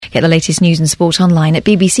Get the latest news and sport online at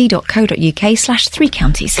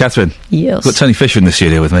bbc.co.uk/3counties. Catherine. Yes. I've got Tony Fisher in the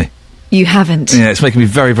studio with me. You haven't? Yeah, it's making me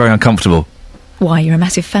very, very uncomfortable. Why, you're a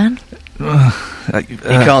massive fan? He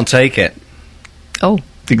can't take it. Oh.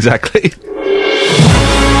 Exactly.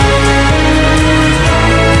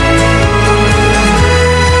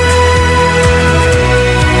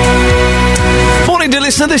 Morning, dear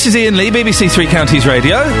listener. This is Ian Lee, BBC Three Counties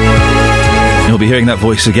Radio. You'll be hearing that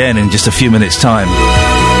voice again in just a few minutes' time.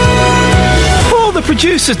 Oh, the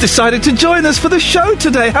producers decided to join us for the show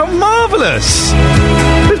today. How marvellous!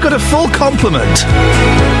 We've got a full complement.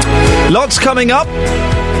 Lots coming up.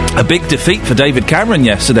 A big defeat for David Cameron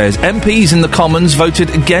yesterday as MPs in the Commons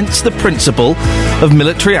voted against the principle of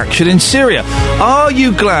military action in Syria. Are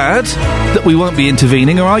you glad that we won't be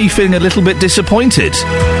intervening, or are you feeling a little bit disappointed?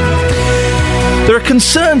 There are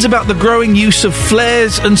concerns about the growing use of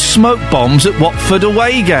flares and smoke bombs at Watford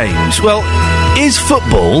away games. Well, is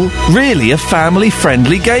football really a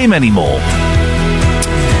family-friendly game anymore?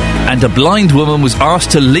 And a blind woman was asked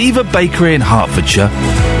to leave a bakery in Hertfordshire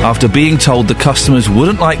after being told the customers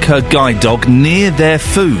wouldn't like her guide dog near their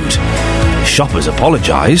food. Shoppers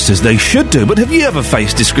apologised, as they should do, but have you ever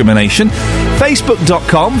faced discrimination?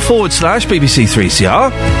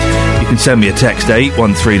 Facebook.com/BBC3CR. You can send me a text to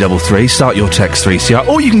 81333, start your text 3CR,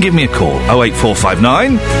 or you can give me a call,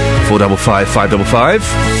 08459 455 555.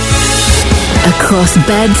 Across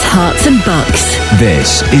beds, hearts and bucks.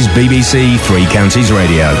 This is BBC Three Counties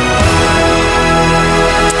Radio.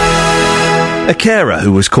 A carer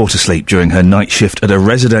who was caught asleep during her night shift at a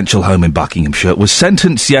residential home in Buckinghamshire was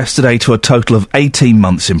sentenced yesterday to a total of 18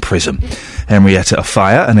 months in prison. Henrietta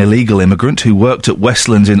Afire, an illegal immigrant who worked at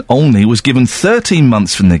Westlands in Olney, was given 13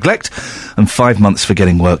 months for neglect and 5 months for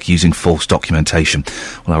getting work using false documentation.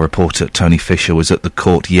 Well, our reporter Tony Fisher was at the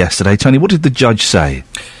court yesterday. Tony, what did the judge say?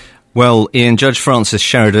 Well, Ian, Judge Francis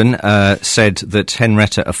Sheridan said that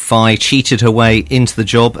Henrietta Afire cheated her way into the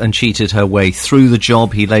job and cheated her way through the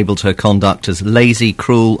job. He labelled her conduct as lazy,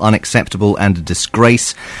 cruel, unacceptable and a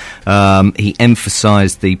disgrace. He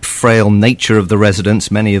emphasised the frail nature of the residents,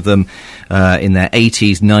 many of them in their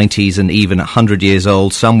 80s, 90s and even 100 years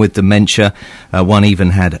old, some with dementia. One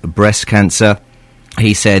even had breast cancer.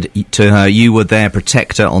 He said to her, "You were their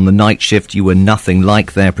protector on the night shift. You were nothing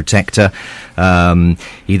like their protector."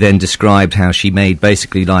 He then described how she made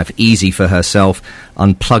basically life easy for herself,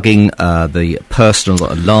 unplugging the personal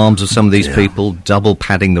alarms of some of these people, double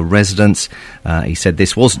padding the residents. He said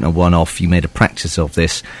this wasn't a one-off. You made a practice of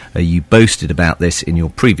this. You boasted about this in your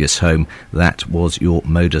previous home. That was your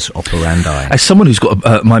modus operandi. As someone who's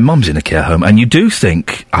got my mum's in a care home, and you do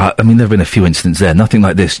think, I mean, there have been a few incidents there, nothing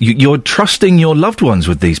like this. You're trusting your loved ones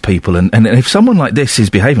with these people, and if someone like this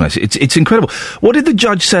is behaving like this, it's incredible. What did the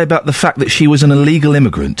judge say about the fact that she was an illegal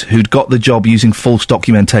immigrant who'd got the job using false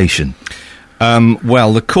documentation?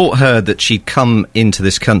 Well, the court heard that she'd come into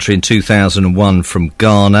this country in 2001 from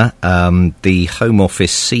Ghana. The Home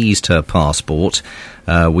Office seized her passport,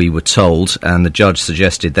 we were told, and the judge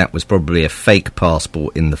suggested that was probably a fake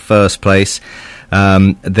passport in the first place.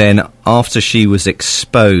 Then, after she was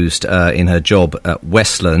exposed in her job at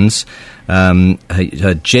Westlands,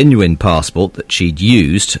 her genuine passport that she'd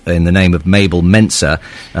used in the name of Mabel Mensah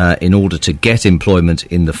in order to get employment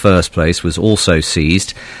in the first place was also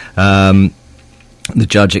seized. The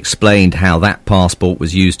judge explained how that passport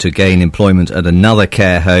was used to gain employment at another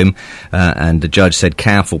care home, and the judge said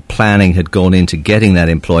careful planning had gone into getting that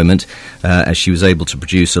employment, as she was able to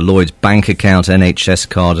produce a Lloyds bank account, NHS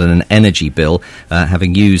card and an energy bill,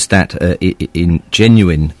 having used that in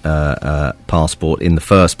genuine passport in the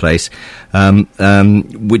first place,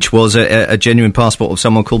 which was a genuine passport of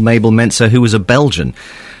someone called Mabel Mensah, who was a Belgian.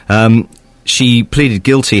 She pleaded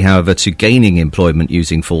guilty, however, to gaining employment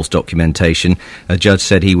using false documentation. A judge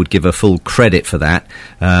said he would give her full credit for that,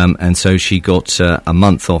 and so she got a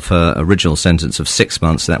month off her original sentence of 6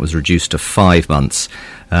 months. That was reduced to 5 months.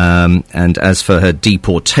 And as for her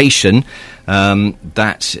deportation,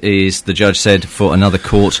 that is, the judge said, for another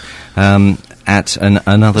court at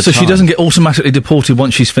another time. So she doesn't get automatically deported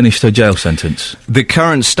once she's finished her jail sentence? The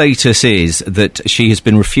current status is that she has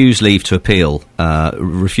been refused leave to appeal,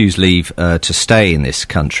 refused leave to stay in this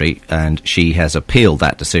country, and she has appealed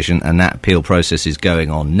that decision, and that appeal process is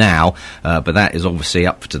going on now, but that is obviously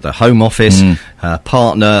up to the Home Office. Her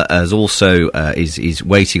partner is also is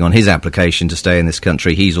waiting on his application to stay in this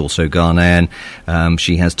country. He's also Ghanaian.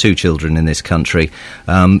 She has 2 children in this country,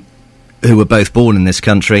 who were both born in this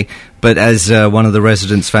country, but as one of the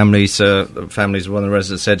residents' families, one of the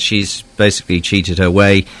residents said, she's basically cheated her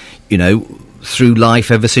way, through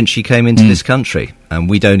life ever since she came into this country. and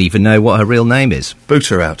we don't even know what her real name is. Boot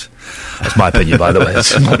her out. That's my opinion, by the way.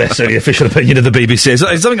 That's not necessarily the official opinion of the BBC.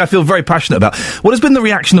 It's something I feel very passionate about. What has been the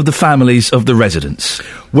reaction of the families of the residents?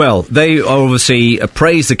 Well, they obviously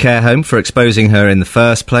praise the care home for exposing her in the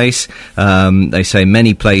first place. They say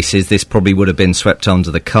many places this probably would have been swept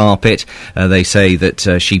under the carpet. They say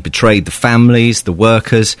that she betrayed the families, the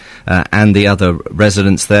workers, and the other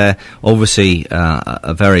residents there. Obviously,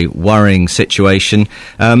 a very worrying situation.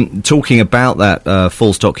 Talking about that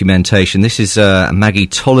false documentation, this is Maggie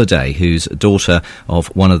Tolliday, who's daughter of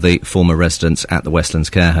one of the former residents at the Westlands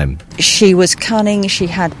care home. She was cunning. She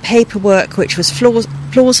had paperwork which was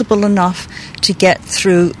plausible enough to get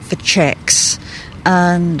through the checks,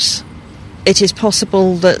 and it is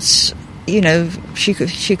possible that, you know, she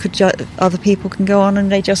could other people can go on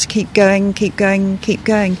and they just keep going,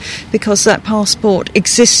 because that passport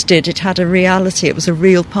existed. It had a reality. It was a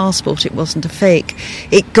real passport. It wasn't a fake.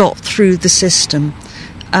 It got through the system,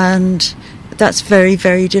 and that's very,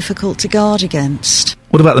 very difficult to guard against.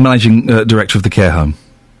 What about the managing director of the care home?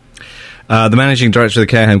 The managing director of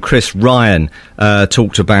the care home, Chris Ryan,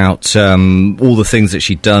 talked about all the things that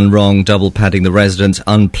she'd done wrong, double padding the residents,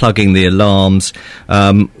 unplugging the alarms,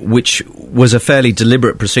 which was a fairly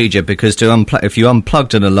deliberate procedure, because if you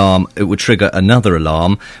unplugged an alarm, it would trigger another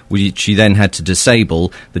alarm, which she then had to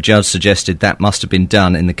disable. The judge suggested that must have been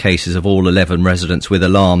done in the cases of all 11 residents with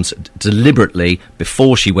alarms deliberately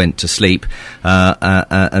before she went to sleep,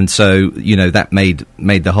 and so, you know, that made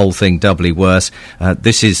the whole thing doubly worse.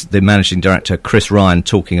 This is the managing director, Chris Ryan,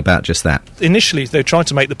 talking about just that. Initially, they tried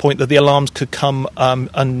to make the point that the alarms could come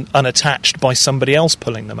unattached by somebody else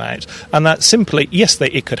pulling them out, and that simply, yes,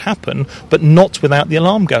 it could happen, but not without the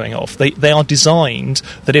alarm going off. They are designed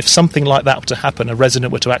that if something like that were to happen, a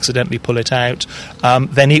resident were to accidentally pull it out,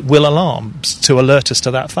 then it will alarm to alert us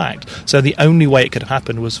to that fact. So the only way it could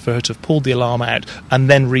happen was for her to have pulled the alarm out and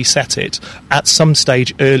then reset it at some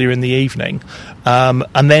stage earlier in the evening,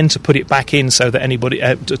 and then to put it back in so that anybody,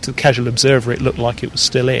 to the casual observer, it looked like it was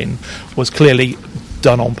still in, was clearly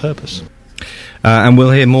done on purpose. And we'll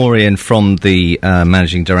hear more, Ian, from the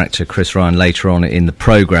managing director, Chris Ryan, later on in the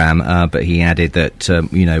programme, but he added that,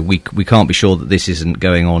 you know, we can't be sure that this isn't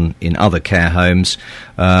going on in other care homes.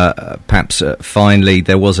 Perhaps, finally,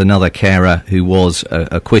 there was another carer who was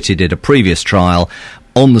acquitted at a previous trial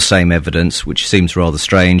on the same evidence, which seems rather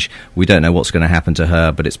strange. We don't know what's going to happen to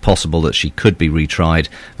her, but it's possible that she could be retried,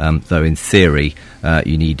 though in theory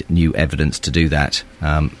you need new evidence to do that,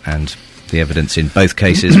 and the evidence in both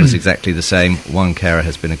cases was exactly the same. One carer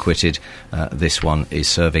has been acquitted. This one is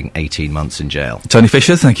serving 18 months in jail. Tony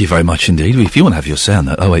Fisher, thank you very much indeed. If you want to have your say on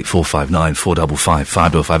that, 08459 455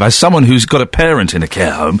 505. As someone who's got a parent in a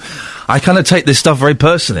care home, I kind of take this stuff very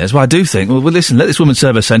personally. That's why I do think, well, listen, let this woman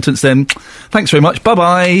serve her sentence, then thanks very much,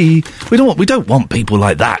 bye-bye. We don't want people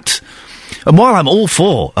like that. And while I'm all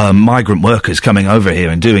for migrant workers coming over here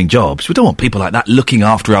and doing jobs, we don't want people like that looking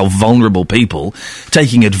after our vulnerable people,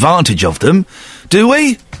 taking advantage of them, do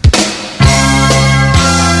we?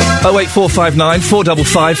 08459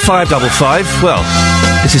 455 555. Well,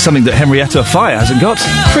 this is something that Henrietta Fire hasn't got.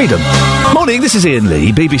 Freedom. Morning, this is Ian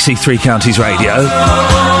Lee, BBC Three Counties Radio.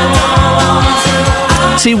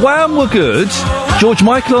 See, Wham were good. George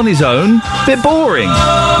Michael on his own, bit boring.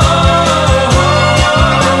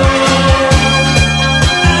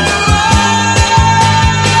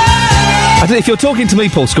 If you're talking to me,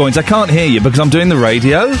 Paul Scoins, I can't hear you because I'm doing the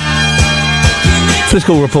radio.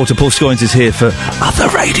 Political reporter Paul Scoins is here for other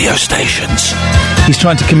radio stations. He's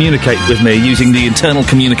trying to communicate with me using the internal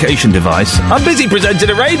communication device. I'm busy presenting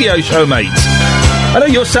a radio show, mate. I know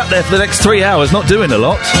you're sat there for the next 3 hours not doing a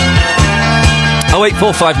lot.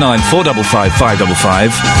 08459 455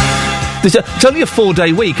 555. It's only a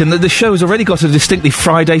 4-day week, and the show's already got a distinctly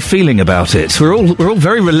Friday feeling about it. We're all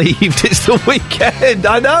very relieved it's the weekend.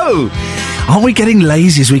 I know. Aren't we getting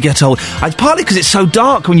lazy as we get old? Partly because it's so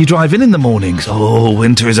dark when you drive in the mornings. Oh,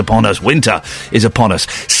 winter is upon us. Winter is upon us.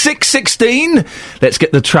 6:16. Let's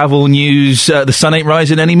get the travel news. The sun ain't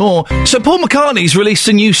rising anymore. So Paul McCartney's released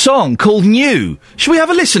a new song called New. Should we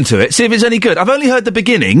have a listen to it? See if it's any good. I've only heard the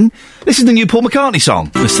beginning. This is the new Paul McCartney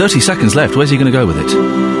song. There's 30 seconds left. Where's he going to go with it?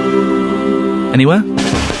 Anywhere?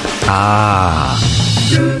 Ah.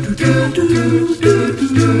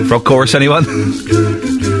 Frog chorus, anyone?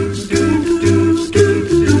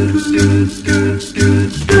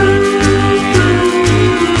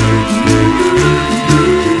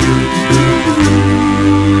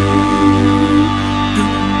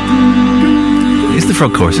 It's the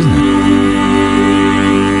frog chorus, isn't it?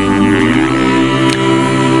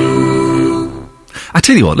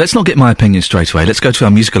 tell you what, let's not get my opinion straight away. Let's go to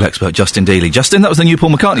our musical expert, Justin Dealey. Justin, that was the new Paul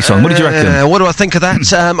McCartney song. What did you reckon? What do I think of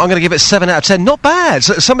that? I'm going to give it 7 out of 10. Not bad.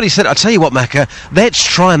 Somebody said, I'll tell you what, Macca, let's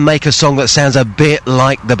try and make a song that sounds a bit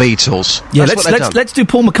like the Beatles. Yeah, let's do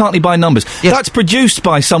Paul McCartney by numbers. Yes. That's produced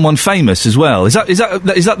by someone famous as well. Is that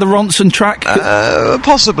the Ronson track?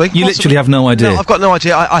 Possibly. You literally have no idea. No, I've got no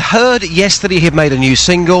idea. I heard yesterday he'd made a new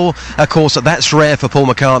single. Of course, that's rare for Paul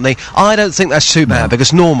McCartney. I don't think that's too bad,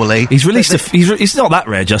 because normally... He's released he's not that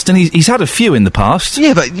rare, Justin. He's had a few in the past.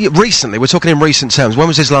 Yeah, but recently, we're talking in recent terms. When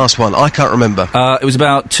was his last one? I can't remember. It was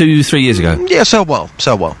about 2-3 years ago. Yeah, so well.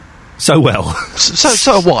 So a while. So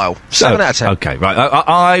a while. 7 out of 10. Okay, right.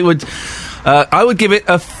 I would give it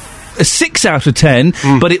a 6 out of 10,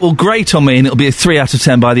 but it will grate on me, and it'll be a 3 out of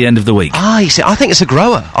 10 by the end of the week. You see, I think it's a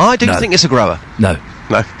grower. I do think it's a grower. No.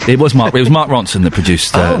 It was Mark Ronson that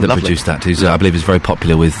produced produced that. Who's I believe is very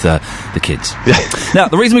popular with the kids. Now,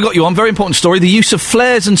 the reason we got you on, very important story: the use of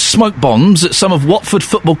flares and smoke bombs at some of Watford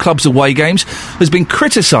Football Club's away games has been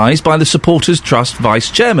criticised by the Supporters Trust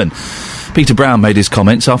Vice Chairman. Peter Brown made his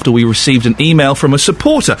comments after we received an email from a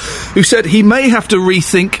supporter who said he may have to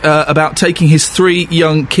rethink about taking his 3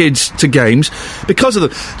 young kids to games because of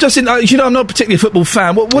them. Justin, I'm not particularly a football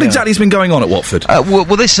fan. What exactly has been going on at Watford? Well,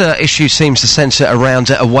 this issue seems to centre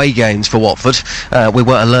around away games for Watford. We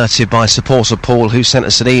were alerted by supporter Paul, who sent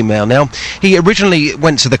us an email. Now, he originally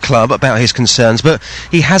went to the club about his concerns, but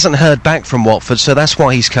he hasn't heard back from Watford, so that's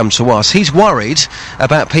why he's come to us. He's worried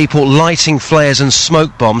about people lighting flares and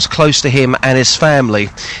smoke bombs close to him and his family.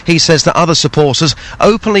 He says that other supporters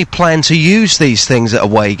openly plan to use these things at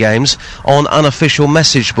away games on unofficial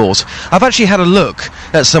message boards. I've actually had a look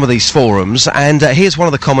at some of these forums, and here's one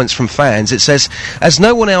of the comments from fans. It says, as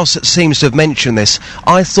no one else seems to have mentioned this,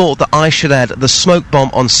 I thought that I should add the smoke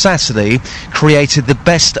bomb on Saturday created the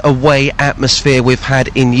best away atmosphere we've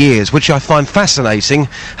had in years, which I find fascinating,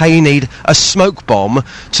 how you need a smoke bomb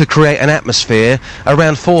to create an atmosphere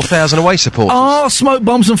around 4,000 away supporters. Are smoke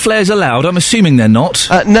bombs and flares allowed? I'm assuming they're not.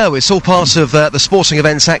 No, it's all part of the Sporting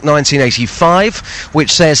Events Act 1985,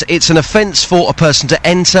 which says it's an offence for a person to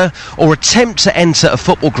enter or attempt to enter a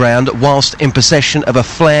football ground whilst in possession of a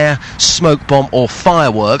flare, smoke bomb or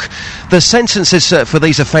firework. The sentences for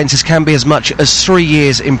these offences can be as much as 3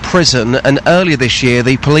 years in prison, and earlier this year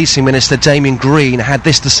the policing minister Damien Green had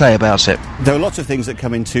this to say about it. There are lots of things that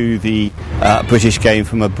come into the British game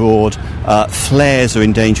from abroad. Flares are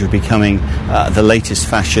in danger of becoming the latest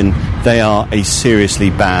fashion. They are a seriously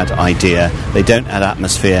bad idea. They don't add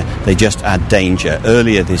atmosphere, they just add danger.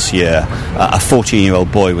 Earlier this year, a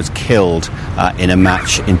 14-year-old boy was killed in a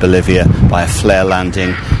match in Bolivia by a flare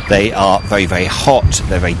landing. They are very, very hot,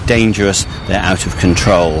 they're very dangerous, they're out of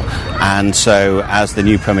control. And so, as the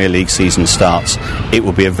new Premier League season starts, it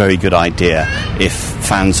will be a very good idea if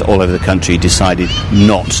fans all over the country decided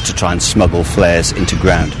not to try and smuggle flares into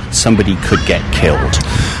ground. Somebody could get killed.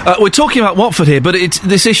 We're talking about Watford here, but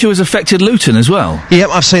this issue has affected Luton as well. Yep,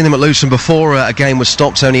 I've seen them at Luton before. A game was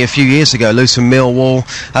stopped only a few years ago, Luton Millwall.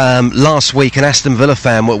 Last week, an Aston Villa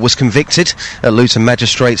fan was convicted at Luton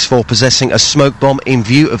magistrates for possessing a smoke bomb in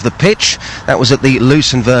view of the pitch. That was at the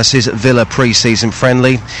Luton versus Villa pre-season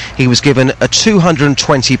friendly. He was given a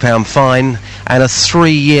 £220 fine and a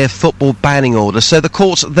 3-year football banning order. So the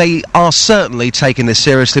courts, they are certainly taking this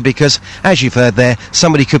seriously because, as you've heard there,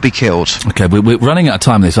 somebody could be killed. OK, we're running out of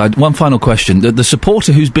time on this. One final question. The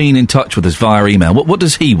supporter who's been in touch with us via email, what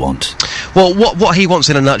does he want? Well, what he wants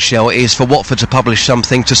in a nutshell is for Watford to publish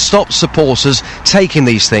something to stop supporters taking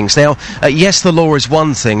these things. Now, yes, the law is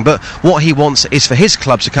one thing, but what he wants is for his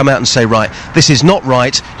club to come out and say, right, this is not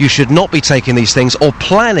right, you should not be taking these things or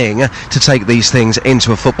planning to take these things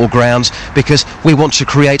into a football ground, because we want to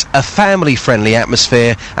create a family-friendly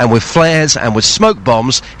atmosphere, and with flares and with smoke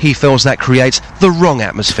bombs, he feels that creates the wrong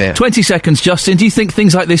atmosphere. 20 seconds, Justin. Do you think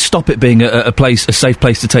things like this stop it being a safe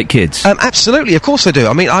place to take kids? Absolutely, of course they do.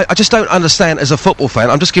 I mean, I just don't understand as a football fan,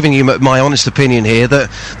 I'm just giving you my honest opinion here,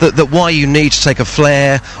 that why you need to take a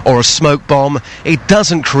flare or a smoke bomb, it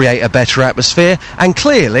doesn't create a better atmosphere, and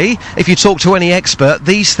clearly, if you talk to any expert,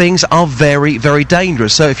 these things are very, very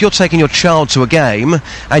dangerous. So if you're taking your child to a game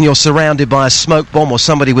and you're surrounded by a smoke bomb or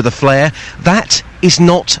somebody with a flare, that is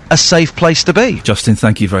not a safe place to be. Justin,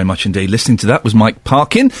 thank you very much indeed. Listening to that was Mike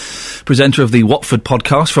Parkin, presenter of the Watford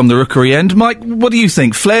podcast from the Rookery End. Mike, what do you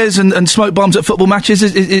think? Flares and smoke bombs at football matches,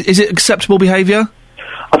 is it acceptable behaviour?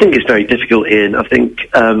 I think it's very difficult, Ian. I think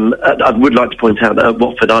I would like to point out that at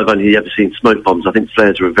Watford I've only ever seen smoke bombs. I think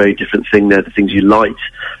flares are a very different thing. They're the things you light,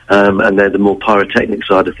 and they're the more pyrotechnic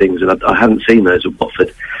side of things, and I haven't seen those at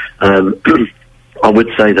Watford. I would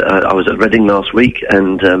say that I was at Reading last week,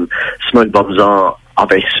 and smoke bombs are are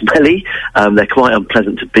very smelly. They're quite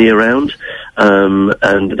unpleasant to be around,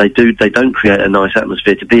 and they don't create a nice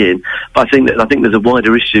atmosphere to be in. But I think there's a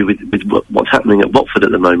wider issue with what's happening at Watford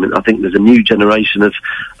at the moment. I think there's a new generation of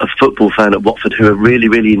football fan at Watford who are really,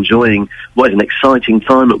 really enjoying what is an exciting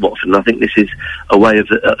time at Watford, and I think this is a way of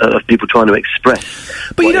people trying to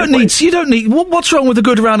express. But you don't need. What's wrong with a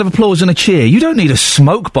good round of applause and a cheer? You don't need a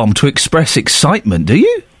smoke bomb to express excitement, do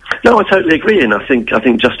you? No, I totally agree, and I think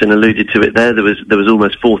Justin alluded to it there. There was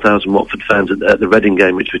almost 4,000 Watford fans at the Reading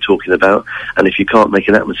game, which we're talking about. And if you can't make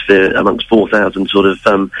an atmosphere amongst 4,000 sort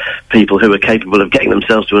of people who are capable of getting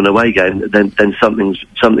themselves to an away game, then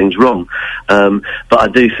something's wrong. But I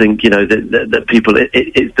do think that people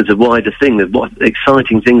there's a wider thing. That what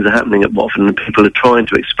exciting things are happening at Watford, and people are trying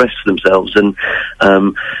to express themselves. And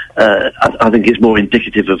I think it's more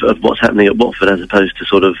indicative of what's happening at Watford as opposed to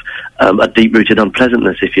sort of a deep-rooted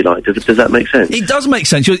unpleasantness, if you like. Does that make sense? It does make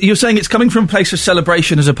sense. You're saying it's coming from a place of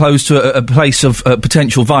celebration as opposed to a place of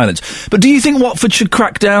potential violence. But do you think Watford should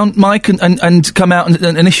crack down, Mike, and come out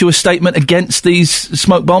and issue a statement against these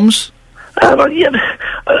smoke bombs? I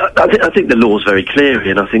think the law's very clear,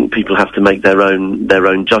 and I think people have to make their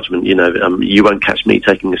own judgment. You won't catch me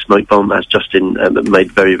taking a smoke bomb, as Justin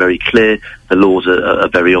made very, very clear. The laws are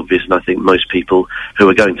very obvious, and I think most people who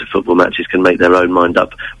are going to football matches can make their own mind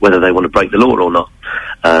up whether they want to break the law or not.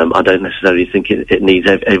 I don't necessarily think it needs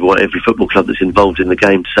every football club that's involved in the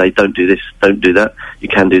game to say, don't do this, don't do that, you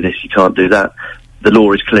can do this, you can't do that. The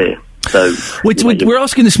law is clear. So we're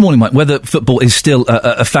asking this morning, Mike, whether football is still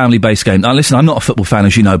a family-based game. Now, listen, I'm not a football fan,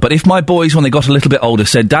 as you know, but if my boys, when they got a little bit older,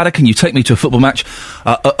 said, Dada, can you take me to a football match?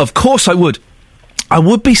 Of course I would. I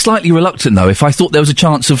would be slightly reluctant, though, if I thought there was a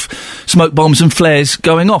chance of smoke bombs and flares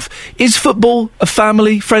going off. Is football a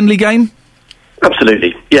family-friendly game?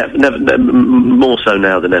 Absolutely, yeah. Never, more so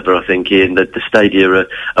now than ever, I think. Ian, the stadia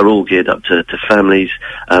are all geared up to families.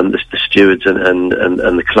 The stewards and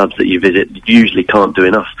the clubs that you visit usually can't do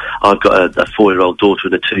enough. I've got a 4-year-old daughter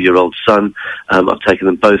and a 2-year-old son. I've taken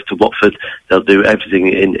them both to Watford. They'll do everything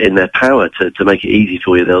in their power to make it easy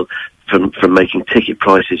for you. They'll from making ticket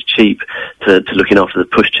prices cheap to looking after the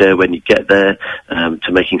pushchair when you get there,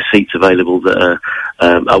 to making seats available that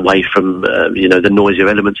are away from the noisier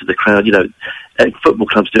elements of the crowd. Football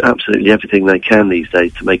clubs do absolutely everything they can these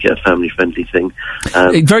days to make it a family-friendly thing.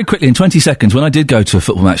 Very quickly, in 20 seconds, when I did go to a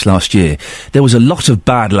football match last year, there was a lot of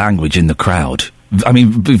bad language in the crowd. I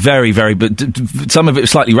mean, very, very, but some of it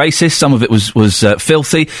was slightly racist, some of it was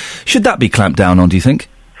filthy. Should that be clamped down on, do you think?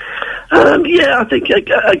 I think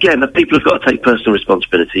again, people have got to take personal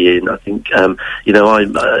responsibility in. I think I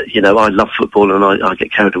love football and I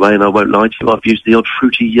get carried away, and I won't lie to you. I've used the odd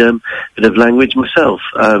fruity bit of language myself.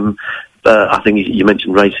 I think you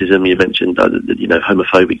mentioned racism, you mentioned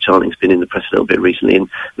homophobic chanting's been in the press a little bit recently, and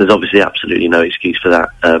there's obviously absolutely no excuse for that,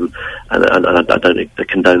 and I don't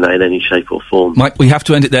condone that in any shape or form. Mike, we have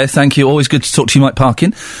to end it there. Thank you. Always good to talk to you, Mike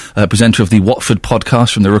Parkin, presenter of the Watford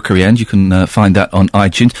podcast from the Rookery End. You can find that on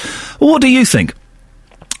iTunes. What do you think?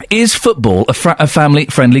 Is football a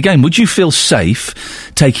family-friendly game? Would you feel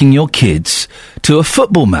safe taking your kids to a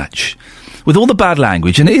football match? With all the bad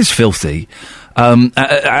language, and it is filthy, and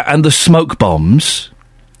the smoke bombs,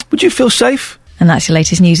 would you feel safe? And that's your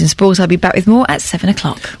latest news and sport. I'll be back with more at 7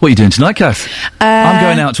 o'clock. What are you doing tonight, Kath? I'm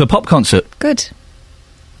going out to a pop concert. Good.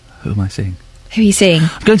 Who am I seeing? Who are you seeing?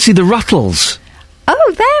 I'm going to see the Ruttles.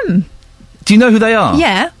 Oh, them! Do you know who they are?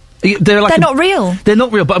 Yeah. They're not real. They're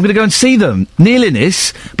not real, but I'm going to go and see them. Neil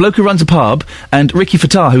Innes, bloke who runs a pub, and Ricky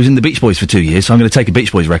Fattar, who's in the Beach Boys for 2 years, so I'm going to take a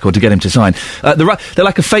Beach Boys record to get him to sign. They're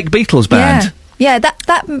like a fake Beatles band. Yeah, that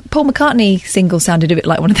Paul McCartney single sounded a bit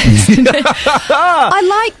like one of those.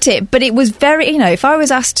 I liked it, but it was very, if I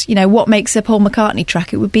was asked, what makes a Paul McCartney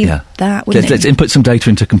track, it would be that, wouldn't it? Let's input some data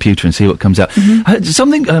into a computer and see what comes out.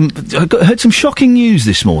 Mm-hmm. I heard some shocking news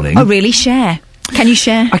this morning. Oh, really? Share. Can you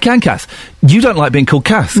share? I can, Kath. You don't like being called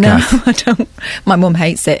Kath, No, Kath. I don't. My mum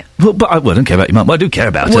hates it. Well, but I don't care about your mum. Well, I do care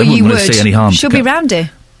about her. Well, I wouldn't you want would. to see any harm. She'll be round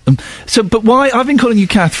here. But why? I've been calling you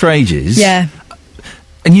Kath for ages. Yeah.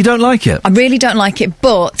 And you don't like it? I really don't like it,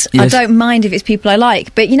 but Yes. I don't mind if it's people I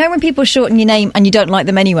like. But when people shorten your name and you don't like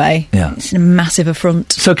them anyway, it's a massive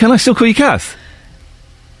affront. So can I still call you Kath?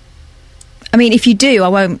 I mean, if you do, I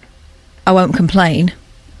won't complain.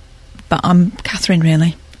 But I'm Catherine,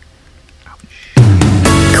 really.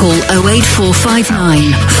 Call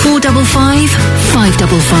 08459 455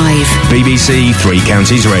 555. BBC Three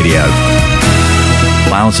Counties Radio.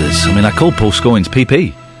 Wowzers. I mean, I call Paul Scoins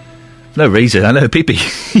PP. No reason. I know,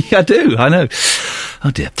 PP. Yeah, I do. I know. Oh,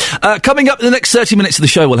 dear. Coming up in the next 30 minutes of the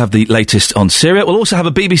show, we'll have the latest on Syria. We'll also have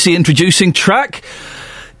a BBC introducing track.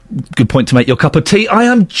 good point to make your cup of tea. I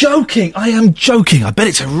am joking. I bet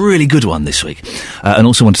it's a really good one this week. And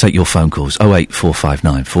also want to take your phone calls.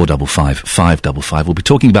 08459 455 555. We'll be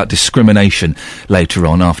talking about discrimination later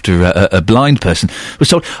on after a blind person was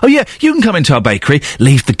told, oh yeah, you can come into our bakery,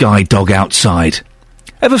 leave the guide dog outside.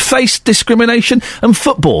 Ever faced discrimination? And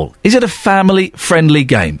football, is it a family-friendly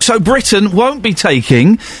game? So Britain won't be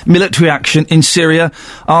taking military action in Syria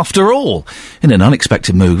after all. In an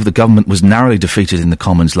unexpected move, the government was narrowly defeated in the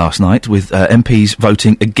Commons last night, with MPs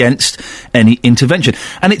voting against any intervention.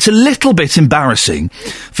 And it's a little bit embarrassing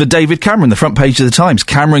for David Cameron, the front page of the Times.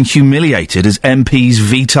 Cameron humiliated as MPs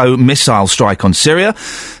veto missile strike on Syria.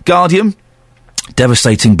 Guardian,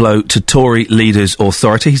 devastating blow to Tory leaders'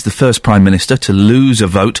 authority. He's the first Prime Minister to lose a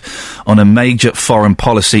vote on a major foreign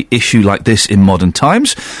policy issue like this in modern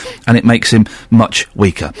times, and it makes him much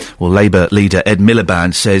weaker. Well, Labour leader Ed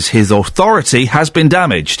Miliband says his authority has been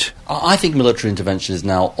damaged. I think military intervention is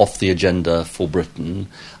now off the agenda for Britain,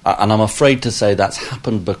 and I'm afraid to say that's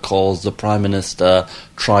happened because the Prime Minister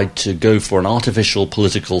tried to go for an artificial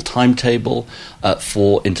political timetable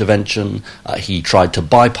for intervention. He tried to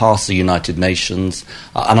bypass the United Nations,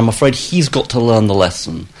 and I'm afraid he's got to learn the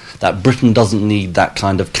lesson that Britain doesn't need that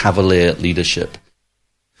kind of cavalier leadership.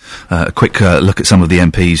 A quick look at some of the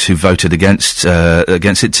MPs who voted against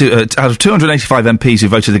it. Out of 285 MPs who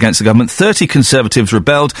voted against the government, 30 Conservatives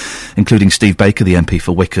rebelled, including Steve Baker, the MP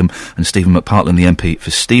for Wickham, and Stephen McPartland, the MP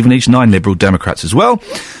for Stevenage. 9 Liberal Democrats as well.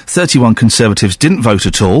 31 Conservatives didn't vote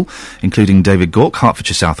at all, including David Gauke,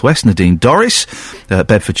 Hertfordshire South West, Nadine Dorris,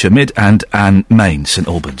 Bedfordshire Mid, and Anne Main, St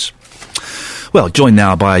Albans. Well, joined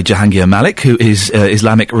now by Jahangir Malik, who is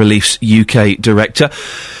Islamic Relief's UK Director.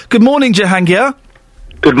 Good morning, Jahangir.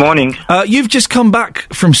 Good morning. You've just come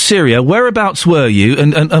back from Syria. Whereabouts were you,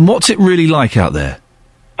 and what's it really like out there?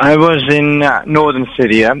 I was in northern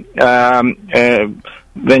Syria,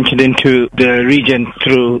 ventured into the region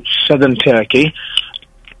through southern Turkey,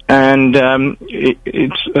 and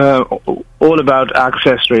it's all about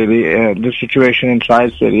access, really, the situation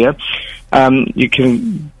inside Syria. You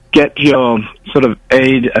can get your sort of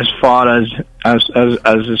aid as far as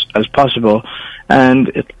possible,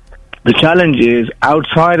 and the challenge is,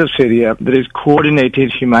 outside of Syria, there is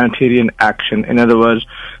coordinated humanitarian action. In other words,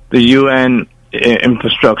 the UN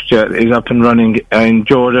infrastructure is up and running in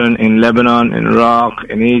Jordan, in Lebanon, in Iraq,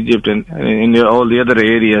 in Egypt, and in all the other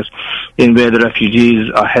areas in where the refugees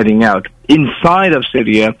are heading out. Inside of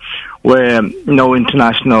Syria, where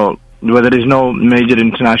there is no major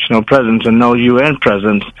international presence and no UN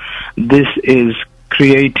presence, this is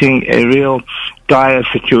creating a real dire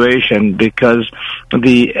situation because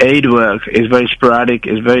the aid work is very sporadic,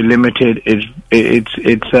 is very limited, it's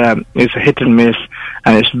a hit and miss,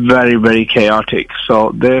 and it's very, very chaotic.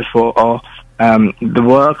 So therefore, the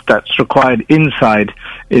work that's required inside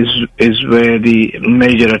is where the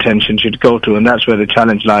major attention should go to, and that's where the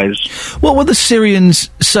challenge lies. What were the Syrians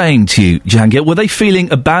saying to you, Jahangir? Were they feeling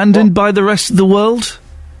abandoned by the rest of the world?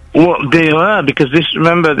 Well, they were, because this is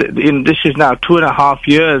now 2.5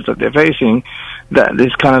 years that they're facing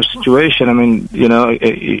this kind of situation. I mean,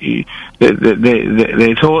 they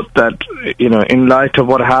thought that, in light of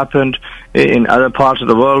what happened in other parts of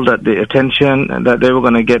the world, that the attention, that they were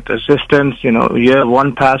going to get assistance. Year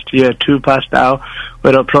 1 passed, year 2 passed now.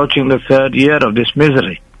 We're approaching the 3rd year of this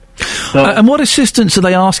misery. And what assistance are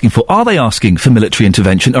they asking for? Are they asking for military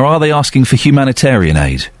intervention, or are they asking for humanitarian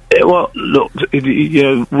aid? Well, look,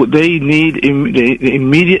 they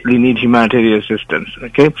immediately need humanitarian assistance.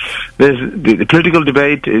 Okay, the political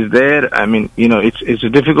debate is there. I mean, it's a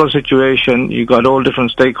difficult situation. You got all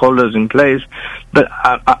different stakeholders in place, but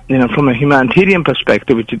from a humanitarian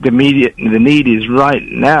perspective, which the need is right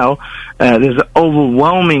now. There's an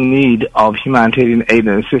overwhelming need of humanitarian aid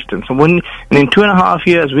and assistance. And in 2.5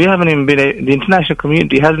 years, we haven't even the international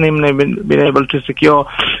community hasn't even been able to secure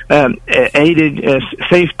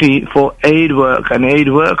safety for aid work and aid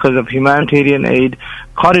workers of humanitarian aid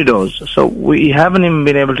corridors. So we haven't even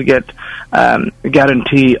been able to get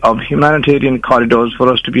guarantee of humanitarian corridors for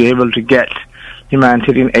us to be able to get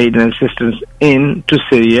humanitarian aid and assistance into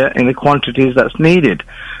Syria in the quantities that's needed.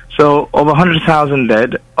 So over 100,000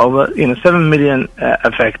 dead, over 7 million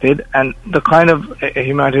affected, and the kind of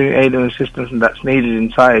humanitarian aid and assistance that's needed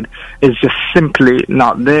inside is just simply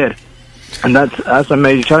not there, and that's a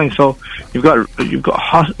major challenge. So you've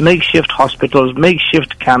got makeshift hospitals,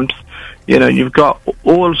 makeshift camps. You've got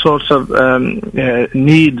all sorts of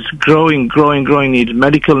needs, growing needs,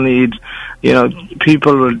 medical needs.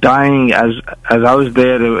 People were dying as I was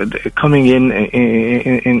there. They were coming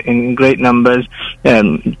in great numbers.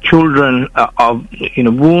 Children of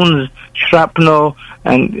wounds, shrapnel,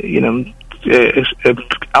 and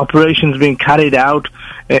operations being carried out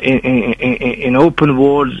in open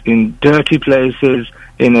wards, in dirty places,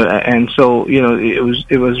 and so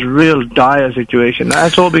it was real dire situation.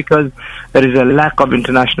 That's all because there is a lack of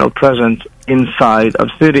international presence inside of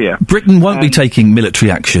Syria. Britain won't be taking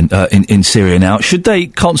military action in Syria now. Should they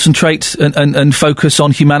concentrate and focus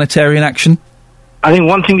on humanitarian action? I think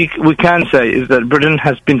one thing we can say is that Britain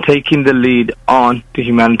has been taking the lead on the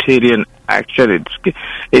humanitarian action.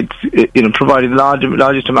 It's providing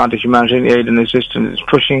largest amount of humanitarian aid and assistance. It's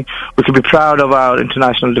pushing. We could be proud of our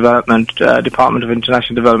international development, Department of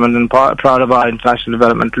International Development, and proud of our international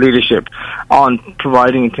development leadership on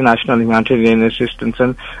providing international humanitarian assistance.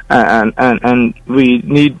 And we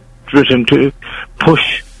need Britain to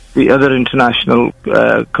push the other international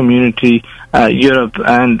community, Europe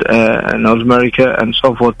and North America and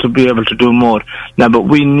so forth, to be able to do more. Now, but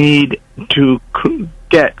we need to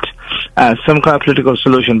get some kind of political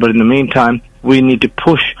solution, but in the meantime, we need to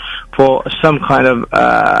push for some kind of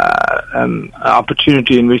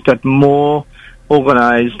opportunity in which that more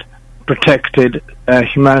organized, protected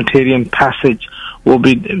humanitarian passage will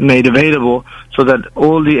be made available, so that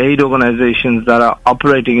all the aid organizations that are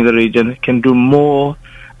operating in the region can do more,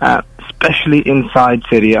 especially inside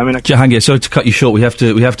Syria. I mean, Jahangir, sorry to cut you short. We have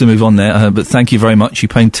to move on there. But thank you very much. You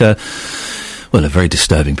paint a very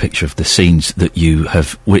disturbing picture of the scenes that you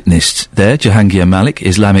have witnessed there. Jahangir Malik,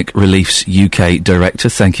 Islamic Relief's UK Director.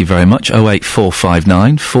 Thank you very much.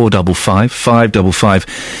 08459 455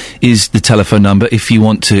 555 is the telephone number if you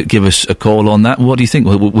want to give us a call on that. What do you think?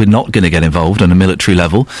 Well, we're not going to get involved on a military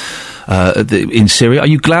level in Syria. Are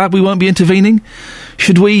you glad we won't be intervening?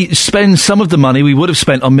 Should we spend some of the money we would have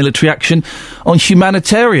spent on military action on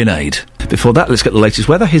humanitarian aid? Before that, let's get the latest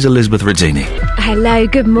weather. Here's Elizabeth Radzini. Hello,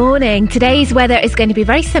 good morning. Today's weather is going to be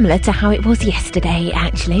very similar to how it was yesterday,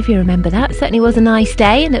 actually, if you remember that. It certainly was a nice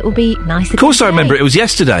day, and it will be nice. Of course I remember it was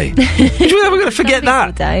yesterday. We're going to forget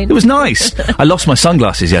that. Don't. It was nice. I lost my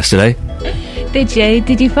sunglasses yesterday. Did you?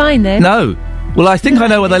 Did you find them? No. Well, I think I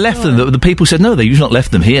know where they left them. The people said, no, you've not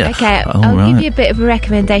left them here. Okay, I'll give you a bit of a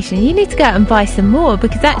recommendation. You need to go out and buy some more,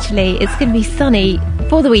 because actually it's going to be sunny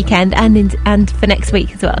for the weekend and for next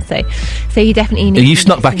week as well. So you definitely need. You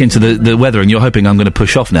snuck back into the weather, and you're hoping I'm going to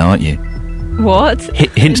push off now, aren't you? What?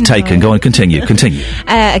 Hint taken. Go on, continue.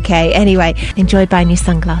 Okay, anyway, enjoy buying your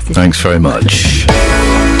sunglasses. Thanks very much.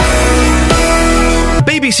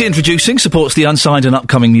 BBC Introducing supports the unsigned and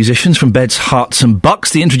upcoming musicians from Beds, Herts and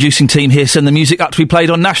Bucks. The Introducing team here send the music up to be played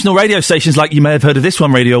on national radio stations like you may have heard of this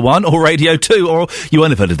one, Radio 1, or Radio 2, or you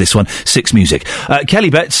won't have heard of this one, 6 Music. Kelly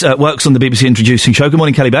Betts works on the BBC Introducing show. Good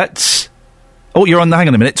morning, Kelly Betts. Oh, you're on. Hang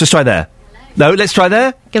on a minute. Just try there. No, let's try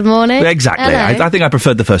there. Good morning. Exactly. I think I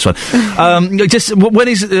preferred the first one. When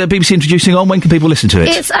is BBC Introducing on? When can people listen to it?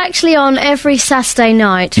 It's actually on every Saturday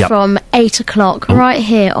night from 8 o'clock, right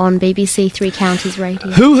here on BBC Three Counties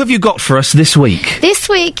Radio. Who have you got for us this week? This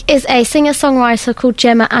week is a singer-songwriter called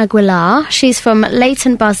Gemma Aguilar. She's from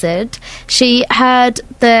Leighton Buzzard. She heard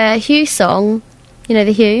the Who song, you know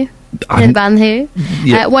the Who? The band Who,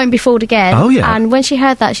 Won't Be Fooled Again. Oh, yeah. And when she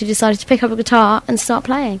heard that, she decided to pick up a guitar and start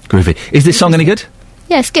playing. Groovy. Is this song any good?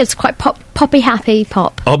 Yeah, it's good. It's quite poppy, happy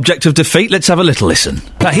pop. Object of defeat. Let's have a little listen.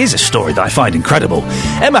 Now, here's a story that I find incredible.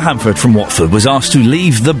 Emma Hamford from Watford was asked to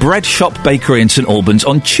leave the Bread Shop Bakery in St Albans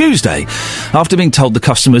on Tuesday after being told the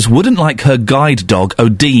customers wouldn't like her guide dog,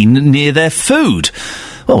 Odine, near their food.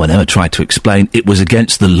 Well, when Emma tried to explain it was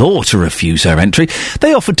against the law to refuse her entry,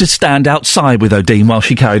 they offered to stand outside with Odine while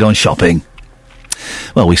she carried on shopping.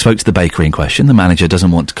 Well, we spoke to the bakery in question. The manager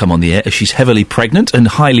doesn't want to come on the air as she's heavily pregnant and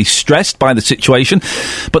highly stressed by the situation,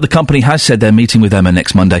 but the company has said they're meeting with Emma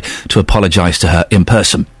next Monday to apologise to her in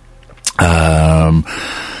person.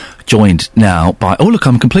 Joined now by... Oh, look,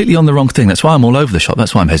 I'm completely on the wrong thing. That's why I'm all over the shop.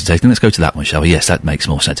 That's why I'm hesitating. Let's go to that one, shall we? Yes, that makes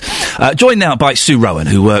more sense. Joined now by Sue Rowan,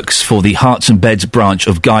 who works for the Herts and Beds branch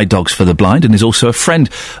of Guide Dogs for the Blind and is also a friend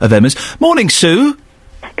of Emma's. Morning, Sue.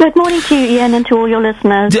 Good morning to you, Ian, and to all your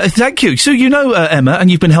listeners. Thank you. So you know Emma, and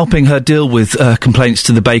you've been helping her deal with complaints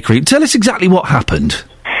to the bakery. Tell us exactly what happened.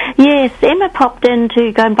 Yes, Emma popped in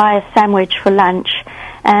to go and buy a sandwich for lunch,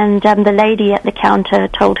 and the lady at the counter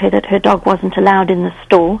told her that her dog wasn't allowed in the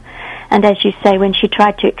store. And as you say, when she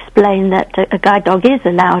tried to explain that a guide dog is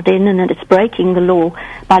allowed in and that it's breaking the law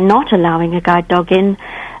by not allowing a guide dog in,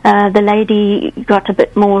 the lady got a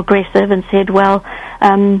bit more aggressive and said, well,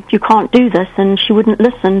 you can't do this, and she wouldn't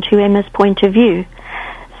listen to Emma's point of view.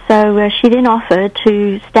 So she then offered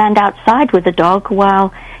to stand outside with the dog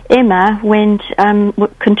while Emma went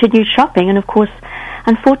continued shopping. And of course,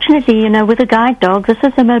 unfortunately, with a guide dog, this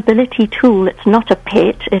is a mobility tool. It's not a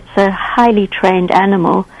pet. It's a highly trained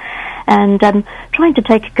animal. And trying to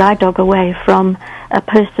take a guide dog away from a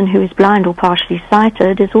person who is blind or partially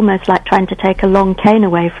sighted is almost like trying to take a long cane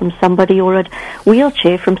away from somebody, or a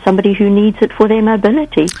wheelchair from somebody who needs it for their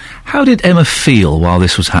mobility. How did Emma feel while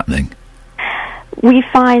this was happening? We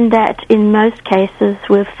find that in most cases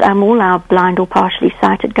with all our blind or partially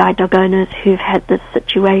sighted guide dog owners who've had this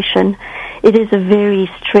situation, it is a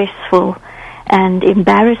very stressful and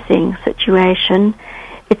embarrassing situation.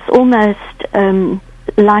 It's almost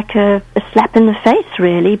like a slap in the face,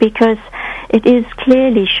 really, because it is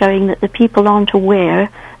clearly showing that the people aren't aware,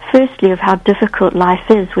 firstly, of how difficult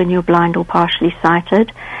life is when you're blind or partially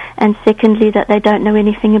sighted, and secondly, that they don't know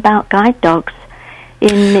anything about guide dogs.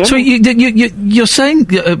 So you're saying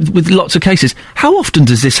with lots of cases, how often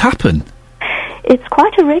does this happen? It's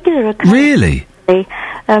quite a regular occurrence. Really?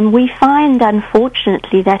 We find,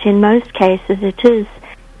 unfortunately, that in most cases it is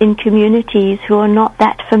in communities who are not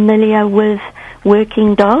that familiar with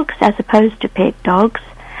working dogs as opposed to pet dogs.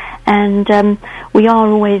 And we are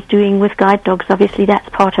always doing with guide dogs, obviously that's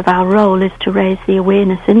part of our role, is to raise the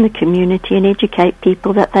awareness in the community and educate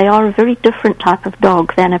people that they are a very different type of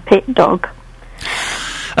dog than a pet dog.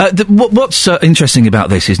 What's interesting about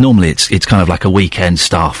this is normally it's kind of like a weekend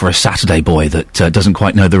staff or a Saturday boy that doesn't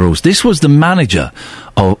quite know the rules. This was the manager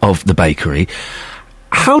of the bakery.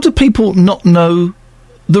 How do people not know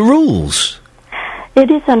the rules? It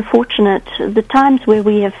is unfortunate. The times where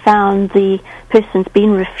we have found the person's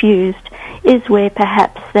been refused is where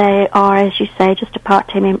perhaps they are, as you say, just a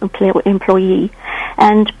part-time employee,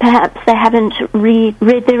 and perhaps they haven't read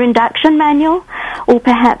their induction manual, or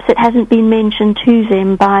perhaps it hasn't been mentioned to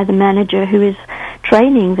them by the manager who is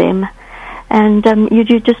training them. And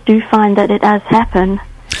you just do find that it does happen.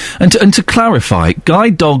 And to clarify,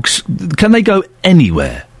 guide dogs, can they go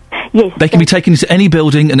anywhere? Yes. They can be taken into any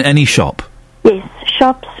building and any shop? Yes,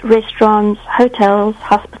 shops, restaurants, hotels,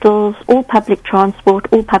 hospitals, all public transport,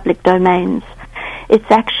 all public domains.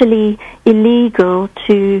 It's actually illegal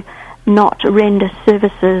to not render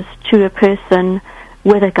services to a person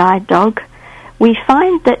with a guide dog. We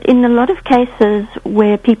find that in a lot of cases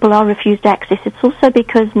where people are refused access, it's also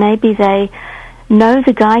because maybe they know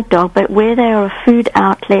the guide dog, but where they are a food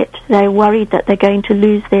outlet, they're worried that they're going to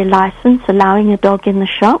lose their license allowing a dog in the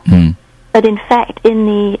shop. But in fact, in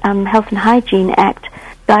the Health and Hygiene Act,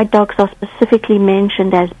 guide dogs are specifically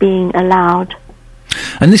mentioned as being allowed.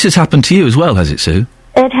 And this has happened to you as well, has it, Sue?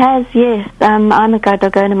 It has, yes. I'm a guide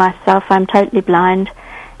dog owner myself. I'm totally blind.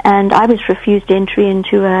 And I was refused entry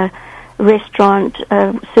into a restaurant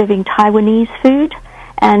serving Taiwanese food,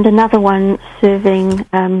 and another one serving,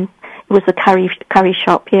 it was a curry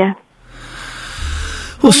shop here.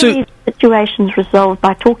 Well, Sue, these situations resolved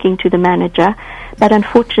by talking to the manager, but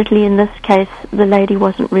unfortunately in this case the lady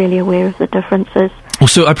wasn't really aware of the differences. Well,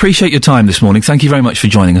 Sue, I appreciate your time this morning. Thank you very much for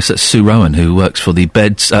joining us. That's Sue Rowan, who works for the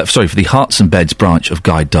for the Hearts and Beds branch of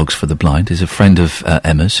Guide Dogs for the Blind. Is a friend of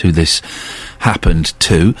Emma's, who this happened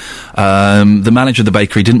to. The manager of the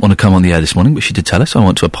bakery didn't want to come on the air this morning, but she did tell us. I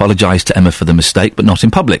want to apologise to Emma for the mistake, but not in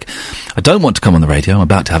public. I don't want to come on the radio. I'm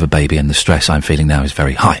about to have a baby, and the stress I'm feeling now is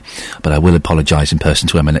very high. But I will apologise in person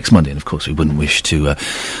to Emma next Monday, and of course we wouldn't wish to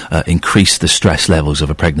increase the stress levels of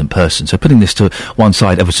a pregnant person. So putting this to one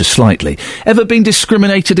side ever so slightly. Ever been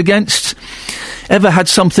discriminated against? Ever had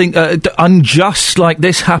something unjust like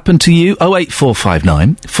this happen to you?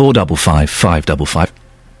 08459 455 555.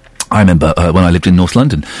 I remember when I lived in North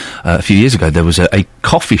London a few years ago, there was a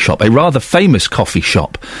coffee shop, a rather famous coffee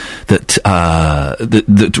shop that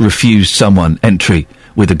that refused someone entry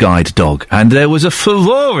with a guide dog, and there was a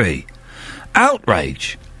furore,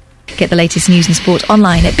 outrage. Get the latest news and sport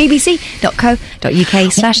online at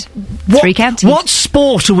bbc.co.uk/Three Counties. What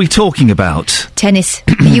sport are we talking about? Tennis,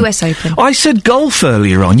 the US Open. I said golf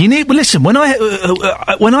earlier on. You need listen when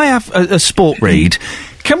I have a sport read.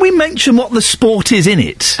 Can we mention what the sport is in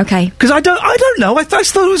it? Okay. Because I don't know. I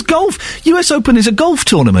thought it was golf. US Open is a golf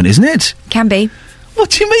tournament, isn't it? Can be.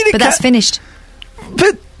 What do you mean? But that's finished.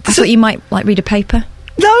 But I thought you might read a paper.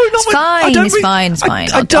 No, not it's fine. It's fine. It's fine.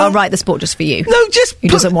 I'll write the sport just for you. No, just who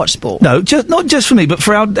doesn't watch sport. No, not just for me, but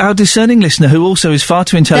for our discerning listener who also is far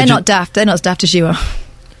too intelligent. They're not daft. They're not as daft as you are.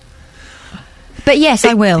 But yes,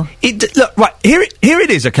 I will. Look, right here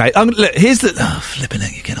it is. Okay, look, here's the flipping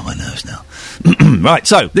it. You're getting on my nerves now. Right,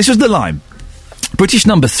 so this was the line. British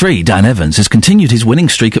number 3 Dan Evans has continued his winning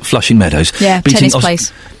streak at Flushing Meadows. Yeah, tennis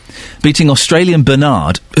place. Beating Australian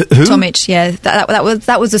Bernard, who? Tomic, yeah,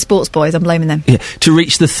 that was the sports boys. I'm blaming them. Yeah, to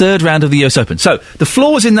reach the third round of the US Open. So the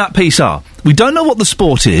flaws in that piece are: we don't know what the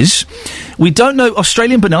sport is. We don't know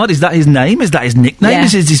Australian Bernard. Is that his name? Is that his nickname? Yeah.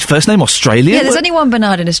 Is his first name Australian? Yeah, there's only one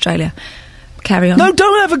Bernard in Australia. Carry on. No,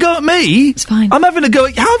 don't ever go at me. It's fine. I'm having a go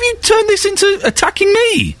at... How have you turned this into attacking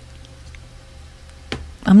me?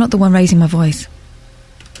 I'm not the one raising my voice.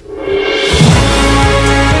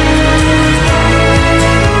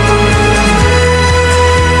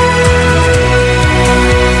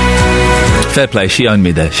 Fair play, she owned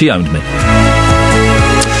me there. She owned me.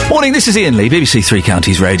 Morning, this is Ian Lee, BBC Three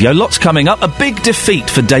Counties Radio. Lots coming up. A big defeat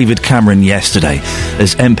for David Cameron yesterday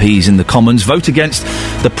as MPs in the Commons vote against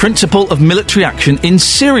the principle of military action in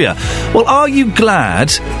Syria. Well, are you glad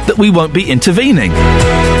that we won't be intervening?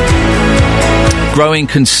 Growing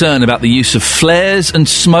concern about the use of flares and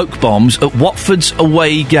smoke bombs at Watford's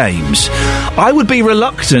away games. I would be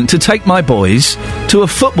reluctant to take my boys to a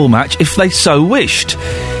football match if they so wished.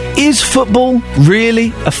 Is football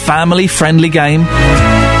really a family-friendly game?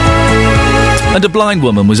 And a blind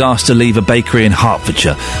woman was asked to leave a bakery in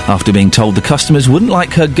Hertfordshire after being told the customers wouldn't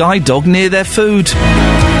like her guide dog near their food.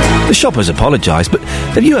 The shop has apologised, but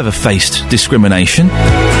have you ever faced discrimination?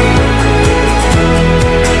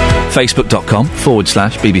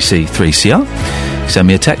 Facebook.com/BBC3CR. Send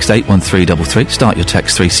me a text 81333, start your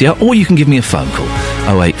text 3CR, or you can give me a phone call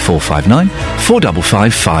 08459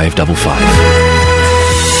 455 555.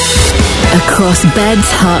 Across beds,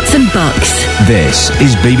 hearts and bucks. This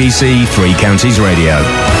is BBC Three Counties Radio.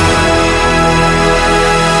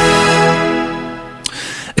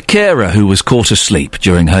 A carer who was caught asleep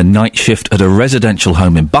during her night shift at a residential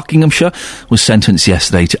home in Buckinghamshire was sentenced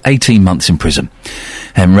yesterday to 18 months in prison.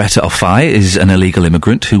 Henrietta Ofai is an illegal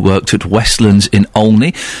immigrant who worked at Westlands in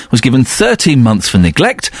Olney, was given 13 months for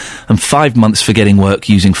neglect and 5 months for getting work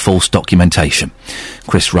using false documentation.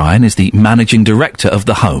 Chris Ryan is the managing director of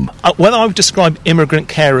the home. Whether I would describe immigrant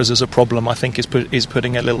carers as a problem, I think is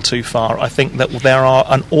putting it a little too far. I think that there are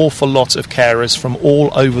an awful lot of carers from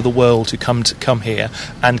all over the world who come here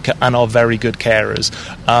and are very good carers.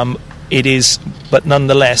 It is, but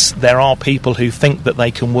nonetheless, there are people who think that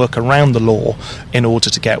they can work around the law in order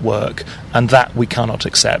to get work, and that we cannot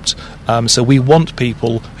accept. So we want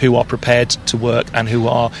people who are prepared to work and who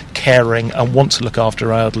are caring and want to look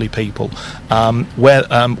after elderly people.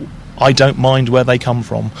 I don't mind where they come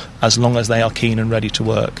from, as long as they are keen and ready to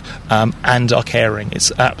work and are caring.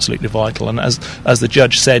 It's absolutely vital. And as the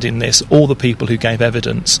judge said in this, all the people who gave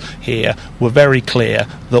evidence here were very clear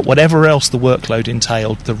that whatever else the workload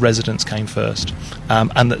entailed, the residents came first.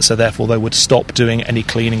 So therefore they would stop doing any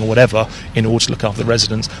cleaning or whatever in order to look after the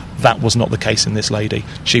residents. That was not the case in this lady.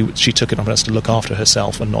 She took it on herself to look after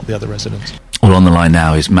herself and not the other residents. Well, on the line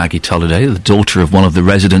now is Maggie Tolliday, the daughter of one of the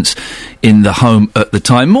residents in the home at the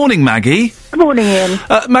time. Morning, Maggie. Good morning, Ian.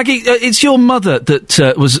 Maggie, it's your mother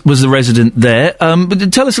that was the resident there.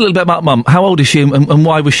 But tell us a little bit about Mum. How old is she and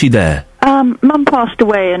why was she there? Mum passed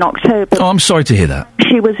away in October. Oh, I'm sorry to hear that.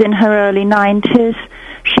 She was in her early 90s.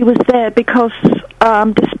 She was there because,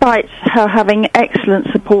 despite her having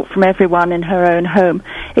excellent support from everyone in her own home,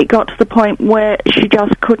 it got to the point where she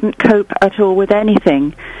just couldn't cope at all with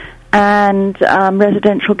anything. And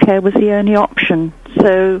residential care was the only option.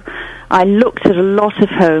 So I looked at a lot of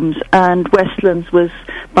homes, and Westlands was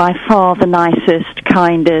by far the nicest,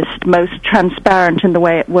 kindest, most transparent in the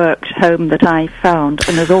way it worked home that I found,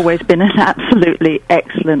 and has always been an absolutely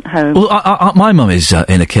excellent home. Well, my mum is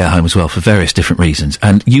in a care home as well for various different reasons,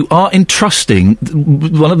 and you are entrusting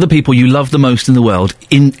one of the people you love the most in the world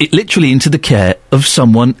literally into the care of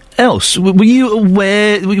someone else. Were you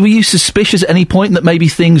aware, were you suspicious at any point that maybe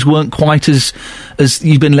things weren't quite as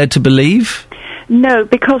you've been led to believe? No,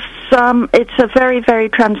 because it's a very, very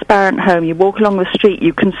transparent home. You walk along the street,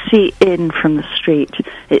 you can see in from the street.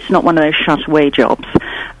 It's not one of those shut-away jobs.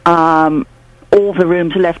 All the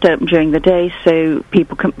rooms are left open during the day, so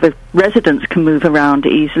the residents can move around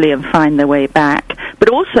easily and find their way back. But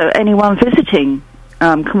also, anyone visiting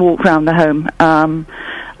can walk around the home and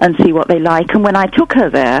see what they like. And when I took her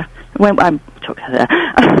there,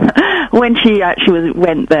 when she actually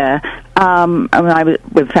went there, when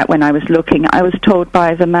I was looking, I was told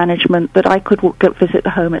by the management that I could visit the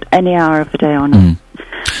home at any hour of the day or night.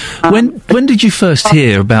 When did you first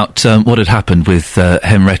hear about what had happened with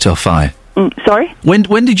Henrietta Ofai? Sorry?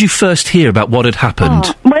 When did you first hear about what had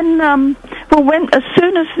happened? As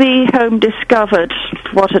soon as the home discovered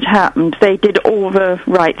what had happened, they did all the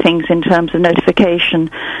right things in terms of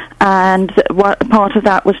notification, and part of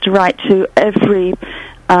that was to write to every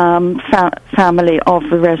family of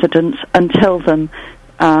the residents and tell them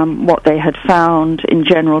what they had found in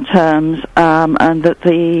general terms, and that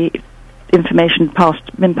the information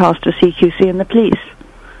been passed to CQC and the police.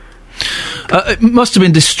 It must have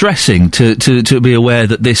been distressing to be aware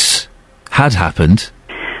that this had happened.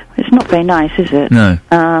 It's not very nice, is it? No.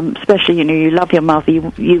 Especially, you love your mother.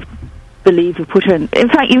 You believe we put her in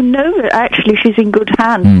fact, you know that actually she's in good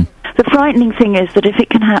hands. The frightening thing is that if it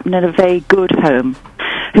can happen in a very good home,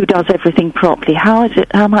 who does everything properly, how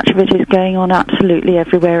much of it is going on absolutely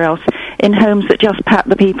everywhere else in homes that just pat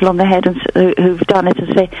the people on the head and who've done it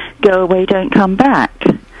and say, go away, don't come back,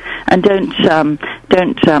 and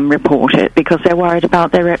don't report it because they're worried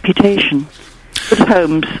about their reputation. Good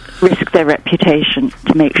homes risk their reputation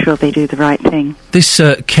to make sure they do the right thing. This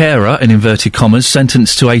carer, in inverted commas,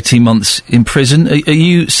 sentenced to 18 months in prison, are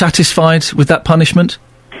you satisfied with that punishment?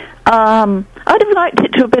 I'd have liked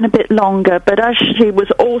it to have been a bit longer, but as she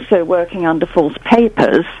was also working under false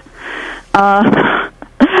papers, and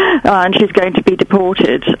she's going to be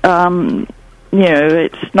deported,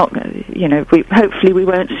 it's not, hopefully we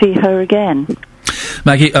won't see her again.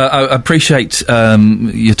 Maggie, I appreciate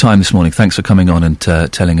your time this morning. Thanks for coming on and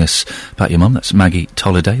telling us about your mum. That's Maggie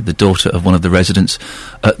Tolliday, the daughter of one of the residents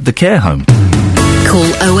at the care home. Call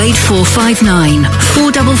 08459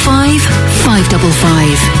 455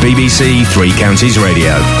 555. BBC Three Counties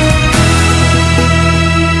Radio.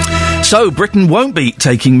 So, Britain won't be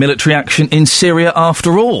taking military action in Syria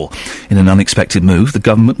after all. In an unexpected move, the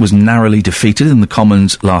government was narrowly defeated in the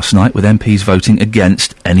Commons last night, with MPs voting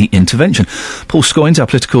against any intervention. Paul Scoynes, our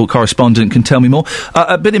political correspondent, can tell me more.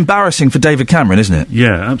 A bit embarrassing for David Cameron, isn't it?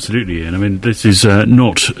 Yeah, absolutely, Ian. I mean, this is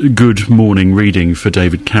not good morning reading for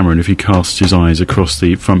David Cameron if he casts his eyes across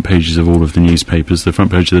the front pages of all of the newspapers. The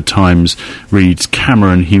front page of the Times reads,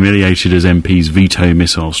 Cameron humiliated as MPs veto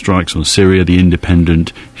missile strikes on Syria. The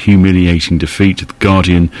Independent humiliating defeat. The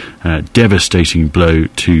Guardian, devastating blow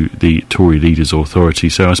to the Tory leader's authority.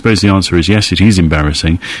 So I suppose the answer is yes, it is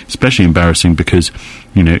embarrassing, especially embarrassing because,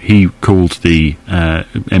 he called the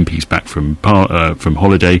MPs back from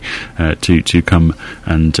holiday to come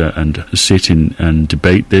and sit in and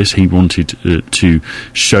debate this. He wanted to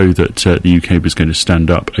show that the UK was going to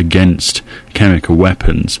stand up against chemical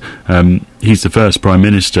weapons. He's the first Prime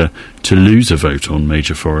Minister to lose a vote on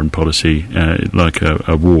major foreign policy, like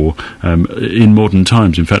a war, in modern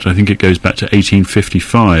times. In fact, I think it goes back to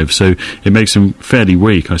 1855, so it makes him fairly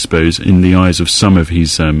weak, I suppose, in the eyes of some of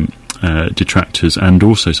his detractors and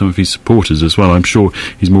also some of his supporters as well. I'm sure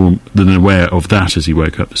he's more than aware of that as he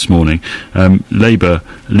woke up this morning. Labour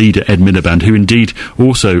leader Ed Miliband, who indeed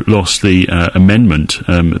also lost the amendment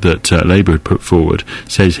that Labour had put forward,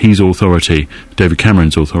 says his authority, David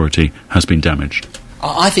Cameron's authority, has been damaged.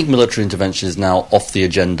 I think military intervention is now off the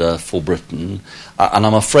agenda for Britain, and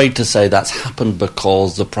I'm afraid to say that's happened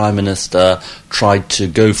because the Prime Minister tried to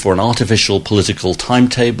go for an artificial political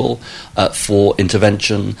timetable for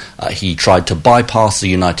intervention. He tried to bypass the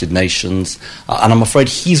United Nations, and I'm afraid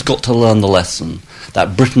he's got to learn the lesson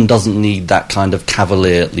that Britain doesn't need that kind of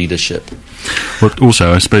cavalier leadership. Well,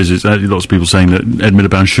 also, I suppose it's lots of people saying that Ed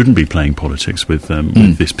Miliband shouldn't be playing politics with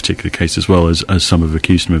this particular case as well, as some have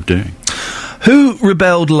accused him of doing. Who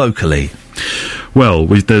rebelled locally? Well,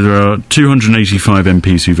 there are 285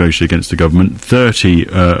 MPs who voted against the government. 30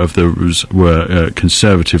 of those were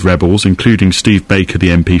Conservative rebels, including Steve Baker, the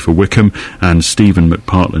MP for Wickham, and Stephen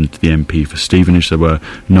McPartland, the MP for Stevenage. There were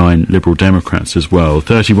 9 Liberal Democrats as well.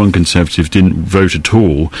 31 Conservatives didn't vote at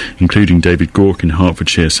all, including David Gork in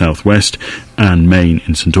Hertfordshire South West, Anne Main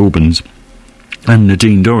in St Albans, and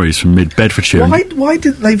Nadine Dorries from Mid-Bedfordshire. Why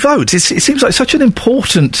didn't they vote? It seems like such an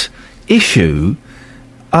important issue.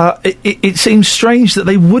 It seems strange that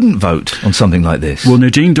they wouldn't vote on something like this. Well,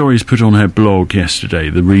 Nadine Dorries put on her blog yesterday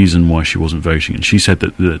the reason why she wasn't voting, and she said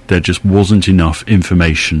that there just wasn't enough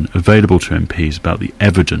information available to MPs about the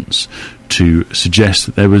evidence to suggest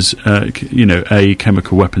that there was, a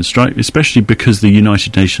chemical weapons strike, especially because the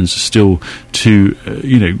United Nations are still to,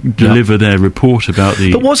 deliver their report about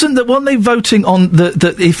the... But weren't they voting on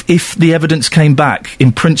if the evidence came back,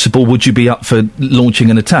 in principle, would you be up for launching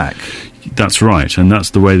an attack? That's right, and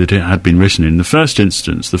that's the way that it had been written. In the first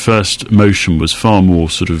instance, the first motion was far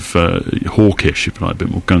more sort of hawkish, if you like, a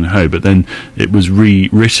bit more gung-ho, but then it was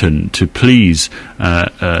rewritten to please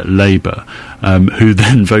Labour, who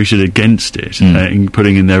then voted against it, in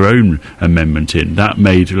putting in their own amendment in. That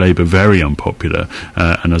made Labour very unpopular,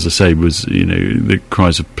 and as I say, was, the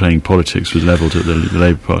cries of playing politics was levelled at the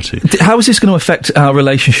Labour Party. How is this going to affect our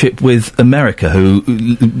relationship with America, who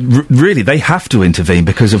really, they have to intervene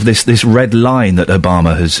because of this red line that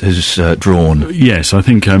Obama has drawn. Yes, I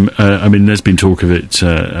think. I mean, there's been talk of it,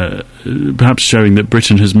 perhaps showing that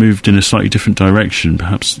Britain has moved in a slightly different direction.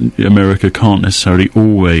 Perhaps America can't necessarily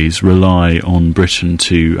always rely on Britain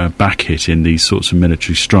to back it in these sorts of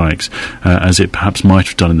military strikes, as it perhaps might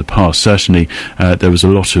have done in the past. Certainly, there was a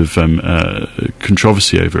lot of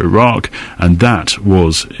controversy over Iraq, and that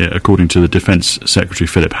was, according to the Defence Secretary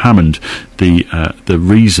Philip Hammond, the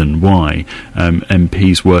reason why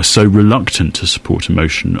MPs were so reluctant to support a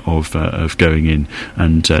motion of going in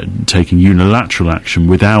and taking unilateral action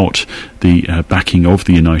without the backing of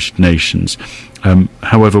the United Nations.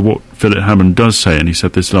 However, what Philip Hammond does say, and he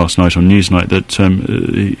said this last night on Newsnight, that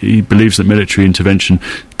he believes that military intervention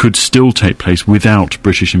could still take place without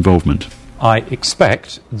British involvement. I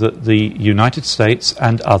expect that the United States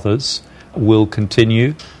and others will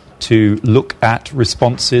continue to look at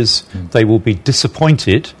responses. They will be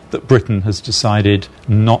disappointed that Britain has decided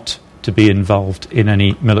not to be involved in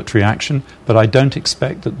any military action, but I don't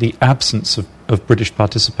expect that the absence of British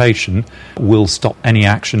participation will stop any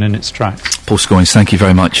action in its tracks. Paul Scoins, thank you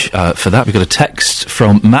very much for that. We've got a text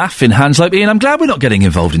from Maff in Hanslope. Ian, I'm glad we're not getting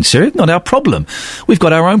involved in Syria. Not our problem. We've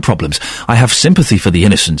got our own problems. I have sympathy for the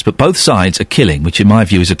innocents, but both sides are killing, which in my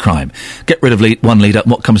view is a crime. Get rid of one leader,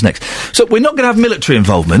 what comes next? So we're not going to have military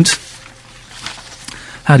involvement.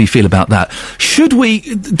 How do you feel about that? Should we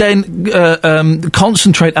then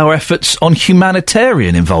concentrate our efforts on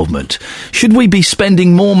humanitarian involvement? Should we be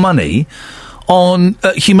spending more money on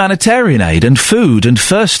humanitarian aid and food and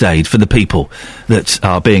first aid for the people that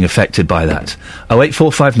are being affected by that?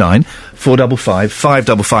 08459 455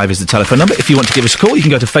 555 is the telephone number. If you want to give us a call, you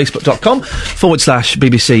can go to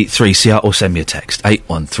facebook.com/BBC 3CR or send me a text,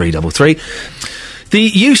 81333. The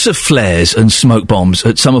use of flares and smoke bombs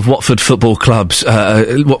at some of Watford Football Club's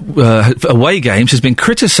away games has been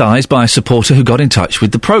criticised by a supporter who got in touch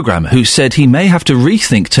with the programme, who said he may have to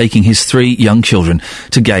rethink taking his 3 young children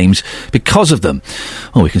to games because of them.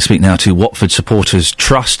 Oh, we can speak now to Watford Supporters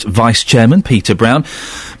Trust Vice-Chairman Peter Brown.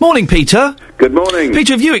 Morning, Peter. Good morning.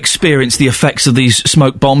 Peter, have you experienced the effects of these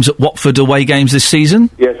smoke bombs at Watford away games this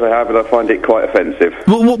season? Yes, I have, and I find it quite offensive.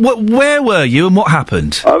 Where were you and what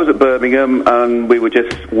happened? I was at Birmingham, and we were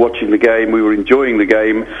just watching the game, we were enjoying the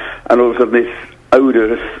game, and all of a sudden this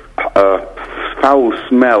odorous, foul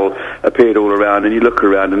smell appeared all around, and you look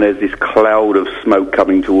around and there's this cloud of smoke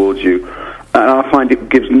coming towards you. And I find it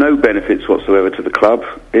gives no benefits whatsoever to the club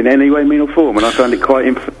in any way, mean or form, and I find it quite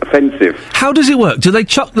offensive. How does it work? Do they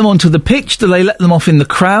chuck them onto the pitch? Do they let them off in the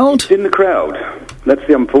crowd? It's in the crowd. That's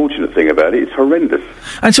the unfortunate thing about it. It's horrendous.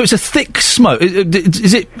 And so it's a thick smoke.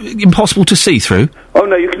 Is it impossible to see through? Oh,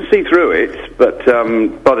 no, you can see through it, but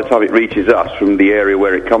by the time it reaches us from the area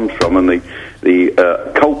where it comes from and the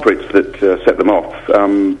culprits that set them off,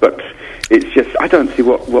 but it's just, I don't see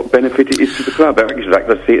what benefit it is to the club. I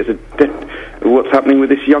see it as what's happening with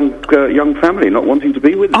this young family not wanting to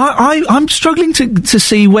be with us. I'm struggling to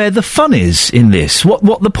see where the fun is in this,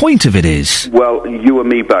 what the point of it is. Well, you and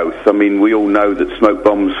me both. I mean, we all know that smoke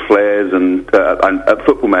bombs, flares and at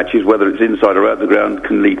football matches, whether it's inside or out the ground,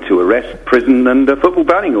 can lead to arrest, prison and a football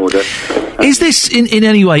banning order. Is this in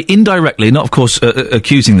any way indirectly, not of course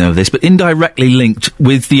accusing them of this, but indirectly linked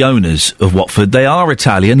with the owners of Watford? They are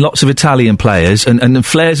Italian, lots of Italian players, and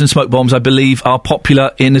flares and smoke bombs, I believe, are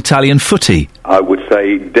popular in Italian footy. I would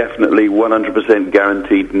say definitely 100%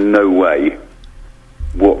 guaranteed, no way.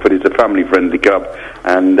 Watford is a family-friendly club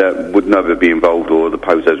and would never be involved, or the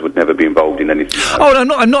Posos would never be involved in anything. Oh,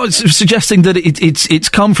 no, I'm not suggesting that it's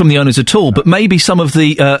come from the owners at all, but maybe some of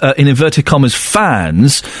the, in inverted commas,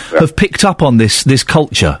 fans have picked up on this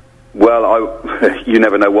culture. Well, you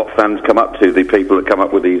never know what fans come up to, the people that come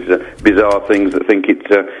up with these bizarre things that think it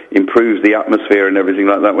improves the atmosphere and everything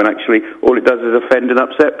like that, when actually all it does is offend and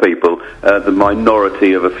upset people. The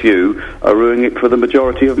minority of a few are ruining it for the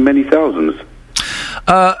majority of many thousands.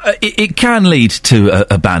 It can lead to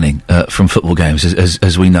a banning from football games,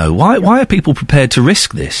 as we know. Why are people prepared to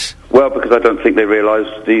risk this? Well, because I don't think they realise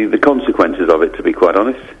the consequences of it, to be quite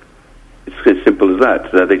honest. It's as simple as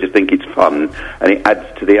that. They just think it's fun, and it adds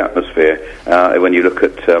to the atmosphere. When you look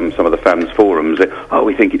at some of the fans' forums,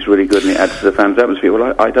 we think it's really good, and it adds to the fans' atmosphere.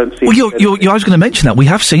 Well, I don't see... Well, I was going to mention that. We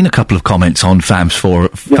have seen a couple of comments on fan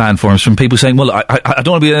forums from people saying, well, I don't want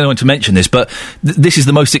to be the only one to mention this, but this is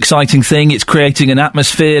the most exciting thing. It's creating an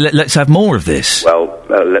atmosphere. Let's have more of this. Well,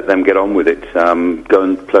 let them get on with it. Go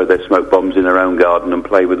and throw their smoke bombs in their own garden and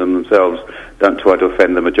play with them themselves. Don't try to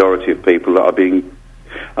offend the majority of people that are being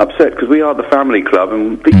upset because we are the family club,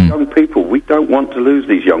 and these young people, we don't want to lose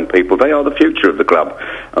these young people. They are the future of the club.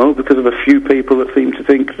 Oh, because of a few people that seem to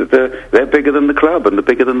think that they're bigger than the club and they're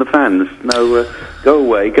bigger than the fans. No, go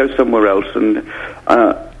away, go somewhere else. And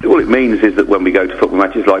all it means is that when we go to football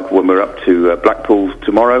matches, like when we're up to Blackpool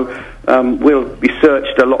tomorrow, we'll be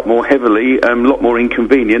searched a lot more heavily, a lot more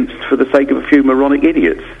inconvenienced for the sake of a few moronic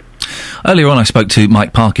idiots. Earlier on, I spoke to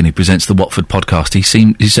Mike Parkin, who presents the Watford podcast.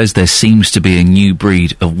 He says there seems to be a new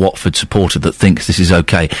breed of Watford supporter that thinks this is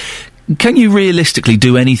okay. Can you realistically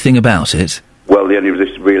do anything about it? Well, the only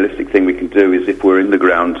realistic thing we can do is if we're in the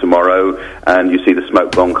ground tomorrow and you see the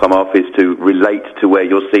smoke bomb come off, is to relate to where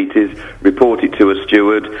your seat is, report it to a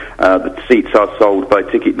steward. The seats are sold by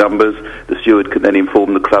ticket numbers. The steward can then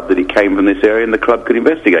inform the club that it came from this area, and the club could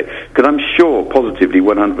investigate. Because I'm sure, positively,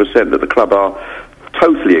 100%, that the club are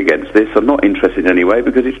totally against this. I'm not interested in any way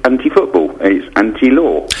because it's anti-football. It's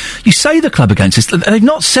anti-law. You say the club against this. They've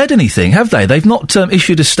not said anything, have they? They've not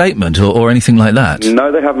issued a statement or anything like that? No,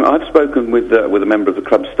 they haven't. I've spoken with a member of the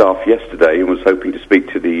club staff yesterday and was hoping to speak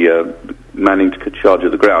to the man in charge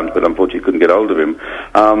of the ground, but unfortunately couldn't get hold of him.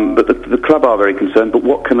 But the club are very concerned, but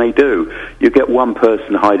what can they do? You get one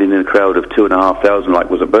person hiding in a crowd of 2,500 like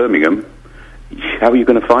was at Birmingham. How are you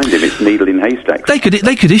going to find him? It's needle in haystacks. They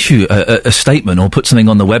could issue a statement or put something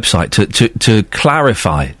on the website to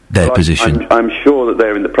clarify their position. I'm sure that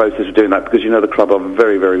they're in the process of doing that because, the club are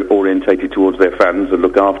very, very orientated towards their fans and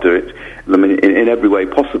look after it in every way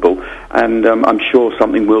possible. And I'm sure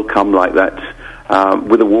something will come like that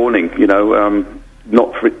with a warning, they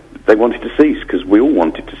want it to cease because we all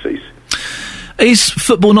want it to cease. Is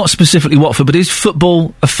football, not specifically Watford, but is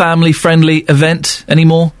football a family-friendly event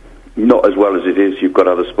anymore? Not as well as it is. You've got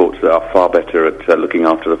other sports that are far better at looking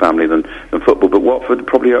after the family than football. But Watford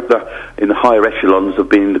probably up there in the higher echelons of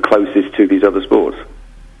being the closest to these other sports.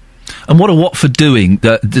 And what are Watford doing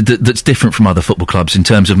that's different from other football clubs in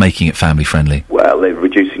terms of making it family friendly? Well,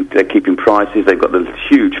 they're keeping prices. They've got the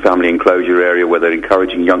huge family enclosure area where they're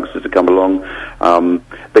encouraging youngsters to come along.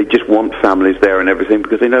 They just want families there and everything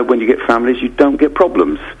because they know when you get families, you don't get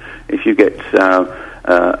problems. If you get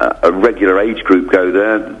a regular age group go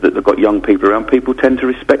there, that they've got young people around, people tend to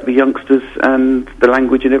respect the youngsters, and the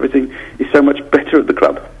language and everything is so much better at the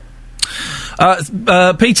club.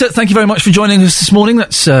 Peter, thank you very much for joining us this morning.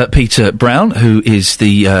 That's Peter Brown, who is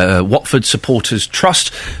the Watford Supporters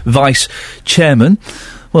Trust Vice Chairman.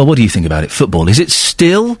 Well, what do you think about it? Football, is it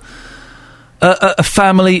still a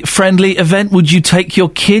family-friendly event? Would you take your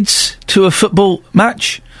kids to a football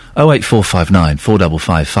match? 08459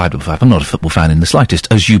 455 555. I'm not a football fan in the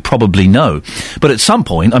slightest, as you probably know. But at some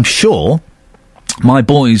point, I'm sure my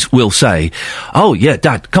boys will say, "Oh, yeah,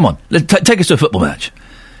 Dad, come on, take us to a football match.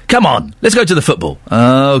 Come on, let's go to the football."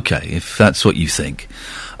 Okay, if that's what you think.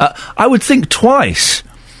 I would think twice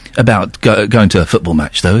about going to a football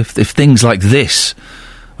match, though, if things like this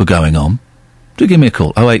were going on. Do give me a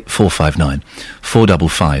call, 08459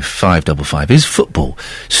 455 555. Is football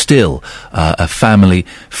still a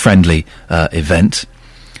family-friendly event?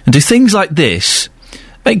 And do things like this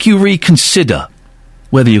make you reconsider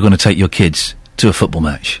whether you're going to take your kids to a football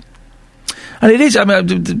match? And it is,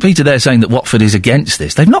 Peter there saying that Watford is against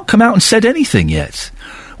this. They've not come out and said anything yet.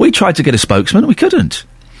 We tried to get a spokesman, we couldn't.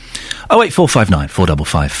 08459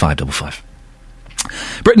 455 555.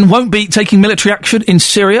 Britain won't be taking military action in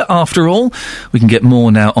Syria after all. We can get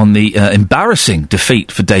more now on the embarrassing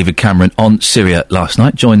defeat for David Cameron on Syria last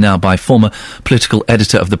night. Joined now by former political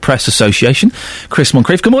editor of the Press Association, Chris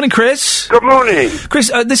Moncrief. Good morning, Chris. Good morning.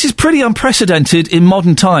 Chris, this is pretty unprecedented in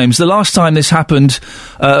modern times. The last time this happened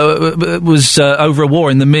was over a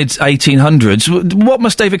war in the mid-1800s. What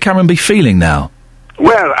must David Cameron be feeling now?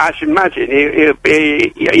 Well, I should imagine he'll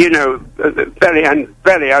be,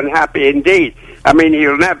 very unhappy indeed. I mean,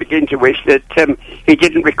 he'll now begin to wish that he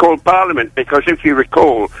didn't recall Parliament, because if you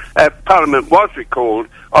recall, Parliament was recalled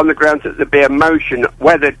on the grounds that there'd be a motion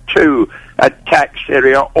whether to attack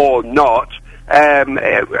Syria or not.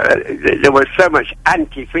 There was so much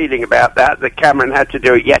anti-feeling about that Cameron had to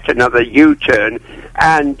do yet another U-turn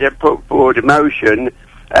and put forward a motion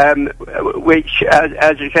which,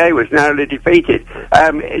 as you say, was narrowly defeated.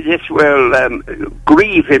 This will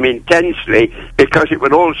grieve him intensely, because it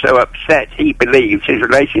will also upset, he believes, his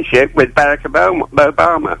relationship with Barack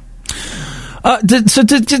Obama. So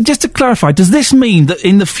just to clarify, does this mean that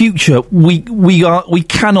in the future we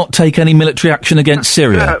cannot take any military action against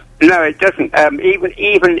Syria? No, it doesn't.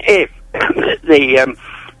 Even if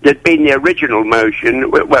there'd been the original motion,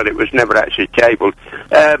 well, it was never actually tabled,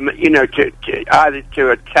 to either to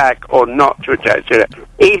attack or not to attack Syria.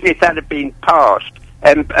 Even if that had been passed,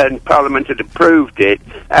 and Parliament had approved it,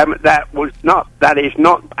 that is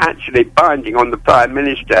not actually binding on the Prime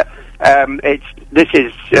Minister. It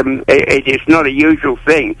is not a usual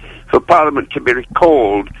thing for Parliament to be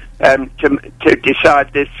recalled to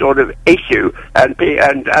decide this sort of issue,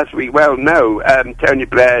 and as we well know, Tony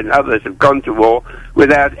Blair and others have gone to war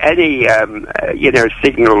without any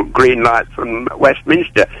signal green light from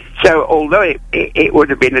Westminster. So although it would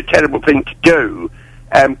have been a terrible thing to do,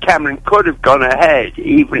 Cameron could have gone ahead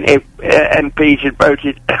even if MPs had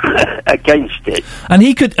voted against it. And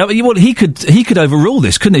he could overrule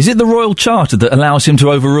this, couldn't he? Is it the Royal Charter that allows him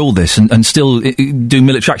to overrule this and still do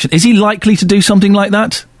military action? Is he likely to do something like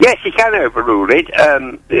that? Yes, he can overrule it.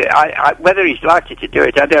 Whether he's likely to do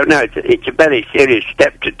it, I don't know. It's a very serious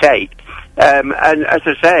step to take. And as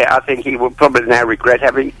I say, I think he will probably now regret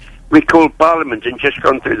having recalled Parliament and just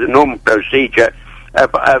gone through the normal procedure of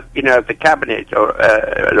the cabinet or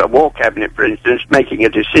a war cabinet, for instance, making a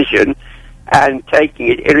decision and taking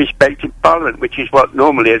it irrespective of Parliament, which is what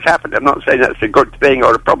normally has happened. I'm not saying that's a good thing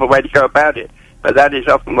or a proper way to go about it, but that is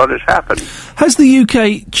often what has happened. Has the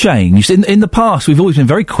UK changed? In the past, we've always been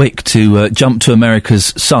very quick to jump to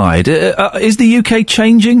America's side. Is the UK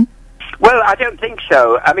changing? Well, I don't think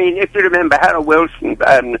so. I mean, if you remember, Harold Wilson,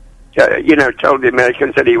 told the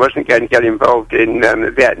Americans that he wasn't going to get involved in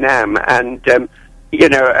Vietnam, and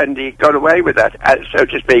he got away with that, so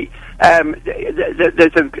to speak.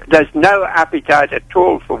 There's no appetite at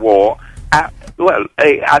all for war. I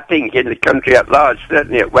think in the country at large,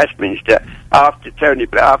 certainly at Westminster, after Tony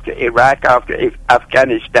Blair, after Iraq, after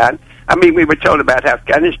Afghanistan. I mean, we were told about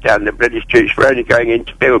Afghanistan, the British troops were only going in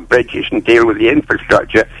to build bridges and deal with the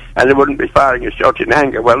infrastructure, and they wouldn't be firing a shot in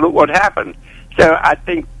anger. Well, look what happened. So I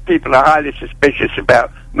think people are highly suspicious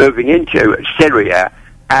about moving into Syria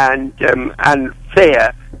and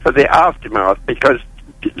fear for the aftermath, because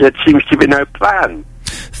there seems to be no plan.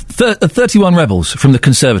 31 rebels from the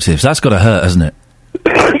Conservatives. That's got to hurt, hasn't it?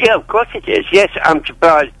 Yeah, of course it is. Yes, I'm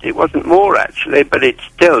surprised it wasn't more, actually, but it's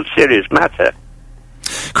still a serious matter.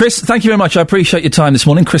 Chris, thank you very much. I appreciate your time this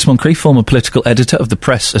morning. Chris Moncrief, former political editor of the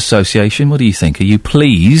Press Association. What do you think? Are you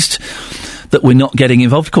pleased that we're not getting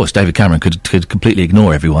involved? Of course, David Cameron could completely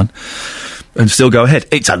ignore everyone and still go ahead.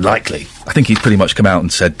 It's unlikely. I think he's pretty much come out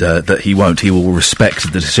and said that he won't. He will respect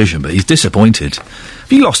the decision, but he's disappointed.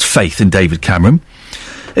 Have you lost faith in David Cameron?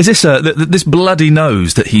 Is this this bloody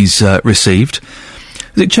nose that he's received?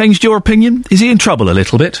 Has it changed your opinion? Is he in trouble a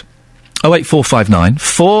little bit? 08459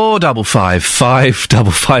 455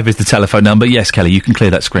 555 is the telephone number. Yes, Kelly, you can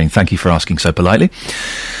clear that screen. Thank you for asking so politely.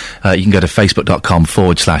 You can go to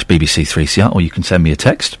facebook.com/BBC3CR, or you can send me a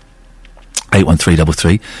text.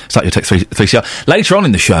 81333. Start your text 3CR. Later on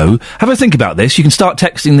in the show, have a think about this. You can start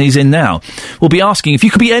texting these in now. We'll be asking if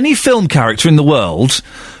you could be any film character in the world,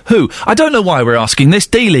 who? I don't know why we're asking this.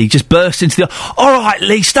 D-League just burst into the... All right,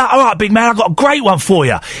 Lisa. All right, big man, I've got a great one for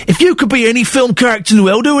you. If you could be any film character in the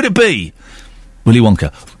world, who would it be? Willy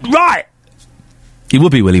Wonka. Right! It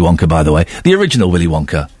would be Willy Wonka, by the way. The original Willy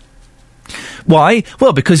Wonka. Why?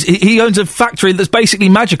 Well, because he owns a factory that's basically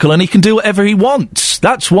magical and he can do whatever he wants.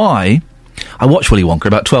 That's why... I watched Willy Wonka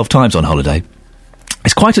about 12 times on holiday.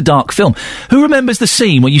 It's quite a dark film. Who remembers the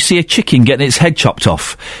scene where you see a chicken getting its head chopped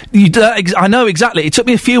off? I know exactly. It took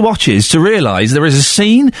me a few watches to realise there is a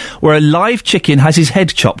scene where a live chicken has his head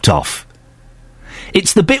chopped off.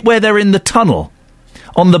 It's the bit where they're in the tunnel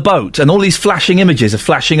on the boat and all these flashing images are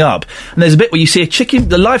flashing up. And there's a bit where you see a chicken,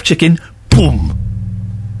 the live chicken, boom,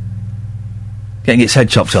 getting its head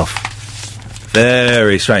chopped off.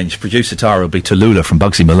 Very strange. Producer Tara will be Tallulah from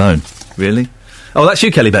Bugsy Malone. Really? Oh, that's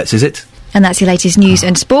you, Kelly Betts, is it? And that's your latest news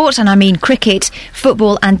and sport, and I mean cricket,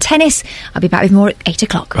 football and tennis. I'll be back with more at 8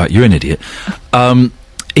 o'clock. Right, you're an idiot. Was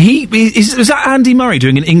that Andy Murray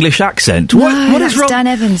doing an English accent? No, what is wrong? Dan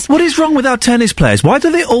Evans. What is wrong with our tennis players? Why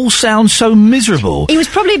do they all sound so miserable? He was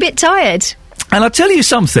probably a bit tired. And I'll tell you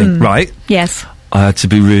something, right? Yes. I had to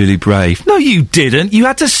be really brave. No, you didn't. You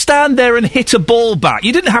had to stand there and hit a ball back.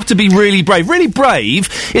 You didn't have to be really brave. Really brave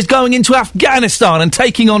is going into Afghanistan and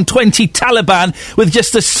taking on 20 Taliban with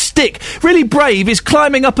just a stick. Really brave is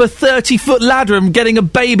climbing up a 30-foot ladder and getting a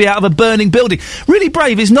baby out of a burning building. Really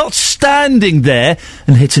brave is not standing there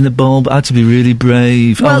and hitting the ball. I had to be really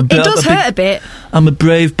brave. Well, it does hurt a bit. I'm a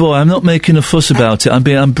brave boy. I'm not making a fuss about it. I'm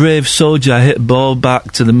a brave soldier. I hit a ball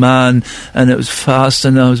back to the man and it was fast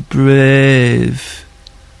and I was brave.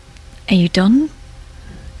 Are you done?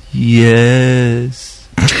 Yes.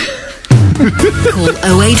 Call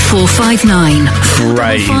 08459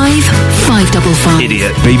 Brave. 555.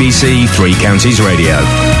 Idiot. BBC Three Counties Radio.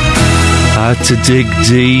 I had to dig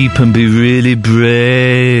deep and be really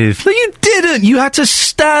brave. No, you didn't. You had to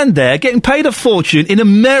stand there getting paid a fortune in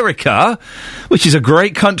America, which is a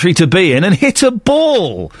great country to be in, and hit a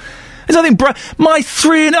ball. There's nothing my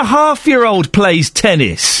 3.5-year-old plays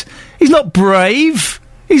tennis. He's not brave.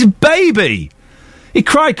 He's a baby. He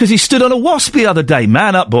cried because he stood on a wasp the other day.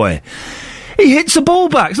 Man up, boy. He hits a ball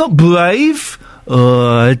back. It's not brave.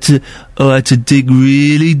 I had to dig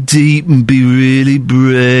really deep and be really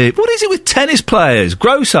brave. What is it with tennis players?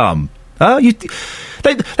 Grow some.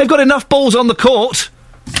 They've got enough balls on the court.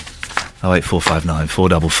 08459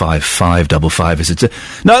 455 555 is it?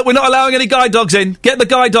 No, we're not allowing any guide dogs in. Get the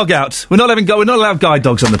guide dog out. We're not allowed guide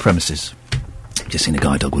dogs on the premises. Just seen a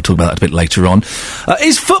guide dog. We'll talk about that a bit later on.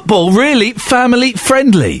 Is football really family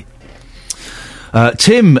friendly?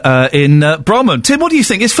 Tim in Bromham. Tim, what do you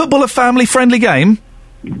think? Is football a family-friendly game?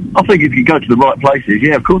 I think if you go to the right places,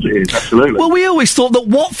 yeah, of course it is, absolutely. Well, we always thought that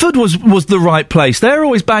Watford was the right place. They're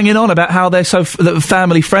always banging on about how they're so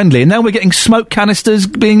family-friendly, and now we're getting smoke canisters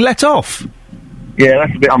being let off. Yeah,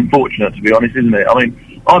 that's a bit unfortunate, to be honest, isn't it? I mean,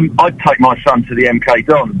 I'd take my son to the MK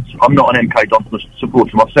Dons. I'm not an MK Dons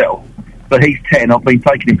supporter myself, but he's 10. I've been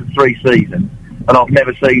taking him for 3 seasons. And I've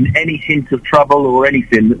never seen any hint of trouble or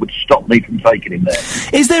anything that would stop me from taking him there.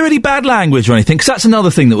 Is there any bad language or anything? Because that's another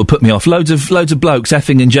thing that would put me off. Loads of blokes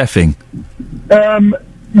effing and jeffing.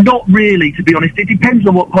 Not really, to be honest. It depends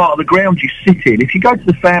on what part of the ground you sit in. If you go to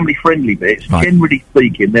the family-friendly bits, generally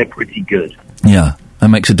speaking, they're pretty good. Yeah, that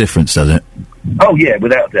makes a difference, does it? Oh, yeah,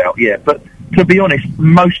 without doubt, yeah. But to be honest,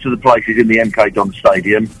 most of the places in the MK Dons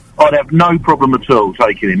Stadium, I'd have no problem at all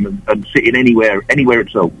taking him and sitting anywhere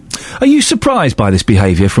at all. Are you surprised by this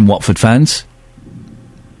behaviour from Watford fans?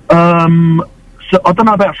 So I don't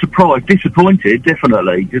know about surprised. Disappointed,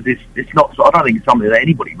 definitely, because it's not. I don't think it's something that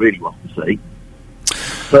anybody really wants to see.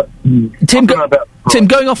 But Tim,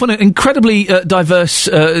 going off on an incredibly diverse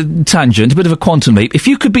tangent, a bit of a quantum leap. If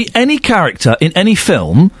you could be any character in any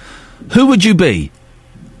film, who would you be?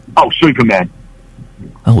 Oh, Superman.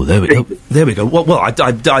 Oh, there we go. There we go. Well,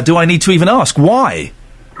 do I need to even ask why?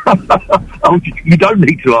 Oh, you don't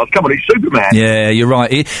need to ask. Come on, it's Superman. Yeah, you're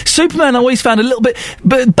right. Superman I always found a little bit...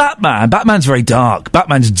 But Batman's very dark.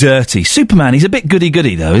 Batman's dirty. Superman, he's a bit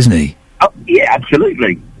goody-goody, though, isn't he? Oh, yeah,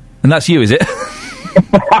 absolutely. And that's you, is it?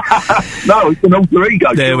 No, it's an alter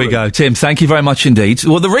ego. There we go. Tim, thank you very much indeed.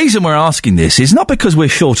 Well, the reason we're asking this is not because we're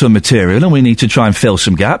short on material and we need to try and fill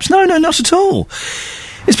some gaps. No, not at all.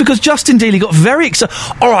 It's because Justin Dealey got very excited.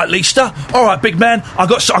 All right, Leicester. All right, big man. I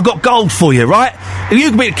got gold for you, right? If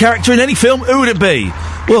you could be a character in any film, who would it be?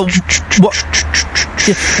 Well, what?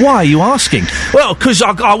 Why are you asking? Well, because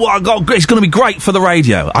it's going to be great for the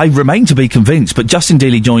radio. I remain to be convinced, but Justin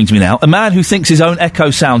Dealey joins me now. A man who thinks his own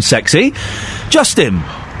echo sounds sexy. Justin.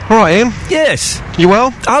 All right, Ian. Yes. You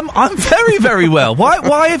well? I'm very, very well.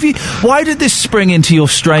 Why did this spring into your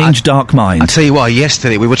strange, dark mind? I tell you why.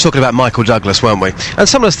 Yesterday we were talking about Michael Douglas, weren't we? And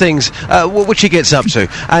some of the things which he gets up to.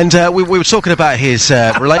 And we were talking about his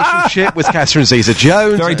relationship with Catherine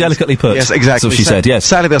Zeta-Jones. Very delicately put. Yes, exactly. That's what she said. Yes.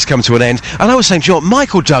 Sadly, that's come to an end. And I was saying, John,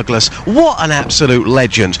 Michael Douglas, what an absolute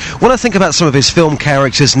legend. When I think about some of his film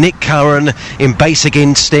characters, Nick Curran in Basic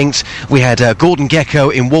Instinct, we had Gordon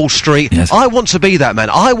Gekko in Wall Street. Yes. I want to be that man.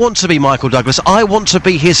 I want to be Michael Douglas. I want to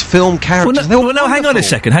be his film character. Well, no, hang on a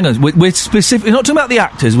second. Hang on. We're specifically not talking about the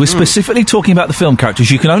actors. We're specifically talking about the film characters.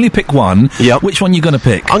 You can only pick one. Yep. Which one are you going to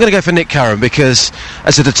pick? I'm going to go for Nick Curran because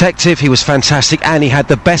as a detective, he was fantastic and he had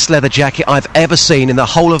the best leather jacket I've ever seen in the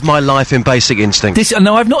whole of my life in Basic Instinct.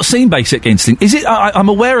 No, I've not seen Basic Instinct. Is it? I'm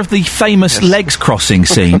aware of the famous legs crossing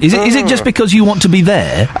scene. Is it just because you want to be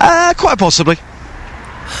there? Quite possibly.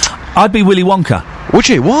 I'd be Willy Wonka. Would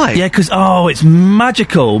you? Why? Yeah, because, it's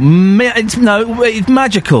magical. It's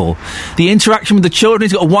magical. The interaction with the children,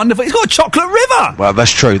 he's got a chocolate river! Well,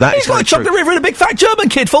 that's true. He's got a chocolate river and a big fat German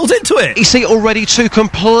kid falls into it. You see, already two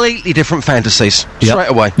completely different fantasies. Straight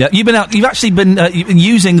away. Yeah, you've actually been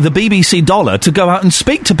using the BBC dollar to go out and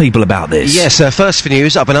speak to people about this. Yes, first for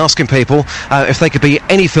news, I've been asking people if they could be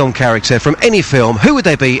any film character from any film, who would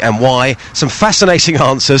they be and why? Some fascinating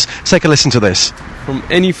answers. Take a listen to this. From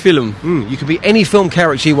any film? You could be any film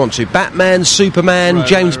character you want to. Batman, Superman,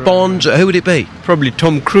 James Bond, who would it be? Probably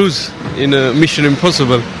Tom Cruise in Mission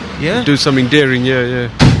Impossible. Yeah? Do something daring, yeah.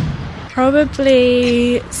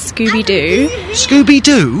 Probably Scooby-Doo.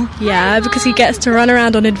 Scooby-Doo? Yeah, because he gets to run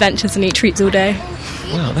around on adventures and eat treats all day.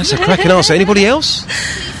 Wow, that's a cracking answer. Anybody else?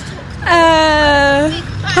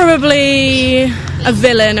 Probably a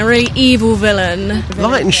villain, a really evil villain.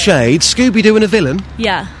 Light and shade, Scooby-Doo and a villain?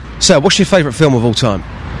 Yeah. So, what's your favourite film of all time?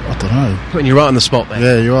 I don't know. Putting you right on the spot there.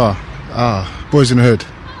 Yeah, you are. Boys in the Hood.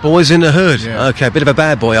 Boys in the Hood. Yeah. Okay, a bit of a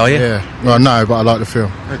bad boy, are you? Yeah. Well, no, but I like the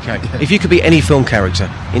film. Okay. If you could be any film character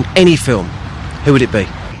in any film, who would it be?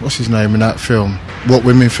 What's his name in that film? What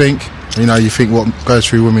Women Think. You know, you think what goes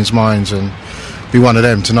through women's minds, and be one of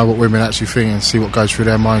them to know what women actually think and see what goes through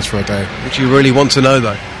their minds for a day. Would you really want to know,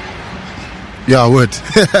 though? Yeah, I would.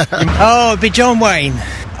 Oh, it'd be John Wayne.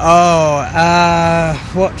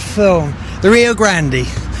 Oh, what film? The Rio Grande.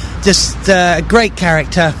 Just a great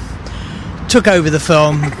character. Took over the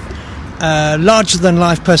film.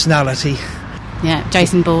 Larger-than-life personality. Yeah,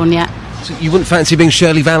 Jason Bourne, yeah. So you wouldn't fancy being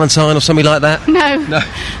Shirley Valentine or something like that? No.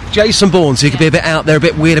 Jason Bourne, so you could be a bit out there, a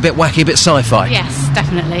bit weird, a bit wacky, a bit sci-fi. Yes,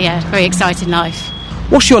 definitely, yeah. Very exciting life.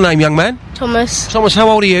 What's your name, young man? Thomas. Thomas, how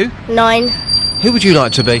old are you? 9. Who would you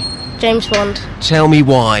like to be? James Bond. Tell me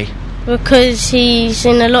why. Because he's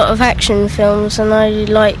in a lot of action films and I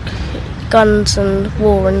like guns and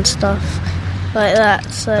war and stuff like that,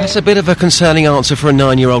 so... That's a bit of a concerning answer for a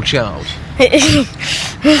 9-year-old child.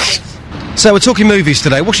 So we're talking movies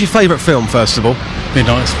today. What's your favourite film, first of all?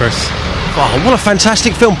 Midnight Express. Oh, what a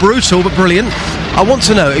fantastic film. Brutal, but brilliant. I want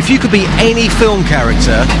to know, if you could be any film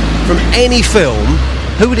character from any film,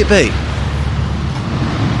 who would it be?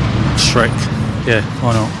 Shrek. Yeah,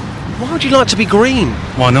 why not? Why would you like to be green?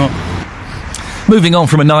 Why not? Moving on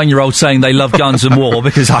from a 9-year-old saying they love guns and war,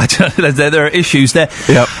 because there are issues there.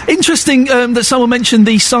 Yep. Interesting that someone mentioned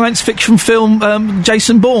the science fiction film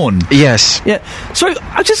Jason Bourne. Yes. Yeah. So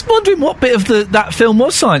I'm just wondering what bit of that film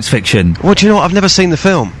was science fiction. Well, do you know what? I've never seen the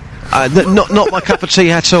film. Not my cup of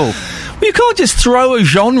tea at all. Well, you can't just throw a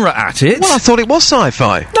genre at it. Well, I thought it was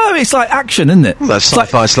sci-fi. No, it's like action, isn't it? Well, that's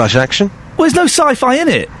sci-fi/action. Well, there's no sci-fi in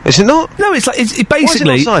it. Is it not? No, it's like it basically.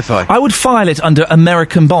 Why is it not sci-fi? I would file it under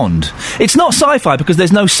American Bond. It's not sci-fi because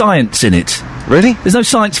there's no science in it. Really? There's no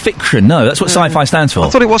science fiction. No, that's what sci-fi stands for. I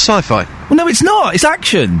thought it was sci-fi. Well, no, it's not. It's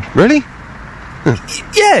action. Really?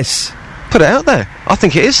 Yes. Put it out there. I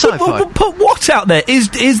think it is sci-fi. Put what out there?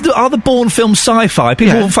 Are the Bourne films sci-fi?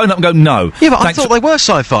 People will phone up and go, no. Yeah, but I thought they were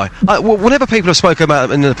sci-fi. Whenever people have spoken about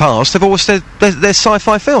them in the past, they've always said they're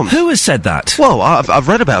sci-fi films. Who has said that? Well, I've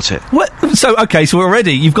read about it. What? So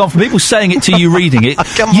already you've gone from people saying it to you reading it.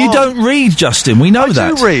 You don't read, Justin. We know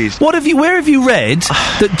that. I do read. Where have you read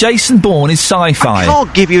that Jason Bourne is sci-fi? I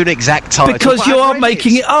can't give you an exact title. Because you are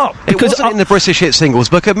making it up. It wasn't in the British Hit Singles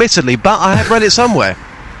book, admittedly, but I have read it somewhere.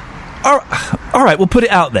 All right, we'll put it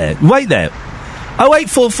out there. Wait there.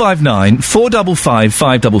 08459 455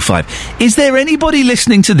 555. Is there anybody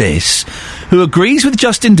listening to this who agrees with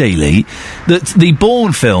Justin Dealey that the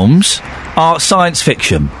Bourne films are science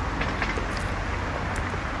fiction?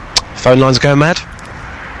 Phone lines going mad?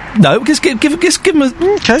 No, just give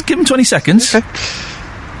them 20 seconds. Okay.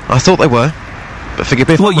 I thought they were, but forgive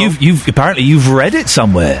me if Well, you've read it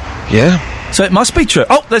somewhere. Yeah. So it must be true.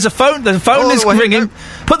 Oh, there's a phone. There's a phone is ringing.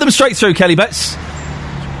 Put them straight through, Kelly Betts.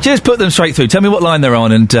 Just put them straight through. Tell me what line they're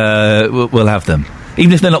on, and we'll have them,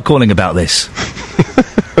 even if they're not calling about this.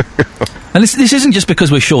 And this isn't just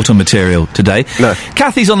because we're short on material today. No.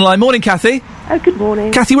 Kathy's on the line. Morning, Kathy. Oh, good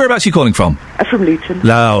morning. Kathy, whereabouts are you calling from? From Luton.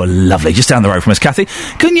 Oh, lovely. Just down the road from us, Kathy.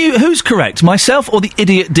 Who's correct, myself or the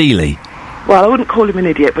idiot Dealey? Well, I wouldn't call him an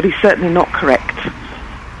idiot, but he's certainly not correct.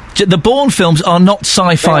 The Bourne films are not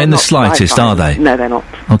sci-fi in the slightest, are they? No, they're not.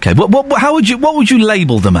 Okay. What would you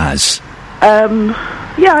label them as?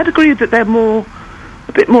 Yeah, I'd agree that they're a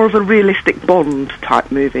bit more of a realistic Bond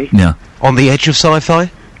type movie. Yeah. On the edge of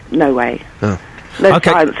sci-fi? No way. Oh. No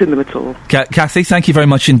science in them at all. Kathy, thank you very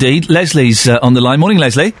much indeed. Leslie's on the line. Morning,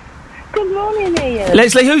 Leslie. Good morning, Ian.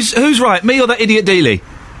 Leslie, who's right, me or that idiot Dealey?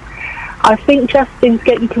 I think Justin's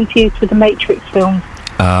getting confused with the Matrix films.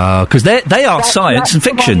 Because they are science and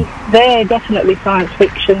fiction. They're definitely science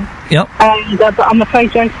fiction. Yep. And but I'm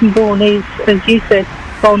afraid Jason Bourne is, as you said,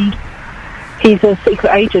 Bond. He's a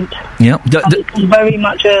secret agent. Yep. It's very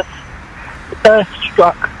much a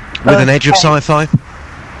Earth-struck. With an edge of sci-fi?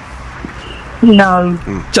 No.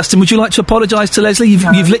 Justin, would you like to apologise to Leslie?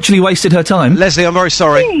 You've literally wasted her time. Leslie, I'm very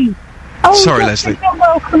sorry. Please. Oh, sorry, Leslie. You're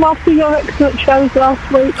welcome after your excellent shows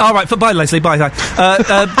last week. All right, bye, Leslie. Bye.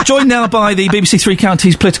 Joined now by the BBC Three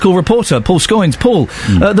Counties political reporter, Paul Scoins. Paul,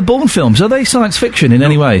 the Bourne films, are they science fiction in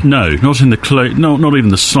any way? No, not in the not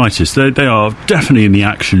even the slightest. They are definitely in the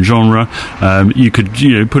action genre. You could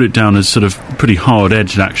put it down as sort of pretty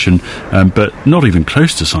hard-edged action, but not even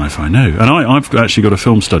close to sci-fi. No, and I've actually got a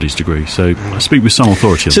film studies degree, so I speak with some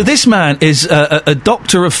authority. So this man is a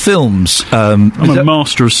doctor of films. I'm a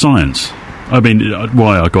master of science. I mean,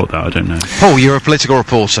 why I got that, I don't know. Paul, you're a political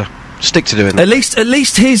reporter. Stick to doing that. At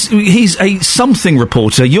least he's a something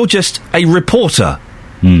reporter. You're just a reporter.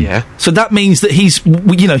 Yeah. So that means that he's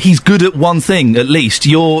good at one thing at least.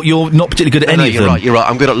 You're not particularly good at any of them. You're right.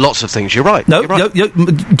 I'm good at lots of things. You're right. No, you're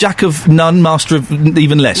right. Jack of none, master of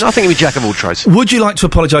even less. No, I think he'd be jack of all trades. Would you like to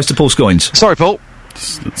apologise to Paul Scoins? Sorry, Paul.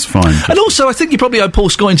 That's fine. And also, I think you probably owe Paul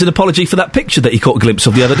Scoins an apology for that picture that he caught a glimpse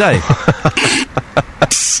of the other day.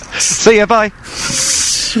 See ya, bye.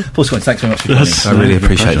 Paul Scoins, thanks very much for coming. I really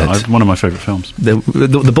appreciate that. One of my favourite films.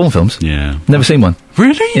 The Bourne films? Yeah. Never seen one.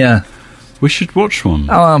 Really? Yeah. We should watch one.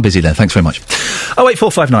 Oh, I'm busy then. Thanks very much.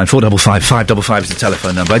 08459 455 555 is the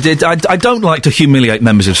telephone number. I don't like to humiliate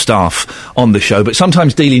members of staff on the show, but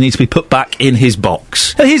sometimes Dealey needs to be put back in his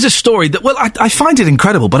box. Now, here's a story that, well, I find it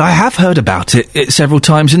incredible, but I have heard about it several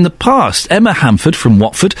times in the past. Emma Hamford from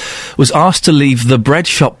Watford was asked to leave the bread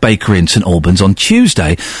shop bakery in St Albans on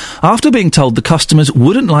Tuesday after being told the customers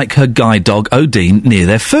wouldn't like her guide dog, Odine, near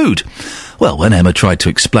their food. Well, when Emma tried to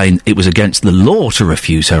explain it was against the law to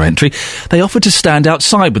refuse her entry, they offered to stand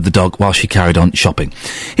outside with the dog while she carried on shopping.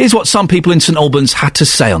 Here's what some people in St Albans had to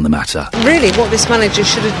say on the matter. Really, what this manager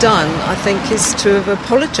should have done, I think, is to have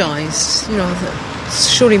apologised. You know,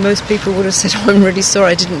 surely most people would have said, oh, I'm really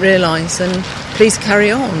sorry, I didn't realise, and please carry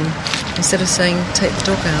on, instead of saying, take the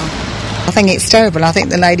dog out. I think it's terrible. I think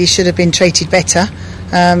the lady should have been treated better.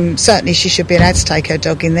 Certainly she should be allowed to take her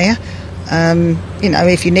dog in there.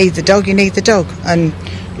 If you need the dog, you need the dog. And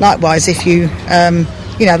likewise, if you,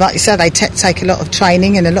 like you said, they take a lot of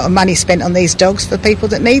training and a lot of money spent on these dogs for people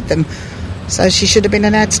that need them. So she should have been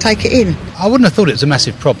allowed to take it in. I wouldn't have thought it was a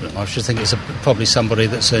massive problem. I should think it's probably somebody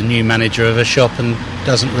that's a new manager of a shop and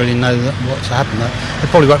doesn't really know what's happened. They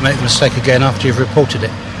probably won't make the mistake again after you've reported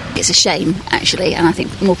it. It's a shame, actually, and I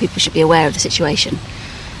think more people should be aware of the situation.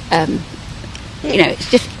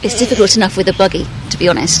 It's difficult enough with a buggy, to be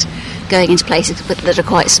honest, going into places that are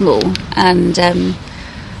quite small, and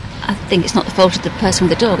I think it's not the fault of the person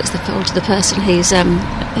with the dog, it's the fault of the person who's the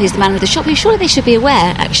man with the shop. Surely they should be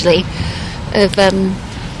aware, actually,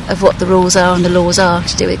 of what the rules are and the laws are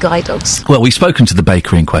to do with guide dogs. Well, we've spoken to the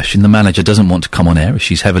bakery in question. The manager doesn't want to come on air as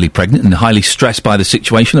she's heavily pregnant and highly stressed by the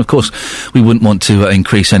situation. Of course, we wouldn't want to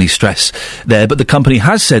increase any stress there, but the company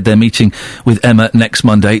has said they're meeting with Emma next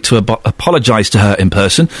Monday to apologise to her in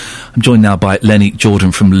person. I'm joined now by Lenny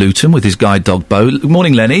Jordan from Luton with his guide dog, Bo. Good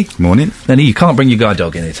morning, Lenny. Morning. Lenny, you can't bring your guide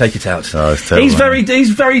dog in here. Take it out. Oh, it's terrible. He's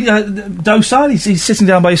very docile. He's sitting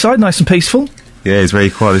down by your side, nice and peaceful. Yeah, he's very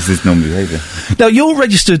quiet. This is his normal behaviour. Now, you're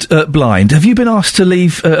registered blind. Have you been asked to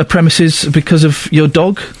leave a premises because of your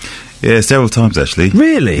dog? Yeah, several times, actually.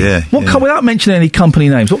 Really? Yeah. Without mentioning any company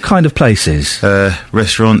names, what kind of places?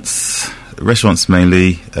 Restaurants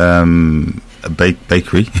mainly, a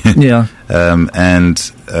bakery. Yeah.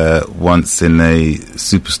 And once in a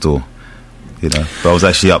superstore, But I was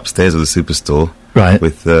actually upstairs of the superstore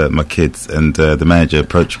with my kids, and the manager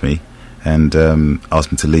approached me and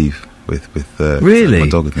asked me to leave. With really? My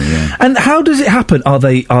dog with me, yeah. And how does it happen? Are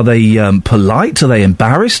they polite? Are they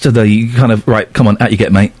embarrassed? Are they kind of, right, come on, out you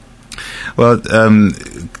get, mate? Well, a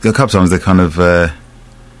couple of times they kind of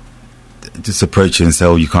just approach you and say,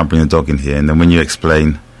 oh, you can't bring the dog in here. And then when you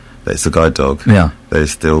explain that it's a guide dog, they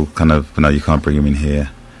still kind of, no, you can't bring him in here.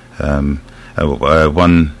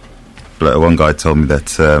 One guy told me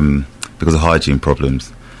that because of hygiene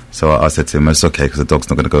problems. So I said to him, it's okay, because the dog's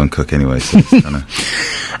not going to go and cook anyway. So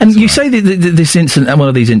and you say that this incident, one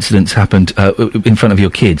of these incidents happened in front of your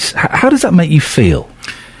kids. How does that make you feel?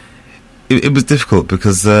 It was difficult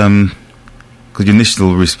because your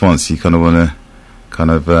initial response, you kind of want to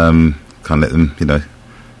kind of let them,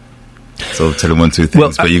 sort of tell them one, two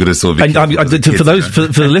things, but you've got to sort of... for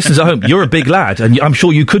the listeners at home, you're a big lad, and I'm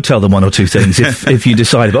sure you could tell them one or two things if you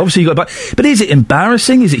decided. But obviously, but is it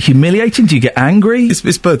embarrassing? Is it humiliating? Do you get angry? It's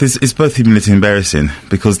both. It's both humiliating and embarrassing,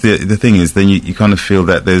 because the thing is, then you kind of feel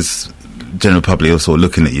that there's general public also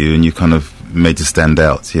looking at you, and you kind of made to stand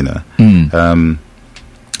out, and you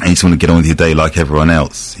just want to get on with your day like everyone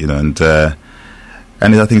else, and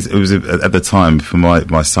I think it was at the time for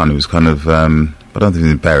my son, it was kind of. I don't think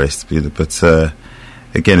he's embarrassed, but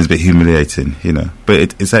again, it's a bit humiliating, But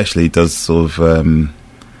it actually does sort of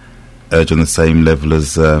urge on the same level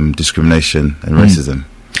as discrimination and racism,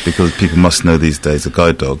 because people must know these days a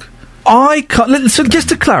guide dog. So just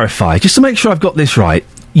to clarify, just to make sure I've got this right,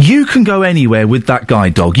 you can go anywhere with that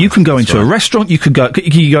guide dog. You can go into a restaurant. You could go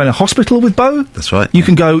in a hospital with Bo. That's right. You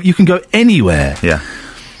can go anywhere. Yeah.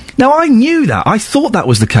 Now, I knew that. I thought that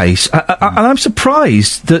was the case. And I'm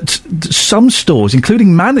surprised that some stores,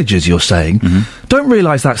 including managers, you're saying, don't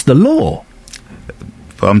realise that's the law.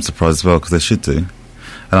 But I'm surprised as well, because they should do.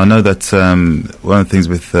 And I know that one of the things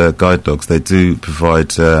with guide dogs, they do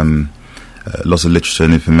provide lots of literature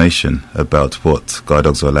and information about what guide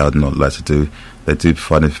dogs are allowed and not allowed to do. They do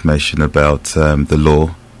provide information about the law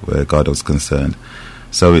where guide dogs are concerned.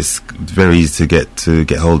 So it's very easy to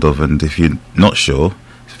get hold of, and if you're not sure,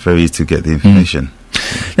 it's very easy to get the information.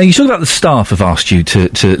 Now, you talk about the staff have asked you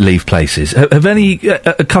to leave places. Have any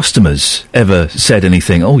customers ever said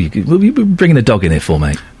anything? Oh, will you be bringing a dog in here for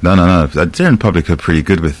me? No. The general public are pretty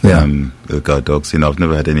good with guide dogs. You know, I've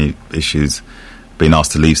never had any issues being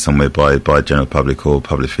asked to leave somewhere by general public or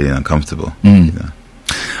public feeling uncomfortable. You know.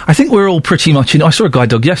 I think we're all pretty much I saw a guide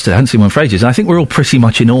dog yesterday. I hadn't seen one for ages, and I think we're all pretty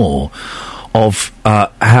much in awe of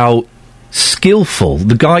how skillful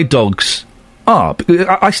the guide dogs are.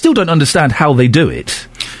 I still don't understand how they do it.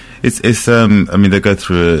 It's I mean, they go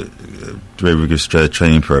through a very rigorous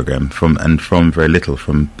training program from very little,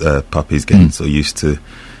 from puppies getting so used to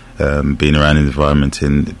being around in the environment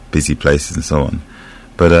in busy places and so on.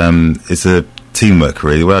 But it's a teamwork,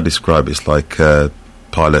 really. The way I describe it's like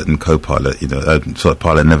pilot and co-pilot, you know, sort of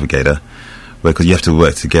pilot and navigator, because you have to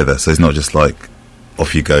work together. So it's not just like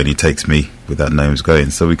off you go and he takes me without knowing who's going.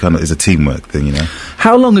 So it's a teamwork thing, you know.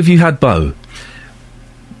 How long have you had Bo?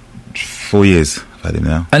 4 years I've had him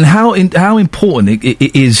now. And how important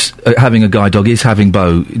it is having a guide dog, is having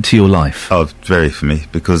Bo to your life? Oh, very for me,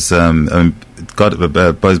 because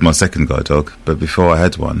Bo's my second guide dog, but before I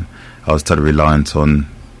had one, I was totally reliant on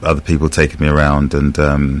other people taking me around and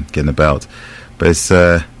getting about. But it's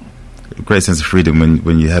a great sense of freedom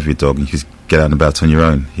when you have your dog and you just get out and about on your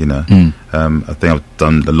own, you know. I think I've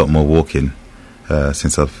done a lot more walking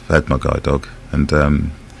since I've had my guide dog, and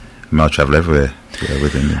I travel everywhere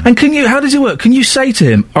with him. And how does it work? Can you say to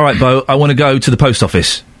him, all right, Bo, I want to go to the post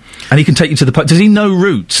office, and he can take you to the post? Does he know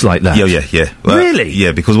routes like that? Yeah. Well, really?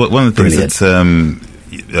 Yeah, because one of the things that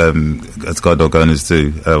as guide dog owners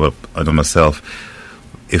do, I know myself,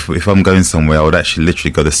 if I'm going somewhere, I would actually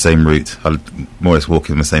literally go the same route. I'd more or less walk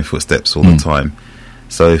in the same footsteps all the time.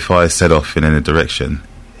 So if I set off in any direction,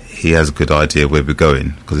 he has a good idea where we're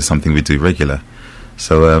going, because it's something we do regular.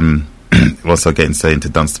 So once I get into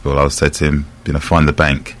Dunstable, I'll say to him, you know, find the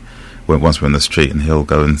bank once we're on the street, and he'll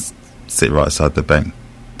go and sit right outside the bank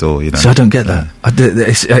door, you know. So I don't get that. I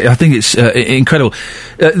think it's incredible.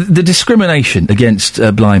 The discrimination against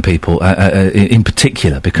blind people, in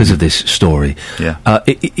particular, because of this story. Yeah.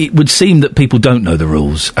 It would seem that people don't know the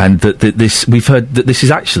rules, and that we've heard that this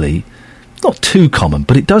is actually not too common,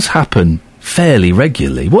 but it does happen fairly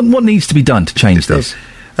regularly. What needs to be done to change this?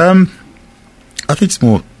 I think it's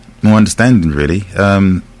more understanding, really.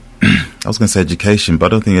 I was going to say education, but I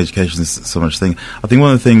don't think education is so much thing. I think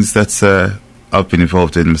one of the things that I've been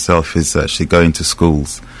involved in myself is actually going to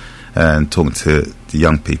schools and talking to the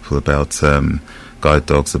young people about guide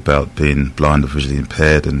dogs, about being blind or visually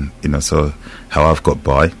impaired, and you know, so how I've got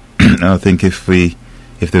by. And I think if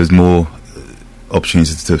there was more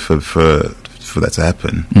opportunities for that to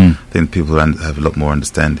happen, then people have a lot more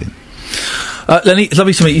understanding. Lenny, it's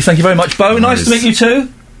lovely to meet you. Thank you very much, Bo. Nice to meet you too.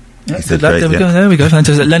 Yeah, there we go.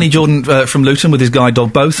 Fantastic. Lenny Jordan from Luton with his guide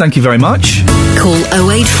dog Bo. Thank you very much. Call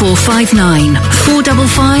 08459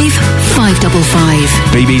 455 555.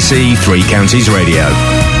 BBC Three Counties Radio.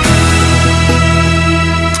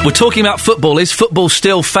 We're talking about football. Is football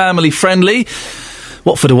still family friendly?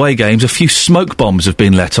 Watford away games, a few smoke bombs have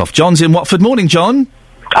been let off. John's in Watford. Morning, John.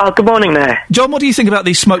 Oh, good morning there. John, what do you think about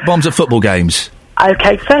these smoke bombs at football games?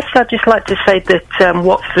 OK, first I'd just like to say that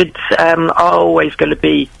Watford are always going to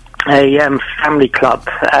be a family club.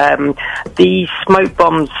 These smoke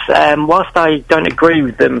bombs, whilst I don't agree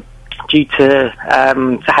with them due to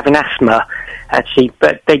having asthma, actually,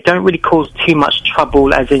 but they don't really cause too much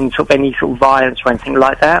trouble, as in sort of any sort of violence or anything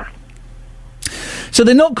like that. So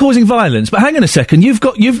they're not causing violence, but hang on a second,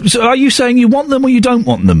 so are you saying you want them or you don't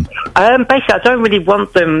want them? Basically, I don't really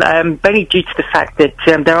want them, mainly due to the fact that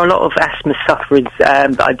there are a lot of asthma sufferers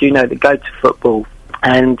that I do know that go to football.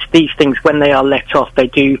 And these things, when they are let off, they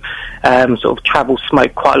do sort of travel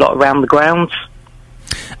smoke quite a lot around the grounds.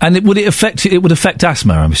 And it would affect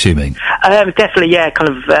asthma, I'm assuming? Definitely, yeah, kind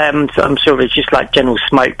of, so I'm sure it's just like general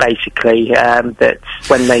smoke, basically, that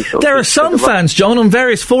when they sort of... There are some fans, John, on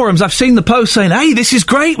various forums, I've seen the post saying, hey, this is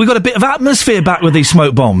great, we've got a bit of atmosphere back with these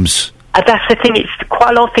smoke bombs. That's the thing, it's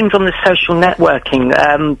quite a lot of things on the social networking,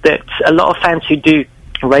 that a lot of fans who do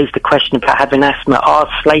raise the question about having asthma are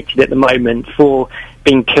slated at the moment for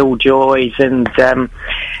being killjoys, and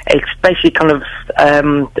it's basically kind of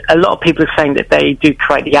a lot of people are saying that they do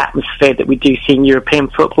create the atmosphere that we do see in European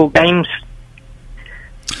football games.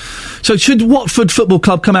 So should Watford Football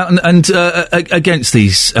Club come out and against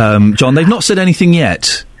these, John? They've not said anything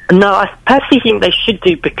yet. No, I personally think they should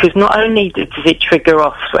do, because not only does it trigger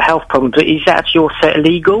off health problems, but it's actually also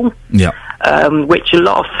illegal. Yeah. which a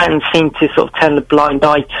lot of fans seem to sort of turn a blind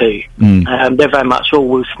eye to. They're very much,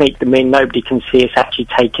 we'll sneak them in, nobody can see us actually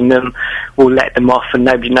taking them, we'll let them off and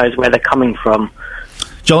nobody knows where they're coming from.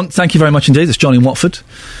 John, thank you very much indeed. It's John in Watford.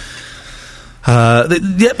 They're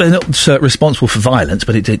not responsible for violence,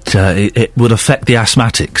 but it would affect the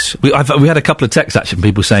asthmatics. We had a couple of texts actually from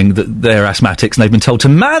people saying that they're asthmatics and they've been told to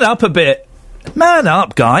man up a bit. Man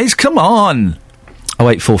up, guys, come on.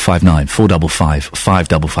 08459 455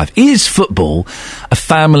 555. Is football a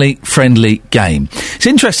family-friendly game? It's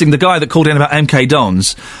interesting, the guy that called in about MK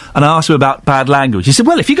Dons, and I asked him about bad language. He said,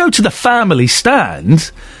 well, if you go to the family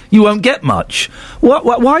stand, you won't get much.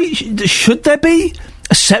 Why should there be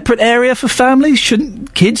a separate area for families?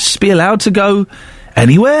 Shouldn't kids be allowed to go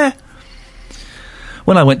anywhere?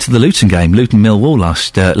 When I went to the Luton game, Luton-Millwall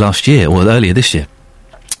last year, or earlier this year,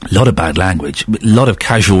 a lot of bad language, a lot of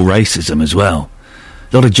casual racism as well.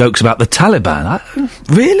 A lot of jokes about the Taliban.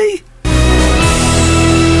 Really?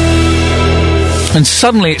 And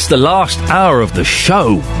suddenly it's the last hour of the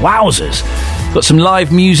show. Wowzers. Got some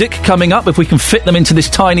live music coming up, if we can fit them into this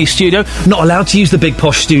tiny studio. Not allowed to use the big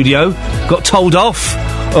posh studio. Got told off.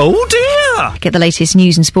 Oh dear! Get the latest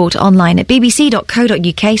news and sport online at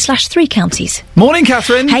bbc.co.uk/3 counties. Morning,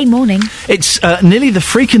 Catherine. Hey, morning. It's nearly the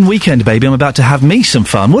freaking weekend, baby. I'm about to have me some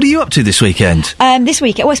fun. What are you up to this weekend? This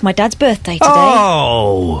week, it's my dad's birthday today.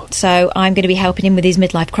 Oh! So I'm going to be helping him with his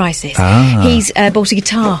midlife crisis. Ah. He's bought a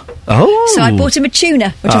guitar. Oh! So I bought him a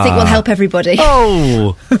tuner, which I think will help everybody.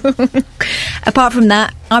 Oh! Apart from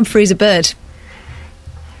that, I'm free as a bird.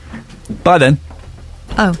 Bye then.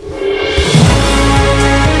 Oh.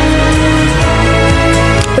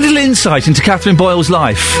 A little insight into Catherine Boyle's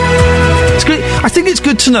life. It's good. I think it's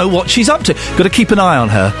good to know what she's up to. Got to keep an eye on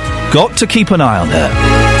her. Got to keep an eye on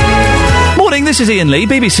her. Morning, this is Ian Lee,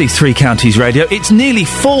 BBC Three Counties Radio. It's nearly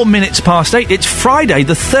 4 minutes past 8. It's Friday,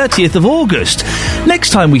 the 30th of August.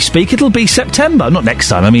 Next time we speak, it'll be September. Not next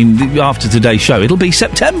time, I mean, after today's show, it'll be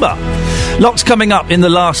September. Lots coming up in the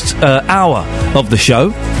last hour of the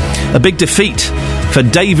show. A big defeat for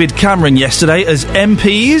David Cameron yesterday as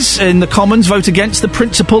MPs in the Commons vote against the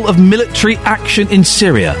principle of military action in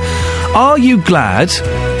Syria. Are you glad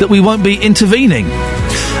that we won't be intervening?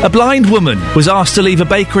 A blind woman was asked to leave a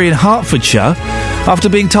bakery in Hertfordshire after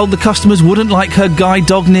being told the customers wouldn't like her guide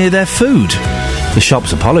dog near their food. The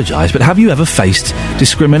shops apologised, but have you ever faced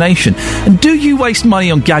discrimination? And do you waste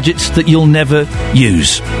money on gadgets that you'll never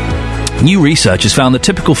use? New research has found the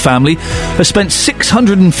typical family has spent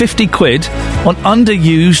 650 quid on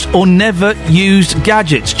underused or never used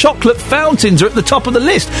gadgets. Chocolate fountains are at the top of the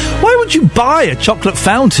list. Why would you buy a chocolate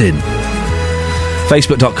fountain?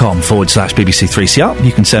 Facebook.com/BBC3CR.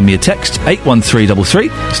 You can send me a text,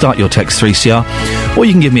 81333. Start your text 3CR. Or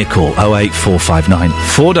you can give me a call, 08459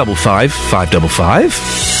 455 555.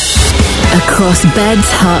 Across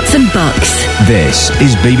beds, hearts and bucks. This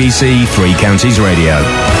is BBC Three Counties Radio.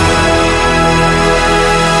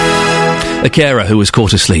 A carer who was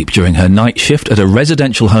caught asleep during her night shift at a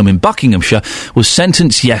residential home in Buckinghamshire was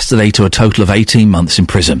sentenced yesterday to a total of 18 months in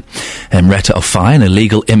prison. Henrietta O'Fai, an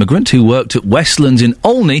illegal immigrant who worked at Westlands in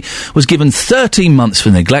Olney, was given 13 months for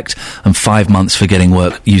neglect and 5 months for getting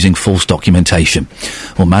work using false documentation.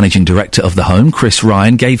 Well, Managing Director of the home, Chris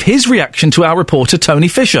Ryan, gave his reaction to our reporter, Tony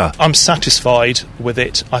Fisher. I'm satisfied with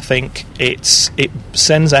it. I think it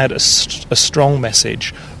sends out a strong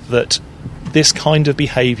message that this kind of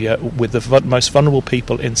behaviour with the most vulnerable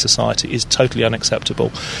people in society is totally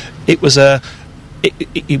unacceptable. It wasn't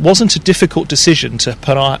a difficult decision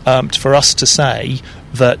for us to say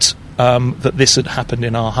that this had happened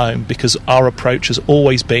in our home, because our approach has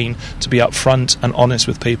always been to be upfront and honest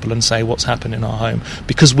with people and say what's happened in our home,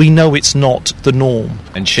 because we know it's not the norm.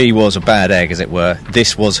 And she was a bad egg, as it were.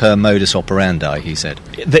 This was her modus operandi, he said.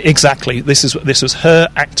 Exactly. This was her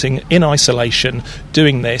acting in isolation,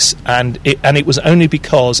 doing this, and it was only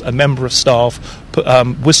because a member of staff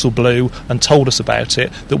whistle blew and told us about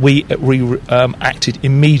it that we acted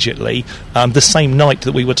immediately. The same night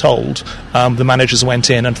that we were told, the managers went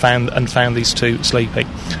in and found these two sleeping,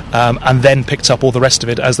 and then picked up all the rest of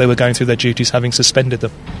it as they were going through their duties, having suspended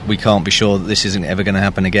them. We can't be sure that this isn't ever going to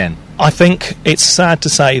happen again. I think it's sad to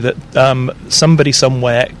say that somebody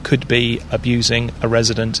somewhere could be abusing a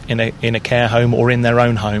resident in a care home or in their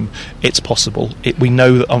own home. It's possible. We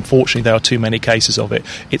know that unfortunately there are too many cases of it.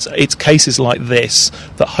 It's cases like this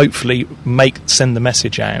that hopefully send the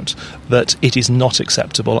message out that it is not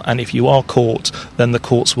acceptable, and if you are caught, then the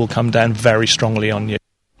courts will come down very strongly on you.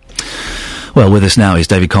 Well, with us now is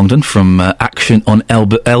David Congdon from Action on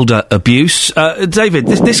Elder Abuse. David,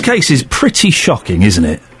 this case is pretty shocking, isn't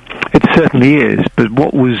it? It's certainly is, but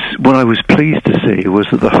what I was pleased to see was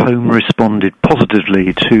that the Home responded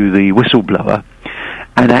positively to the whistleblower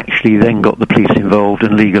and actually then got the police involved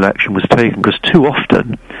and legal action was taken, because too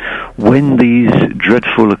often when these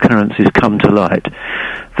dreadful occurrences come to light,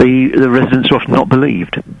 the residents are often not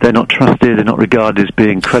believed. They're not trusted, they're not regarded as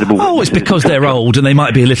being credible. Oh, it's because they're old and they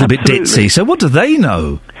might be a little bit ditzy, so what do they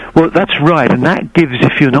know? Well, that's right, and that gives,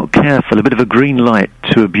 if you're not careful, a bit of a green light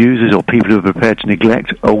to abusers or people who are prepared to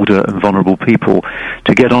neglect older and vulnerable people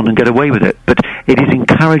to get on and get away with it. But it is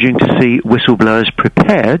encouraging to see whistleblowers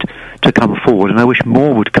prepared to come forward, and I wish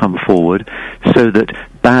more would come forward so that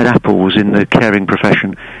bad apples in the caring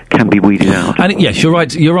profession can be weeded out. And yes, you're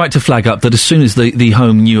right to flag up that as soon as the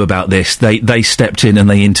Home knew about this, they stepped in and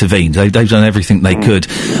they intervened. They've done everything they could.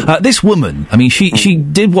 This woman, I mean, she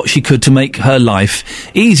did what she could to make her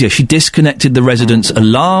life easier. She disconnected the residents'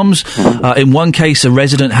 alarms. In one case, a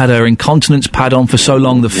resident had her incontinence pad on for so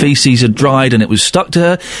long the feces had dried and it was stuck to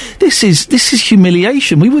her. This is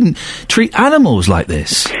humiliation. We wouldn't treat animals like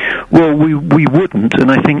this. Well, we wouldn't, and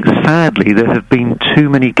I think sadly there have been too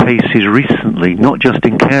many cases recently, not just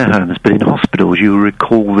in care homes but in hospitals. You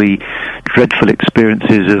recall the dreadful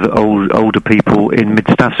experiences of older people in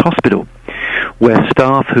Mid-Staffs Hospital, where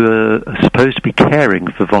staff who are supposed to be caring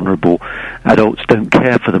for vulnerable adults don't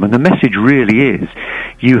care for them. And the message really is,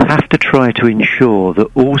 you have to try to ensure that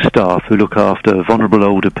all staff who look after vulnerable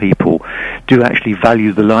older people do actually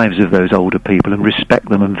value the lives of those older people and respect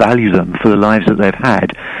them and value them for the lives that they've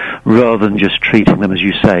had, rather than just treating them, as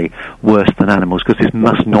you say, worse than animals, because this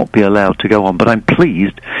must not be allowed to go on. But I'm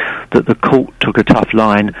pleased that the court took a tough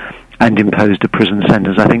line and imposed a prison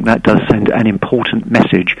sentence. I think that does send an important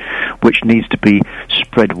message which needs to be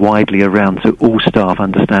spread widely around so all staff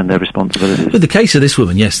understand their responsibilities. With the case of this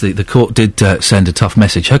woman, yes, the court did send a tough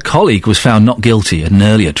message. Her colleague was found not guilty at an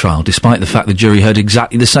earlier trial, despite the fact the jury heard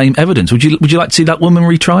exactly the same evidence. Would you like to see that woman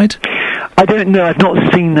retried? I don't know. I've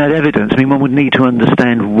not seen that evidence. I mean, one would need to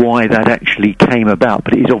understand why that actually came about,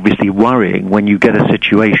 but it is obviously worrying when you get a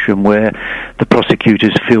situation where the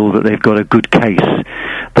prosecutors feel that they've got a good case,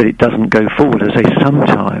 but it doesn't go forward. As I say,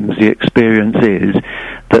 sometimes the experience is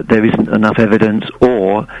that there isn't enough evidence,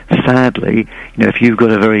 or, sadly, if you've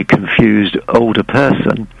got a very confused older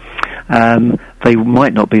person, they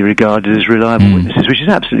might not be regarded as reliable witnesses, which is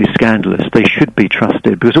absolutely scandalous. They should be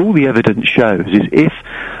trusted, because all the evidence shows is if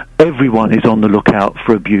everyone is on the lookout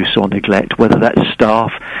for abuse or neglect, whether that's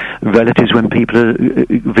staff, relatives when people are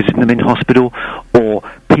visiting them in hospital, or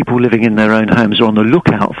people living in their own homes are on the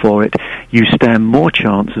lookout for it, you stand more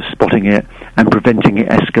chance of spotting it and preventing it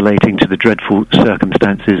escalating to the dreadful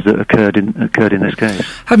circumstances that occurred in this case.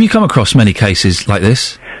 Have you come across many cases like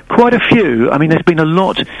this? Quite a few. I mean, there's been a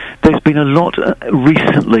lot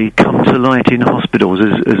recently come to light in hospitals,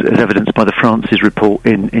 as evidenced by the Francis report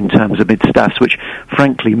in terms of Mid-Staffs, which,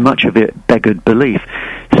 frankly, much of it beggared belief.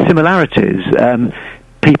 Similarities.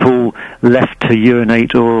 People left to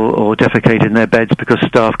urinate or defecate in their beds because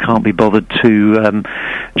staff can't be bothered to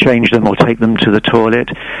change them or take them to the toilet.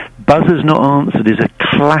 Buzzers not answered is a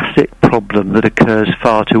classic problem that occurs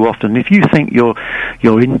far too often. If you think you're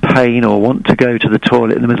in pain or want to go to the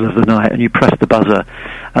toilet in the middle of the night and you press the buzzer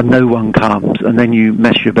and no one comes, and then you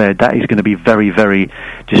mess your bed, that is going to be very, very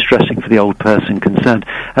distressing for the old person concerned.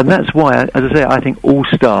 And that's why, as I say, I think all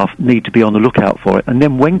staff need to be on the lookout for it. And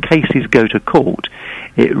then when cases go to court,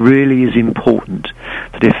 it really is important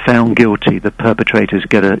that if found guilty, the perpetrators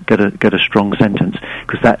get a strong sentence,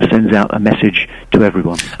 because that sends out a message to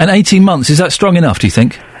everyone. And 18 months, is that strong enough, do you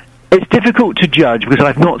think? It's difficult to judge because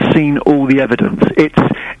I've not seen all the evidence.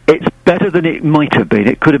 It's better than it might have been.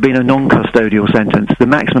 It could have been a non-custodial sentence. The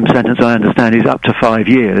maximum sentence, I understand, is up to 5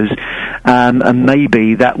 years, and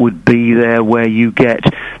maybe that would be there where you get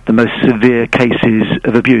the most severe cases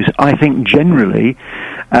of abuse. I think generally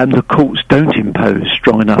the courts don't impose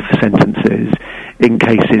strong enough sentences in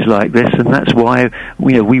cases like this, and that's why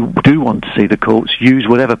we do want to see the courts use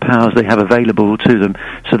whatever powers they have available to them,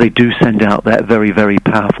 so they do send out that very, very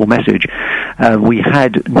powerful message. We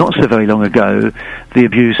had, not so very long ago, the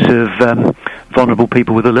abuse of vulnerable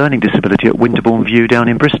people with a learning disability at Winterbourne View down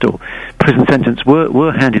in Bristol. Prison sentences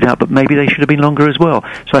were handed out, but maybe they should have been longer as well.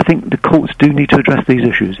 So I think the courts do need to address these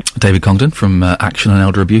issues. David Congdon from Action on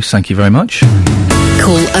Elder Abuse, thank you very much.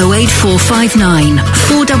 Call 08459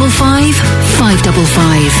 455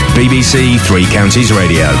 555. BBC Three Counties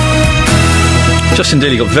Radio. Justin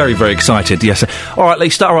Dealey got very, very excited, yes. All right, Lee,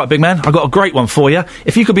 start right, big man. I've got a great one for you.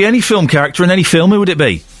 If you could be any film character in any film, who would it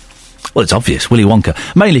be? Well, it's obvious, Willy Wonka.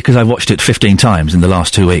 Mainly because I've watched it 15 times in the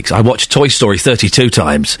last 2 weeks. I watched Toy Story 32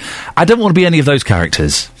 times. I don't want to be any of those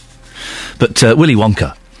characters. But Willy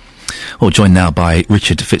Wonka. joined now by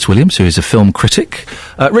Richard Fitzwilliams, who is a film critic.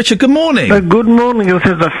 Richard, good morning. Good morning. This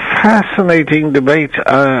is a fascinating debate.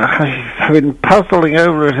 I've been puzzling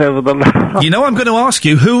over it over the last... You know, I'm going to ask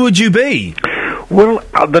you, who would you be? Well,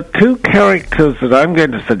 the two characters that I'm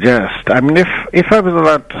going to suggest, I mean, if I was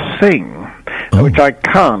allowed to sing, which I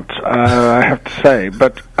can't, I have to say,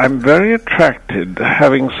 but I'm very attracted,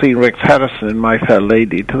 having seen Rex Harrison in My Fair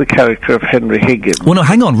Lady, to the character of Henry Higgins. Well, no,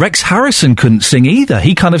 hang on. Rex Harrison couldn't sing either.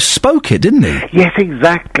 He kind of spoke it, didn't he? Yes,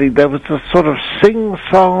 exactly. There was a sort of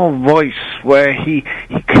sing-song voice where he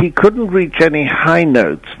couldn't reach any high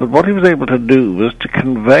notes, but what he was able to do was to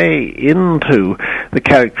convey into the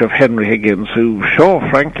character of Henry Higgins, who Shaw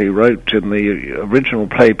frankly wrote in the original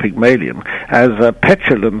play Pygmalion as a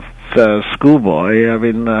petulant schoolboy, I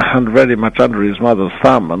mean, very much under his mother's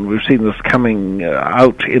thumb, and we've seen this coming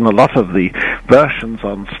out in a lot of the versions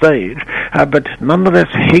on stage. But nonetheless,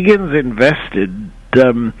 Harrison invested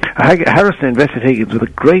Higgins with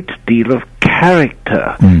a great deal of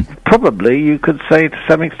character. Probably, you could say, to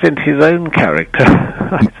some extent, his own character,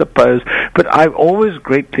 I suppose. But I've always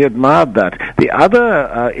greatly admired that. The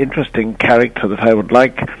other interesting character that I would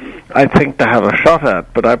like, I think, to have a shot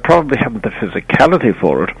at, but I probably haven't the physicality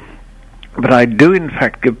for it, but I do, in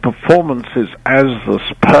fact, give performances as this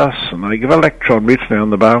person. I give a lecture on Mutiny on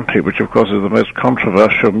the Bounty, which, of course, is the most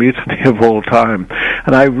controversial mutiny of all time.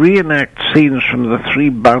 And I reenact scenes from the 3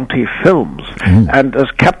 Bounty films. And as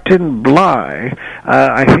Captain Bligh,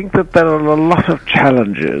 I think that there are a lot of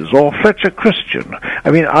challenges. Or Fletcher Christian.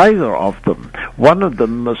 I mean, either of them. One of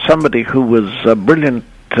them was somebody who was a brilliant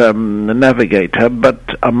navigator, but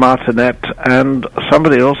a martinet, and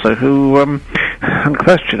somebody also who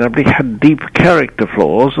unquestionably had deep character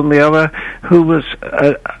flaws, and the other who was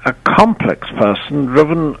a complex person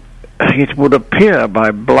driven, it would appear,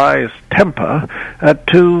 by Bligh's temper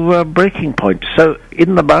to breaking point. So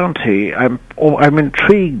in The Bounty, I'm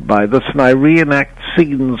intrigued by this, and I reenact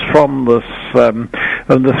scenes from this from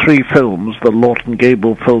the 3 films, the Lawton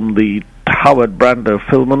Gable film, the Howard Brando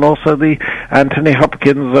film, and also the Anthony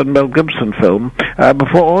Hopkins and Mel Gibson film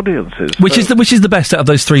before audiences. Which is the best out of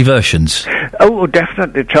those 3 versions? Oh,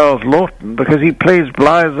 definitely Charles Lawton, because he plays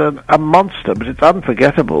Bligh as a monster, but it's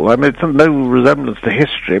unforgettable. I mean, it's no resemblance to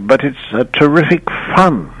history, but it's terrific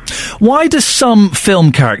fun. Why do some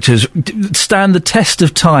film characters stand the test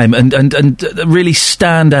of time and really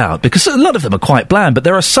stand out? Because a lot of them are quite bland, but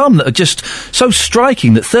there are some that are just so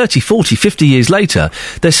striking that 30, 40, 50 years later,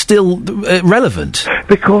 they're still relevant.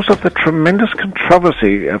 Because of the tremendous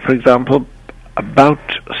controversy, for example, about,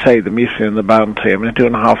 say, the Mutiny and the Bounty. I mean,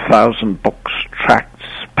 2,500 books, tracts,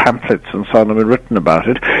 pamphlets, and so on have been written about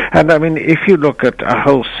it. And, I mean, if you look at a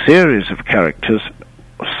whole series of characters,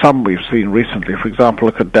 some we've seen recently, for example,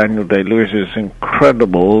 look at Daniel Day-Lewis's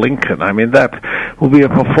incredible Lincoln. I mean, that will be a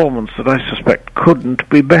performance that I suspect couldn't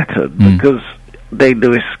be bettered, because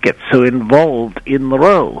Day-Lewis gets so involved in the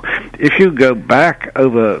role. If you go back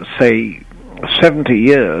over, say, 70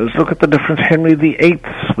 years, look at the different Henry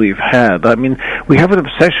VIIIs we've had. I mean, we have an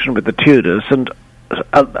obsession with the Tudors and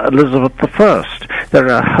Elizabeth I. There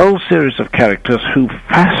are a whole series of characters who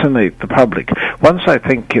fascinate the public. Once I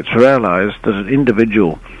think it's realized that an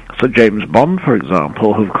individual, so James Bond, for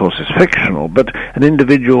example, who of course is fictional, but an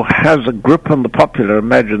individual has a grip on the popular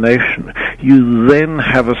imagination, you then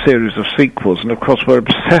have a series of sequels, and of course we're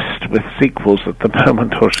obsessed with sequels at the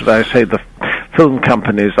moment, or should I say the film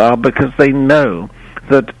companies are, because they know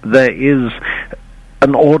that there is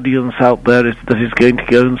an audience out there that is going to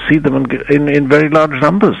go and see them in very large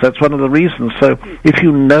numbers. That's one of the reasons. So if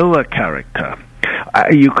you know a character,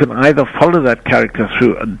 you can either follow that character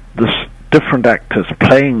through the different actors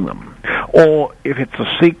playing them, or if it's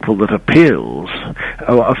a sequel that appeals,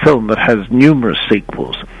 or a film that has numerous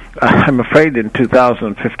sequels. I'm afraid in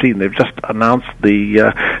 2015 they've just announced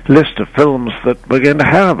the list of films that we're going to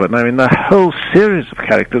have, and I mean a whole series of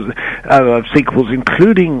characters, of sequels,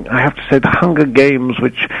 including, I have to say, The Hunger Games,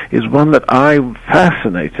 which is one that I'm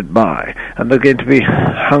fascinated by, and they're going to be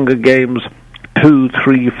Hunger Games 2,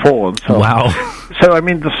 3, 4, and so on. Wow. So, I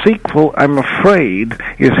mean, the sequel, I'm afraid,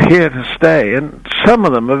 is here to stay, and some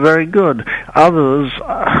of them are very good. Others,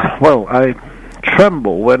 well, I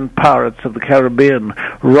tremble when Pirates of the Caribbean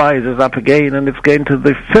rises up again, and it's going to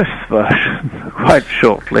the 5th version quite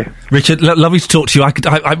shortly. Richard, lovely to talk to you.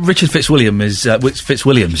 Richard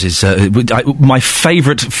Fitzwilliams is my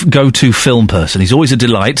favourite go-to film person. He's always a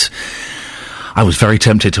delight. I was very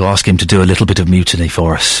tempted to ask him to do a little bit of mutiny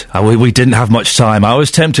for us. We didn't have much time. I was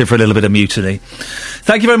tempted for a little bit of mutiny.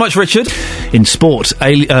 Thank you very much, Richard. In sport,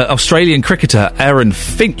 Australian cricketer Aaron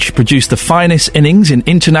Finch produced the finest innings in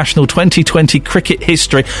international 2020 cricket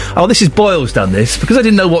history. Oh, this is Boyle's done this, because I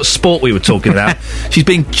didn't know what sport we were talking about. She's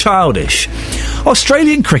being childish.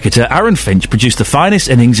 Australian cricketer Aaron Finch produced the finest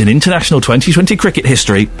innings in international 2020 cricket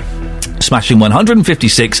history, smashing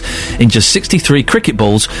 156 in just 63 cricket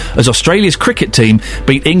balls as Australia's cricket team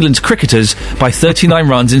beat England's cricketers by 39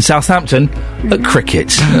 runs in Southampton at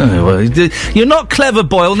cricket. Oh, well, you're not clever,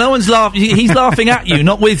 Boyle. No one's laughing. He's laughing at you,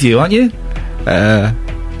 not with you, aren't you?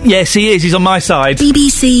 Yes, he is. He's on my side.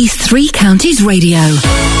 BBC Three Counties Radio.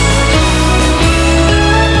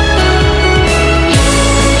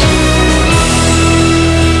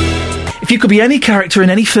 If you could be any character in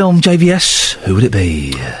any film, JVS, who would it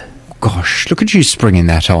be? Gosh, look at you springing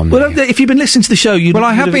that on. Well, if you've been listening to the show, you'd. Well,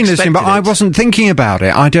 I have been listening, but I wasn't thinking about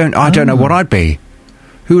it. I don't know what I'd be.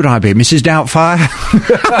 Who would I be? Mrs. Doubtfire?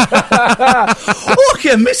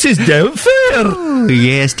 Okay, Mrs. Doubtfire. Oh,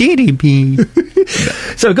 yes, dearie me.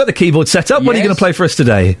 So we've got the keyboard set up. What are you going to play for us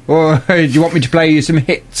today? Or do you want me to play you some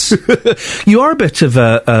hits? You are a bit of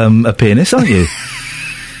a pianist, aren't you?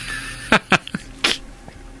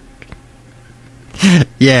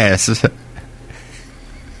 Yes.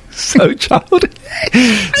 So childish.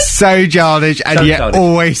 So childish, and So yet childish.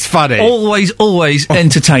 always funny. Always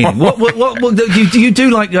entertaining. what you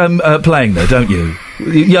do like playing, though, don't you?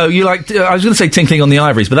 You like, I was going to say tinkling on the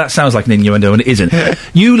ivories, but that sounds like an innuendo, and it isn't.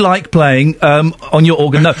 You like playing on your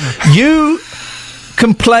organ. No, you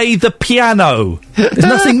can play the piano. There's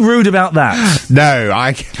nothing rude about that. No,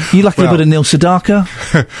 You like a little bit of Neil Sedaka?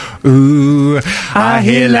 Ooh, I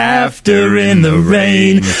hear laughter in the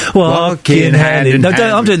rain, walking hand in hand.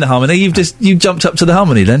 No, I'm doing the harmony. You jumped up to the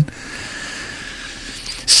harmony then.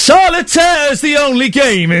 Solitaire's the only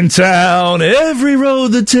game in town. Every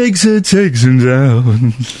road that takes him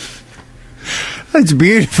down. That's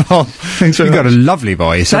beautiful. You've got a lovely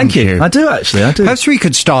voice. Thank you. I do, actually. I do. Perhaps we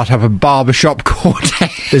could start up a barbershop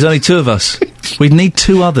quartet. There's only two of us. We'd need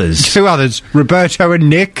two others. Two others. Roberto and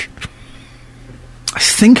Nick. I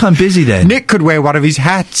think I'm busy then. Nick could wear one of his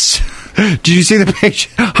hats. Did you see the picture?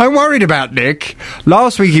 I'm worried about Nick.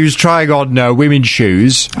 Last week he was trying on women's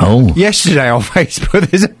shoes. Oh. Yesterday on Facebook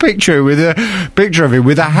there's a picture of him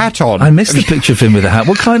with a hat on. I missed the picture of him with a hat.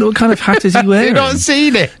 What kind of hat is he wearing? You've not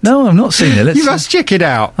seen it? No, I've not seen it. You must check it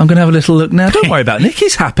out. I'm going to have a little look now. Don't worry about Nick.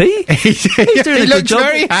 He's happy. He's doing a good looks job.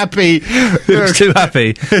 very happy. He looks too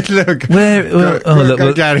happy. Look.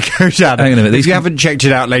 Go down. Hang on a minute. If you haven't checked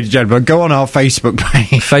it out, ladies and gentlemen, go on our Facebook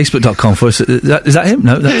page. Facebook.com for us. Is that him?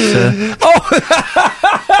 No, that's...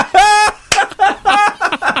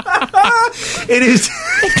 It is.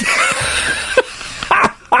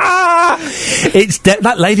 It's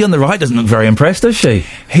that lady on the right doesn't look very impressed, does she?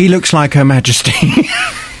 He looks like Her Majesty.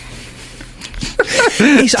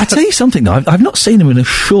 I tell you something though, I've not seen him in a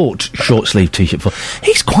short sleeve t-shirt before.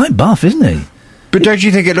 He's quite buff, isn't he? But don't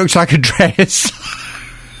you think it looks like a dress?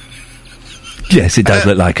 Yes, it does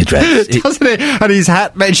look like a dress. Doesn't it? And his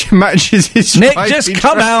hat matches his Nick, stripy just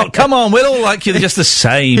come dress. out. Come on, we'll all like you just the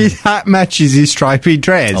same. His hat matches his stripy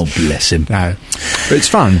dress. Oh, bless him. No. But it's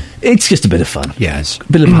fun. It's just a bit of fun. Yes. A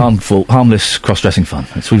bit of harmless cross-dressing fun.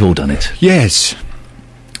 We've all done it. Yes.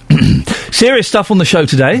 Serious stuff on the show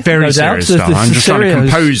today. Very no serious doubt. stuff. I'm just trying to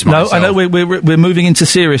compose myself. No, I know we're moving into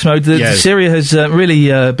serious mode. Syria has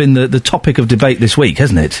really been the topic of debate this week,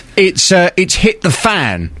 hasn't it? It's hit the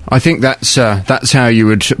fan. I think that's how you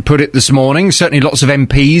would put it this morning. Certainly, lots of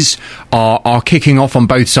MPs are kicking off on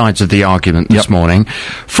both sides of the argument this morning.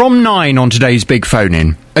 From 9 on today's big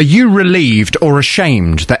phone-in. Are you relieved or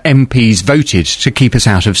ashamed that MPs voted to keep us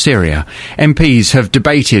out of Syria? MPs have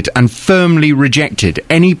debated and firmly rejected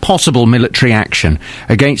any possible military action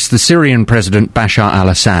against the Syrian President Bashar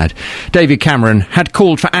al-Assad. David Cameron had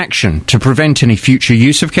called for action to prevent any future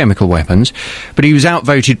use of chemical weapons, but he was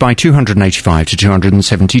outvoted by 285 to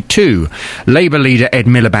 272. Labour leader Ed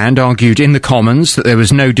Miliband argued in the Commons that there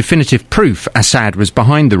was no definitive proof Assad was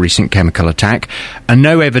behind the recent chemical attack and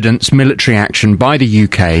no evidence military action by the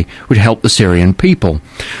UK would help the Syrian people.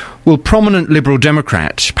 Well, prominent Liberal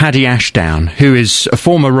Democrat Paddy Ashdown, who is a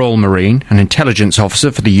former Royal Marine and intelligence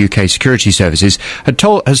officer for the UK Security Services,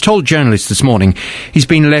 has told journalists this morning he's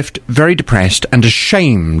been left very depressed and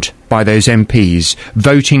ashamed by those MPs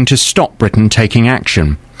voting to stop Britain taking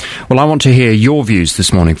action. Well, I want to hear your views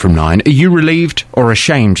this morning from 9. Are you relieved or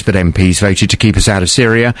ashamed that MPs voted to keep us out of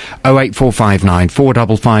Syria? 08459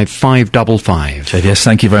 455 555. JDS,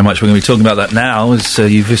 thank you very much. We're going to be talking about that now, as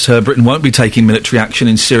you've just heard. Britain won't be taking military action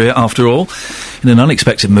in Syria after all. In an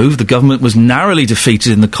unexpected move, the government was narrowly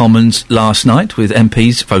defeated in the Commons last night, with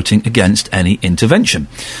MPs voting against any intervention.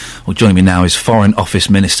 Well, joining me now is Foreign Office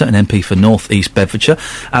Minister and MP for North East Bedfordshire,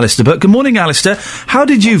 Alistair Burke. Good morning, Alistair. How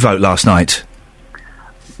did you vote last night?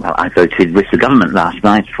 Well, I voted with the government last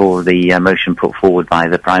night for the motion put forward by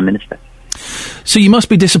the Prime Minister. So you must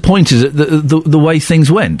be disappointed at the way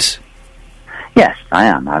things went? Yes, I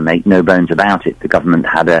am. I make no bones about it. The government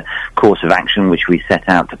had a course of action which we set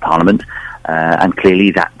out to Parliament, and clearly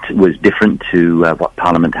that was different to what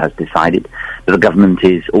Parliament has decided. But the government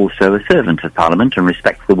is also a servant of Parliament and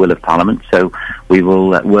respects the will of Parliament, so we will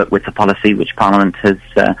work with the policy which Parliament has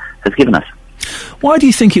given us. Why do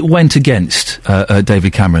you think it went against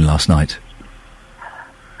David Cameron last night?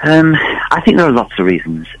 I think there are lots of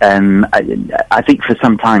reasons. I think for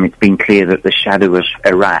some time it's been clear that the shadow of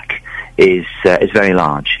Iraq is very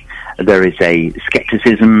large. There is a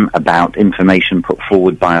scepticism about information put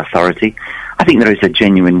forward by authority. I think there is a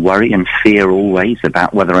genuine worry and fear always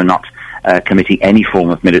about whether or not committing any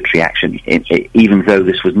form of military action, even though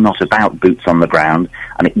this was not about boots on the ground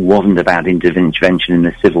and it wasn't about intervention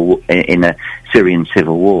in a Syrian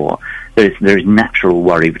civil war. There is natural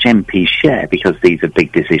worry which MPs share because these are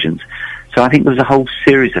big decisions. So I think there's a whole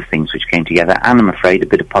series of things which came together, and I'm afraid a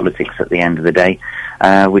bit of politics at the end of the day,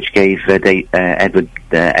 which gave Ed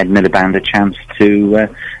Miliband a chance to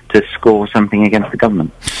score something against the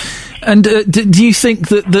government. And do you think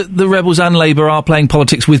that the Rebels and Labour are playing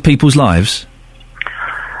politics with people's lives?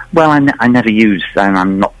 Well, I never use, and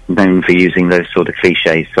I'm not known for using those sort of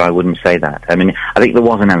cliches, so I wouldn't say that. I mean, I think there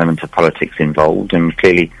was an element of politics involved, and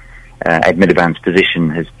clearly Ed Miliband's position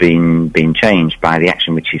has been changed by the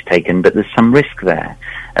action which he's taken, but there's some risk there.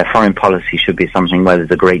 Foreign policy should be something where there's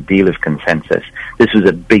a great deal of consensus. This was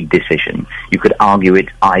a big decision. You could argue it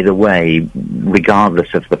either way,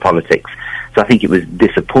 regardless of the politics. So I think it was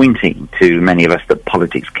disappointing to many of us that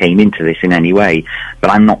politics came into this in any way, but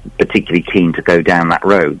I'm not particularly keen to go down that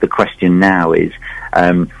road. The question now is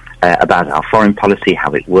about our foreign policy,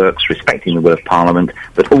 how it works, respecting the will of Parliament,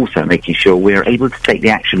 but also making sure we're able to take the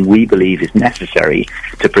action we believe is necessary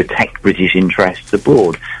to protect British interests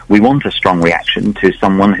abroad. We want a strong reaction to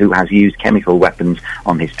someone who has used chemical weapons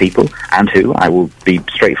on his people, and who, I will be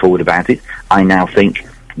straightforward about it, I now think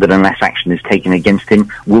that unless action is taken against him,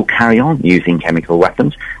 will carry on using chemical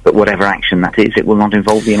weapons, but whatever action that is, it will not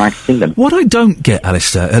involve the United Kingdom. What I don't get,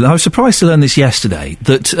 Alistair, and I was surprised to learn this yesterday,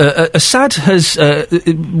 that Assad has,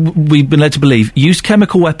 we've been led to believe, used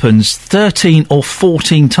chemical weapons 13 or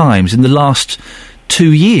 14 times in the last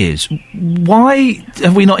 2 years. Why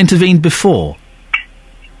have we not intervened before?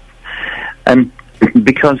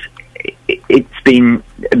 Because it's been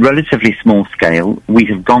relatively small scale. We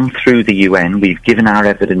have gone through the UN. We've given our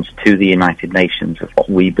evidence to the United Nations of what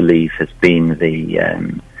we believe has been the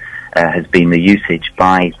usage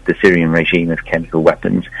by the Syrian regime of chemical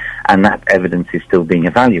weapons, and that evidence is still being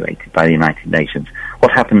evaluated by the United Nations.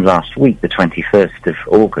 What happened last week, the 21st of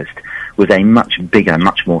August, was a much bigger,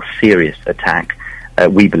 much more serious attack.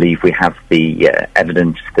 We believe we have the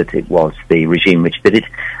evidence that it was the regime which did it,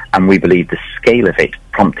 and we believe the scale of it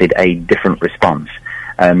prompted a different response.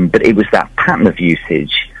 But it was that pattern of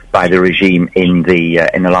usage by the regime in the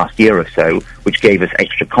last year or so which gave us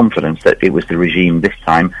extra confidence that it was the regime this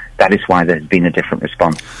time. That is why there has been a different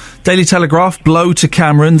response. Daily Telegraph, blow to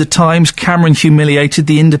Cameron. The Times, Cameron humiliated.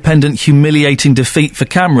 The Independent, humiliating defeat for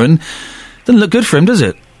Cameron. Doesn't look good for him, does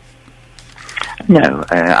it? No,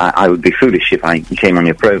 I would be foolish if I came on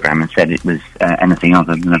your programme and said it was anything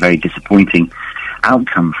other than a very disappointing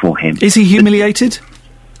outcome for him. Is he humiliated?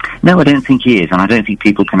 No, I don't think he is, and I don't think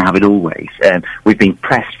people can have it always. We've been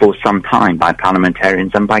pressed for some time by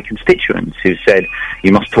parliamentarians and by constituents who said,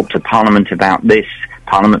 you must talk to Parliament about this,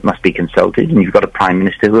 Parliament must be consulted, and you've got a Prime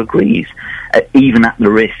Minister who agrees, even at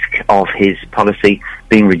the risk of his policy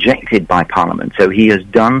being rejected by Parliament. So he has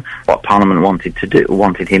done what Parliament wanted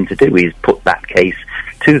him to do. He has put that case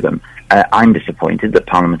to them. I'm disappointed that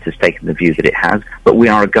Parliament has taken the view that it has, but we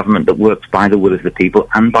are a government that works by the will of the people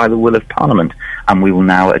and by the will of Parliament, and we will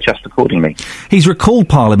now adjust accordingly. He's recalled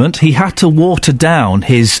Parliament. He had to water down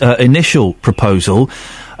his initial proposal.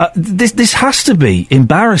 This has to be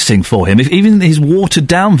embarrassing for him if even his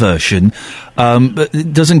watered-down version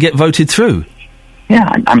doesn't get voted through. Yeah,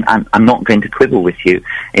 I'm not going to quibble with you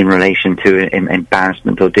in relation to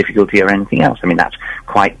embarrassment or difficulty or anything else. I mean, that's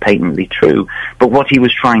quite patently true. But what he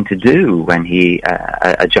was trying to do when he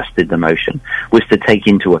adjusted the motion was to take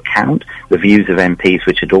into account the views of MPs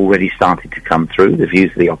which had already started to come through, the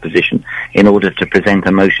views of the opposition, in order to present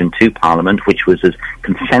a motion to Parliament which was as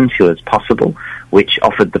consensual as possible, which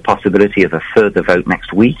offered the possibility of a further vote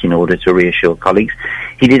next week in order to reassure colleagues.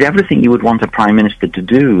 He did everything you would want a Prime Minister to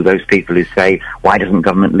do. Those people who say, why doesn't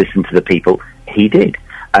government listen to the people? He did.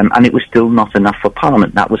 And it was still not enough for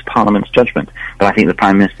Parliament. That was Parliament's judgment. But I think the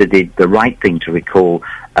Prime Minister did the right thing to recall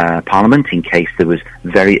Parliament in case there was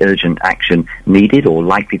very urgent action needed or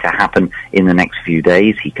likely to happen in the next few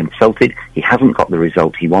days. He consulted. He hasn't got the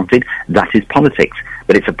result he wanted. That is politics.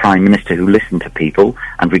 But it's a Prime Minister who listened to people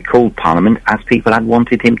and recalled Parliament as people had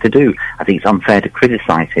wanted him to do. I think it's unfair to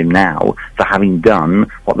criticise him now for having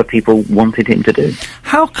done what the people wanted him to do.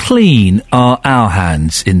 How clean are our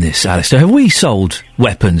hands in this, Alistair? Have we sold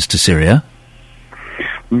weapons to Syria?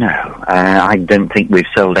 No, I don't think we've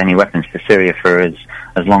sold any weapons to Syria for as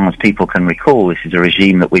long as people can recall. This is a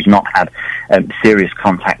regime that we've not had serious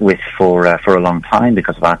contact with for a long time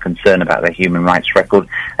because of our concern about their human rights record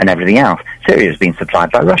and everything else. Syria has been supplied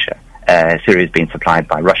by Russia. Syria has been supplied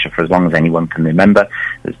by Russia for as long as anyone can remember.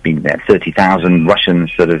 There's been 30,000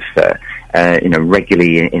 Russians sort of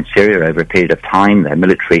regularly in Syria over a period of time. Their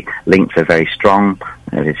military links are very strong.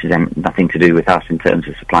 This has nothing to do with us in terms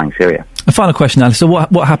of supplying Syria. A final question, Alistair.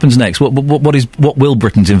 What happens next? What will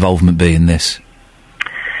Britain's involvement be in this?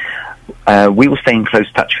 We will stay in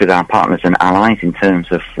close touch with our partners and allies in terms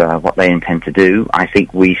of what they intend to do. I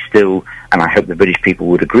think we still, and I hope the British people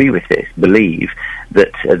would agree with this, believe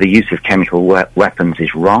that the use of chemical weapons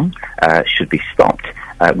is wrong, should be stopped.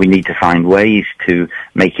 We need to find ways to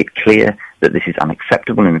make it clear that this is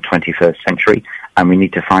unacceptable in the 21st century, and we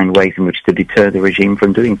need to find ways in which to deter the regime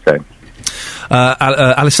from doing so.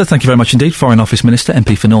 Alistair, thank you very much indeed. Foreign Office Minister,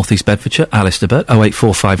 MP for North East Bedfordshire, Alistair Burt,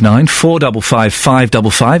 08459 455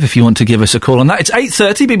 555 if you want to give us a call on that. It's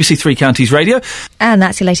 8:30, BBC Three Counties Radio. And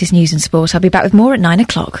that's your latest news and sport. I'll be back with more at 9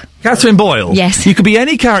 o'clock. Catherine Boyle. Yes. You could be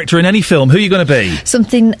any character in any film. Who are you going to be?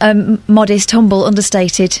 Something modest, humble,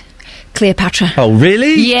 understated. Cleopatra. Oh,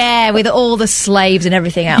 really? Yeah, with all the slaves and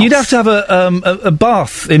everything else. You'd have to have a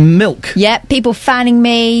bath in milk. Yeah, people fanning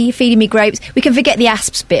me, feeding me grapes. We can forget the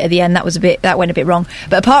asps bit at the end. That went a bit wrong.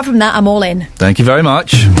 But apart from that, I'm all in. Thank you very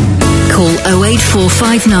much. Call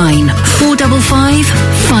 08459 455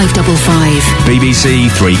 555.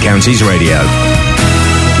 BBC Three Counties Radio.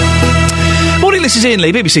 Morning, this is Ian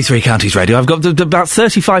Lee, BBC Three Counties Radio. I've got about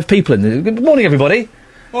 35 people in there. Good morning, everybody.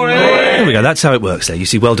 Morning. There we go, that's how it works there. You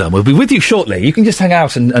see, well done. We'll be with you shortly. You can just hang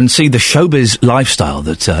out and see the showbiz lifestyle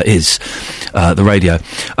that is the radio.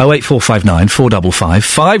 08459 455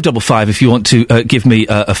 555 if you want to give me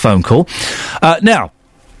a phone call. Now,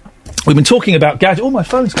 we've been talking about gadgets. Oh, my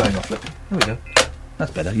phone's going off. Look, there we go.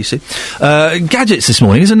 That's better, you see. Gadgets this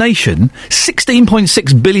morning. As a nation,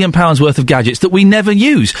 £16.6 billion worth of gadgets that we never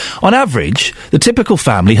use. On average, the typical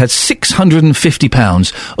family has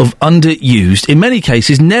 £650 of underused, in many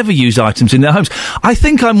cases, never used items in their homes. I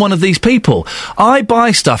think I'm one of these people. I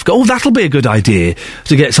buy stuff, go, oh, that'll be a good idea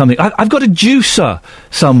to get something. I've got a juicer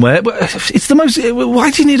somewhere. It's the most... Why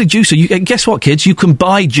do you need a juicer? Guess what, kids? You can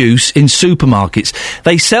buy juice in supermarkets.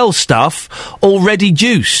 They sell stuff already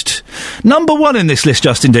juiced. Number one in this list,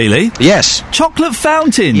 Justin Dealey. Yes. Chocolate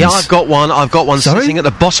fountains. Yeah, I've got one sitting at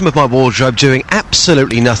the bottom of my wardrobe doing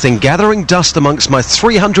absolutely nothing, gathering dust amongst my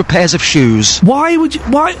 300 pairs of shoes. Why,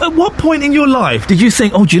 at what point in your life did you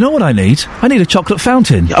think, oh, do you know what I need? I need a chocolate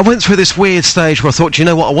fountain. I went through this weird stage where I thought, do you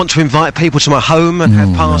know what, I want to invite people to my home and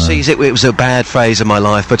have parties. No. It was a bad phase of my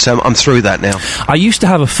life, but I'm through that now. I used to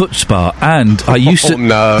have a foot spa, and I used to...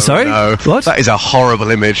 no. Sorry? No. What? That is a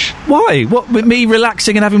horrible image. Why? What, with me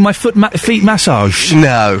relaxing and having my feet massaged?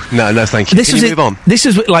 No, thank you. Can you move on? This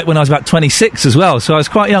was like when I was about 26 as well, so I was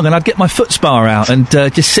quite young, and I'd get my foot spa out and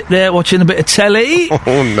just sit there watching a bit of telly.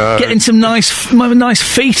 Oh, no. Getting some nice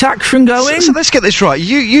feet action going. So let's get this right.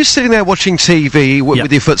 You sitting there watching TV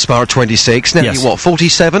with your foot spa at 26. Now you're what,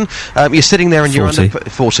 47? You're sitting there in your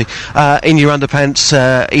 40. In your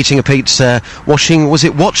underpants, eating a pizza, watching, was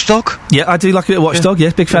it Watchdog? Yeah, I do like a bit of Watchdog,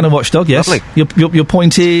 yes. Big fan of Watchdog, yes. Lovely. Your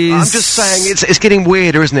point is... I'm just saying, it's getting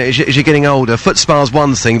weirder, isn't it, as you're getting older. Foot spa's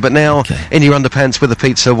one thing, but now in your underpants with a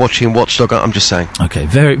pizza watching Watchdog, I'm just saying. Okay,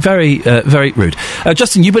 very, very, very rude.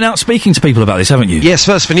 Justin, you've been out speaking to people about this, haven't you? Yes,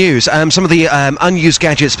 first for news. Some of the unused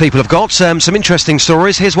gadgets people have got. Some interesting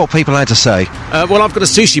stories. Here's what people had to say. Well, I've got a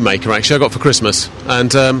sushi maker, actually, I got for Christmas.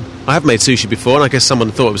 And I have made sushi before, and I guess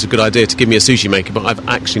someone thought it was a good idea to give me a sushi maker, but I've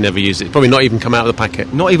actually never used it. It's probably not even come out of the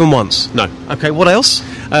packet. Not even once? No. Okay, what else?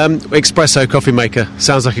 Espresso coffee maker.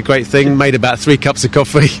 Sounds like a great thing. Made about 3 cups of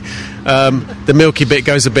coffee. The milky bit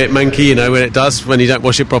goes a bit manky, you know, when it does, when you don't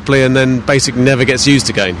wash it properly, and then basically never gets used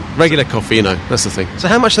again. Regular coffee, you know, that's the thing. So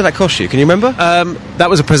how much did that cost you? Can you remember? That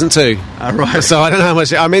was a present too. Right. So I don't know how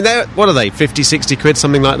much. I mean, what are they? 50, 60 quid,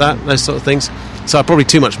 something like that. Those sort of things. So probably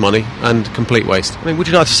too much money and complete waste. I mean, would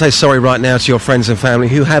you like to say sorry right now to your friends and family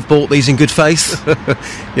who have bought these in good faith?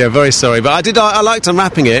 Yeah, very sorry. But I liked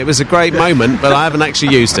unwrapping it. It was a great moment, but I haven't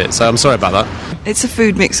actually used it, so I'm sorry about that. It's a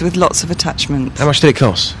food mixer with lots of attachments. How much did it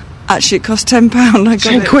cost? Actually, it cost £10. I got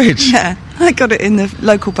 10 quid? Yeah, I got it in the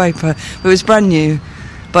local paper. It was brand new,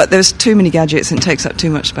 but there's too many gadgets and it takes up too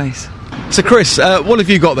much space. So, Chris, what have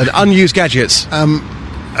you got then? Unused gadgets?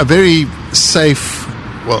 A very safe,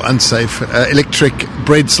 well, unsafe, electric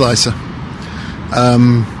bread slicer.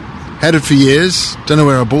 Had it for years. Don't know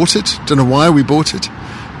where I bought it. Don't know why we bought it.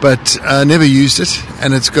 But never used it.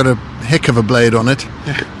 And it's got a heck of a blade on it,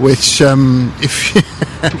 which, if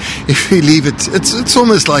you leave it, it's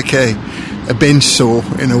almost like a bench saw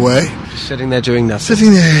in a way. Sitting there doing nothing.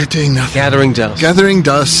 Sitting there doing nothing. Gathering dust. Gathering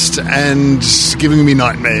dust and giving me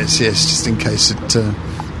nightmares, yes, just in case it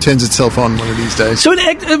turns itself on one of these days. So an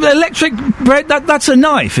electric bread, that's a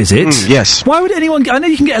knife, is it? Yes. Why would anyone... I know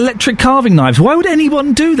you can get electric carving knives. Why would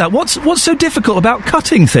anyone do that? What's so difficult about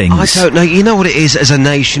cutting things? I don't know. You know what it is as a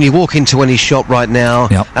nation? You walk into any shop right now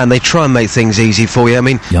and they try and make things easy for you. I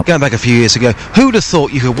mean, going back a few years ago, who'd have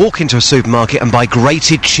thought you could walk into a supermarket and buy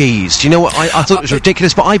grated cheese? Do you know what? I thought it was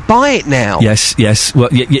ridiculous, but I buy it now. Yes. Well,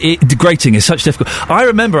 grating is such difficult. I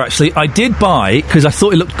remember, actually, I did buy, because I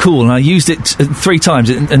thought it looked cool, and I used it 3 times,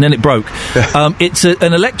 and then it broke. It's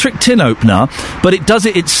an electric tin opener, but it does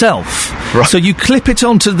it itself. Right. So you clip it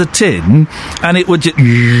onto the tin, and it would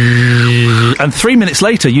and 3 minutes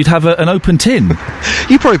later, you'd have an open tin.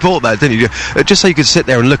 You probably bought that, didn't you? Just so you could sit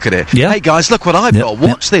there and look at it. Yeah. Hey, guys, look what I've got.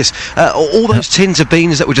 Watch this. All those tins of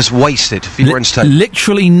beans that were just wasted for your entertainment.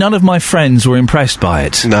 Literally none of my friends were impressed by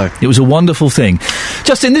it. No. It was a wonderful thing.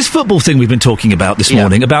 Justin, this football thing we've been talking about this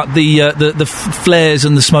morning, about the flares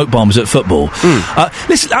and the smoke bombs at football.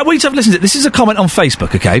 Listen, I want you to have a listen to it. This is a comment on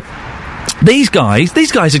Facebook, okay? These guys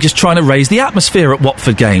are just trying to raise the atmosphere at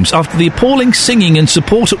Watford games after the appalling singing and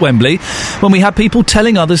support at Wembley when we had people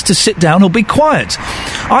telling others to sit down or be quiet.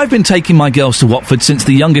 I've been taking my girls to Watford since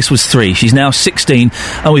the youngest was 3. She's now 16,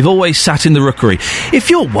 and we've always sat in the Rookery.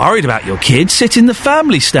 If you're worried about your kids, sit in the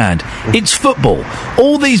family stand. It's football.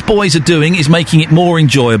 All these boys are doing is making it more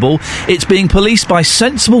enjoyable. It's being policed by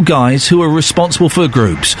sensible guys who are responsible for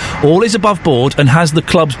groups. All is above board and has the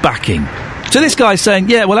club's backing. So this guy's saying,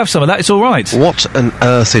 yeah, we'll have some of that, it's all right. What on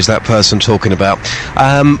earth is that person talking about?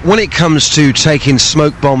 When it comes to taking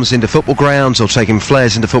smoke bombs into football grounds or taking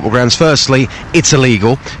flares into football grounds, firstly, it's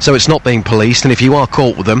illegal, so it's not being policed, and if you are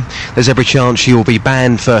caught with them, there's every chance you'll be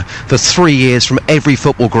banned for 3 years from every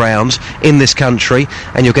football ground in this country,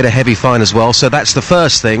 and you'll get a heavy fine as well, so that's the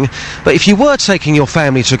first thing. But if you were taking your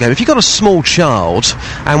family to a game, if you've got a small child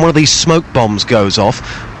and one of these smoke bombs goes off,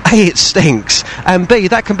 A, it stinks, and B,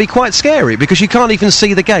 that can be quite scary because you can't even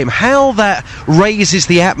see the game. How that raises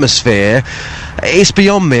the atmosphere, it's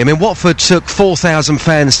beyond me. I mean, Watford took 4,000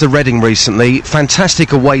 fans to Reading recently.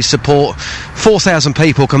 Fantastic away support. 4,000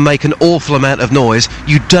 people can make an awful amount of noise.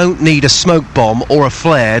 You don't need a smoke bomb or a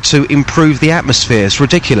flare to improve the atmosphere. It's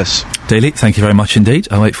ridiculous. Daily, thank you very much indeed.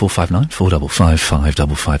 08459 455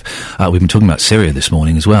 555. We've been talking about Syria this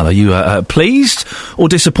morning as well. Are you pleased or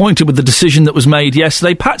disappointed with the decision that was made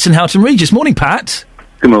yesterday? Pat's in Houghton Regis. Morning, Pat.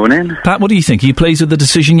 Good morning. Pat, what do you think? Are you pleased with the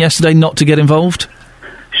decision yesterday not to get involved?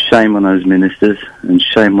 Shame on those ministers and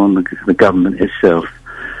shame on the government itself.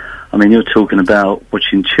 I mean, you're talking about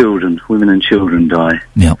watching children, women and children die.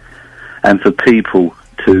 Yeah. And for people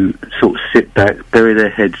to sort of sit back, bury their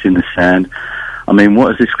heads in the sand. I mean, what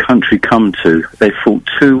has this country come to? They fought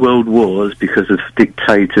 2 world wars because of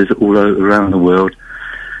dictators all around the world,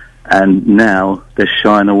 and now they're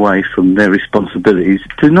shying away from their responsibilities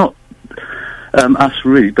to not us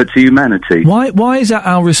really, but to humanity. Why is that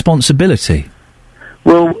our responsibility?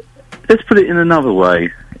 Well, let's put it in another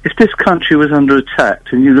way. If this country was under attack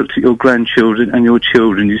and you looked at your grandchildren and your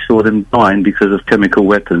children, you saw them dying because of chemical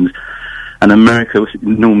weapons, and America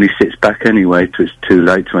normally sits back anyway till it's too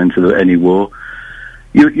late to enter any war,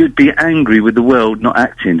 You'd be angry with the world not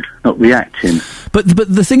acting, not reacting. But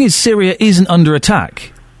the thing is, Syria isn't under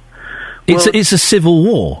attack. It's a civil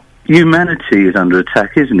war. Humanity is under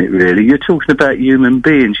attack, isn't it, really? You're talking about human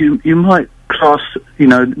beings. You might class,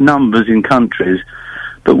 numbers in countries,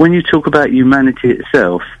 but when you talk about humanity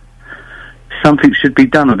itself, something should be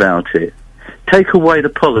done about it. Take away the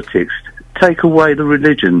politics, take away the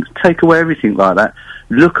religion, take away everything like that.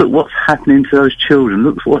 Look at what's happening to those children,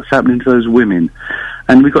 look at what's happening to those women.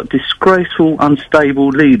 And we've got disgraceful, unstable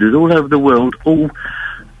leaders all over the world, all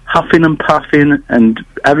huffing and puffing and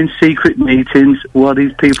having secret meetings while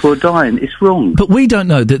these people are dying. It's wrong. But we don't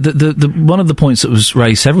know. The one of the points that was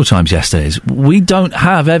raised several times yesterday is we don't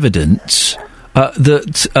have evidence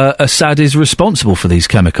that Assad is responsible for these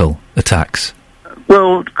chemical attacks.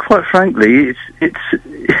 Well, quite frankly, it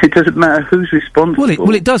doesn't matter who's responsible.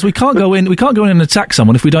 Well, it does. We can't go in and attack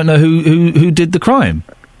someone if we don't know who did the crime.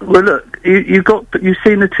 Well, look, you've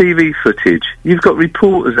seen the TV footage. You've got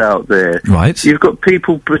reporters out there. Right. You've got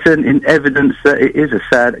people presenting evidence that it is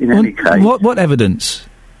Assad in any case. What evidence?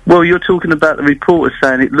 Well, you're talking about the reporters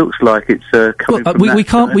saying it looks like it's coming from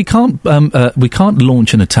that we can't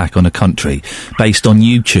launch an attack on a country based on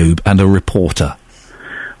YouTube and a reporter.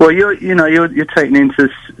 Well, you're taking into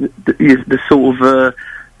the sort of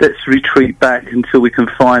let's retreat back until we can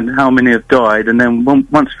find how many have died, and then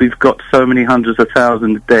once we've got so many hundreds of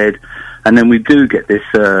thousands dead, and then we do get this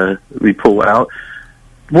report out,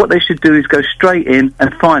 what they should do is go straight in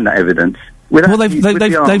and find that evidence. Well,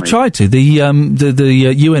 they've tried to.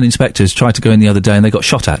 The UN inspectors tried to go in the other day, and they got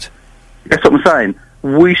shot at. That's what I'm saying.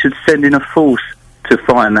 We should send in a force to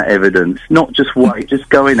find that evidence, not just wait, just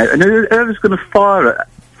go in there. And whoever's going to fire at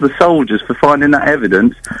the soldiers for finding that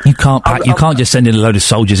evidence... You can't just send in a load of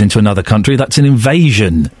soldiers into another country. That's an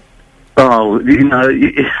invasion. Oh,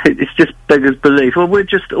 it's just beggars belief. Well, we'll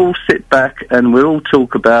just all sit back and we'll all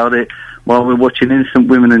talk about it while we're watching innocent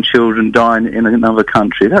women and children dying in another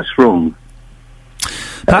country. That's wrong.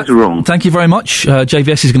 That's wrong. Thank you very much.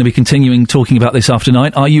 JVS is going to be continuing talking about this after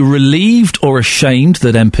 9. Are you relieved or ashamed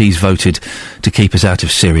that MPs voted to keep us out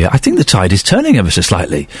of Syria? I think the tide is turning ever so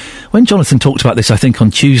slightly. When Jonathan talked about this, I think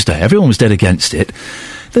on Tuesday, everyone was dead against it.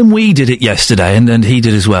 Then we did it yesterday, and he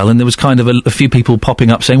did as well, and there was kind of a few people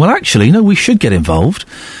popping up saying, well, actually, no, we should get involved.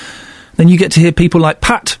 Then you get to hear people like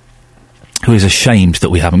Pat, who is ashamed that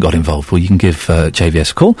we haven't got involved. Well, you can give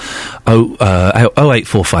JVS a call,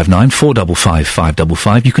 08459 455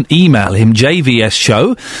 555. You can email him,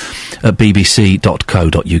 jvsshow at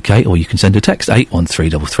bbc.co.uk, or you can send a text,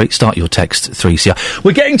 81333. Start your text 3CR.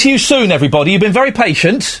 We're getting to you soon, everybody. You've been very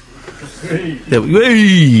patient. There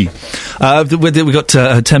we got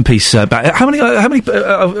 10-piece back. How many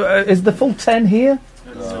is the full 10 here?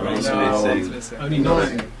 Only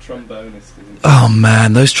 9 trombonists. Oh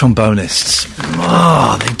man, those trombonists.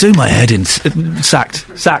 Oh, they do my head in. Sacked.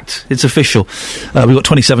 It's official. We've got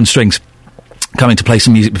 27 strings coming to play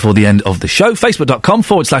some music before the end of the show.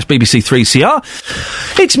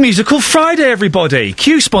 Facebook.com/BBC3CR. It's Musical Friday, everybody.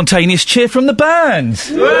 Cue spontaneous cheer from the band.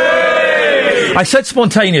 Yay! I said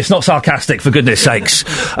spontaneous, not sarcastic, for goodness sakes.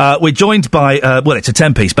 We're joined by, it's a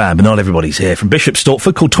 10-piece band, but not everybody's here, from Bishop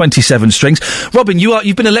Stortford, called 27 Strings. Robin,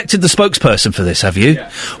 you've been elected the spokesperson for this, have you? Yeah.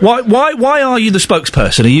 Why are you the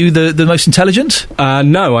spokesperson? Are you the most intelligent?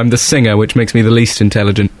 No, I'm the singer, which makes me the least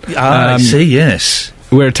intelligent. I see, yes.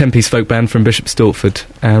 We're a 10-piece folk band from Bishop Stortford,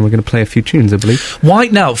 and we're going to play a few tunes, I believe. Why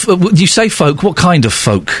now? You say folk, what kind of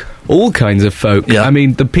folk? All kinds of folk. Yeah. I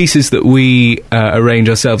mean, the pieces that we arrange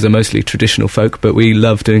ourselves are mostly traditional folk, but we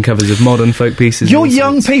love doing covers of modern folk pieces. You're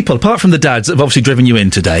young people, apart from the dads that have obviously driven you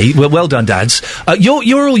in today. Well done, dads.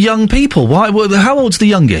 You're all young people. Why? How old's the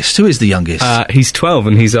youngest? Who is the youngest? He's 12,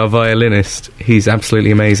 and he's our violinist. He's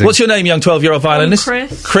absolutely amazing. What's your name, young 12-year-old violinist?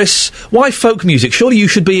 Chris. Chris. Why folk music? Surely you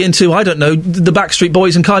should be into, I don't know, the Backstreet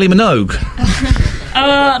Boys and Kylie Minogue.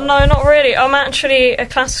 No, not really. I'm actually a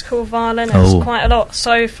classical violinist quite a lot,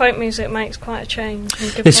 so folk music makes quite a change.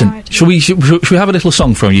 And good variety. Shall we have a little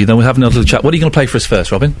song from you, then we'll have another little chat. What are you going to play for us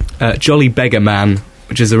first, Robin? Jolly Beggar Man,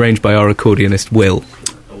 which is arranged by our accordionist, Will.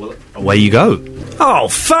 Away you go. Oh,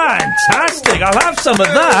 fantastic! I'll have some of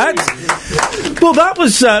that. Well, that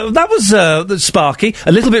was sparky.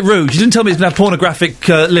 A little bit rude. You didn't tell me it was going to have pornographic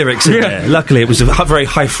lyrics in there. Luckily, it was a very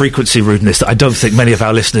high-frequency rudeness that I don't think many of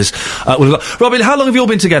our listeners would have got. Robin, how long have you all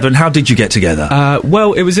been together, and how did you get together?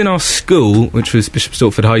 Well, it was in our school, which was Bishop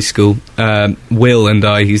Stortford High School. Will and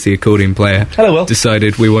I, he's the accordion player, hello, Will,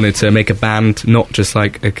 decided we wanted to make a band, not just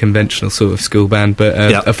like a conventional sort of school band,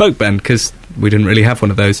 but a folk band, because we didn't really have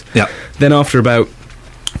one of those. Yeah. Then after about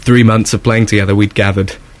 3 months of playing together, we'd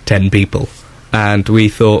gathered 10 people, and we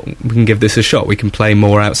thought we can give this a shot. We can play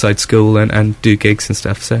more outside school and do gigs and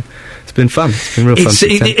stuff. So it's been fun. It's been real fun.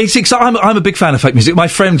 It's exciting. I'm a big fan of folk music. My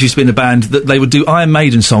friends used to be in a band that they would do Iron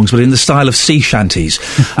Maiden songs, but in the style of sea shanties,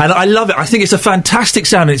 and I love it. I think it's a fantastic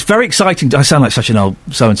sound, and it's very exciting. I sound like such an old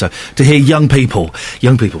so-and-so to hear young people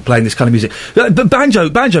playing this kind of music. But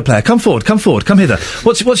banjo player, come forward, come hither.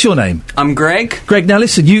 What's your name? I'm Greg. Greg, now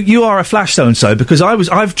listen, you are a flash so-and-so, because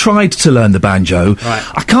I've tried to learn the banjo. Right.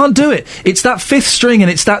 I can't do it. It's that fifth string,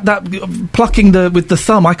 and it's that plucking with the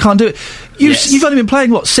thumb. I can't do it. You've only been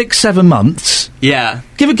playing, 6-7 months? Yeah.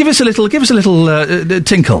 Give us a little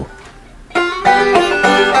tinkle.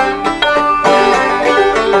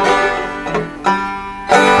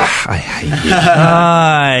 I hate you.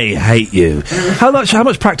 I hate you. How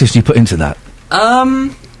much practice do you put into that?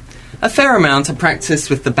 A fair amount. I practice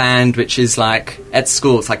with the band, which is like at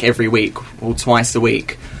school. It's like every week or twice a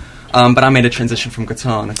week. But I made a transition from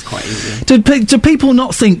guitar, and it's quite easy. Do people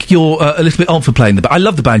not think you're a little bit odd for playing I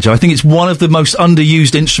love the banjo. I think it's one of the most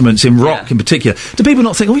underused instruments in rock, in particular. Do people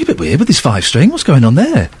not think, you're a bit weird with this 5-string? What's going on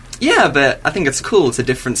there? Yeah, but I think it's cool. It's a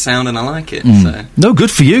different sound, and I like it. So. No, good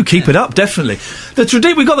for you. Keep it up, definitely.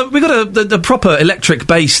 We got the proper electric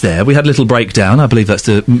bass there. We had a little breakdown. I believe that's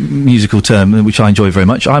the musical term, which I enjoy very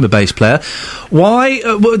much. I'm a bass player. Why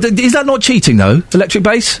is that not cheating though? Electric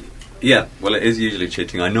bass? Yeah, well, it is usually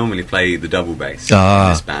cheating. I normally play the double bass in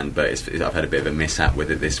this band, but I've had a bit of a mishap with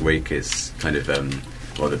it this week. It's kind of,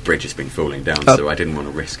 the bridge has been falling down, so I didn't want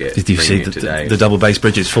to risk it. Did you see today? The double bass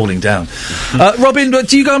bridge is falling down? Robin,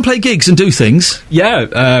 do you go and play gigs and do things?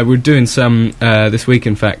 Yeah, we're doing some this week,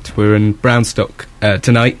 in fact. We're in Brownstock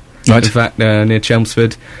tonight, right. In fact, near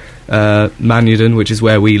Chelmsford. Manudon, which is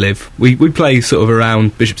where we live. We play sort of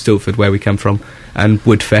around Bishop Stortford, where we come from, and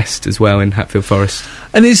Woodfest as well in Hatfield Forest.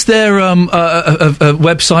 And is there a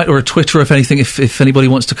website or a Twitter, if anything, if anybody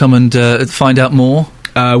wants to come and find out more?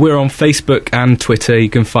 We're on Facebook and Twitter. You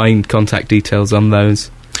can find contact details on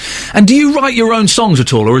those. And do you write your own songs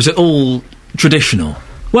at all, or is it all traditional?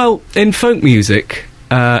 Well, in folk music,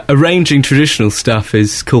 arranging traditional stuff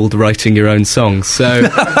is called writing your own songs, so we do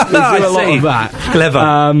a lot of that.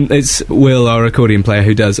 Clever. It's Will, our accordion player,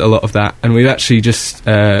 who does a lot of that, and we've actually just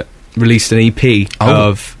released an EP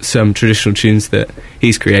of some traditional tunes that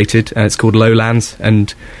he's created, and it's called Lowlands,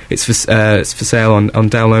 and it's for sale on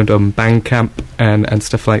download on Bandcamp and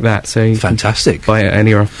stuff like that. So you fantastic! Can buy it at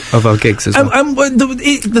any of our gigs as well.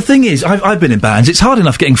 The thing is, I've been in bands. It's hard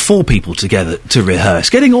enough getting 4 people together to rehearse.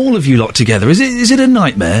 Getting all of you lot together is it a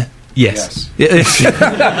nightmare? Yes.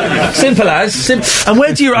 Simple as. And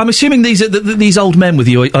where do you... I'm assuming these old men with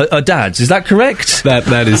you are dads, is that correct?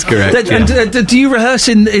 That is correct, And do you rehearse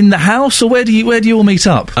in the house, or where do you all meet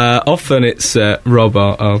up? Often it's Rob,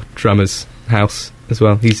 our drummer's house as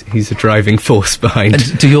well. He's a driving force behind.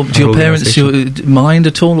 And do your parents mind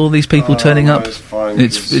at all these people turning up? It's fine.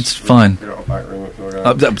 It's fine. You've got a back room if you're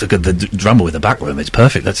the drummer with the back room, it's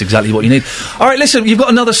perfect. That's exactly what you need. All right, listen, you've got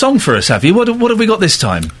another song for us, have you? What have we got this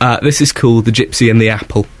time? This is called The Gypsy and the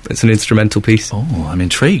Apple. It's an instrumental piece. Oh, I'm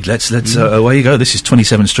intrigued. Let's away you go. This is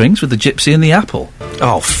 27 Strings with The Gypsy and the Apple.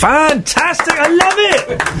 Oh, fantastic! I love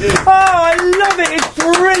it! Oh, I love it! It's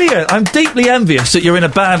brilliant! I'm deeply envious that you're in a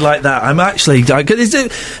band like that. I'm actually... listen,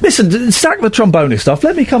 sack the trombonist off.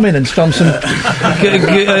 Let me come in and strum some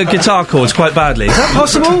guitar chords quite badly. Is that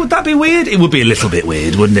possible? Would that be weird? It would be a little bit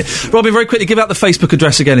weird, wouldn't it? Robbie, very quickly, give out the Facebook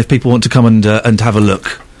address again if people want to come and have a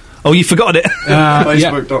look. Oh, you forgot it.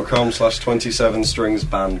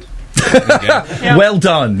 Facebook.com/27stringsband. Well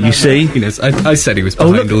done, you see. I said he was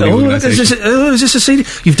behind all the organisation. Is this a CD?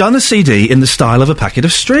 You've done a CD in the style of a packet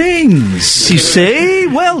of strings. You see?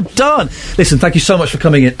 Well done. Listen, thank you so much for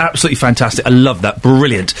coming in. Absolutely fantastic. I love that.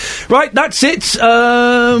 Brilliant. Right, that's it.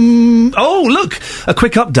 Oh, look. A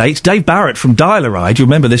quick update. Dave Barrett from Dial-A-Ride, you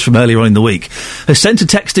remember this from earlier on in the week, has sent a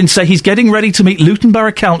text in to say he's getting ready to meet Luton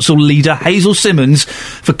Borough Council leader Hazel Simmons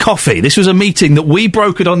for coffee. This was a meeting that we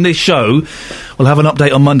brokered on this show. We'll have an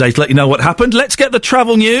update on Monday to let you know what happened. Let's get the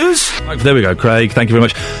travel news. There we go, Craig. Thank you very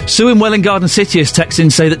much. Sue in Welwyn Garden City has texted in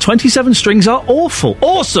to say that 27 Strings are awful.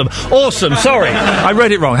 Awesome. Sorry. I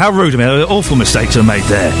read it wrong. How rude of me. Awful mistakes are made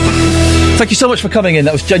there. Thank you so much for coming in.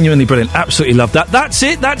 That was genuinely brilliant. Absolutely loved that. That's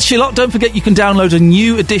it. That's your lot. Don't forget you can download a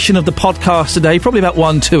new edition of the podcast today, probably about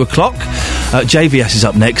 1-2 o'clock. JVS is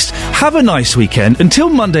up next. Have a nice weekend. Until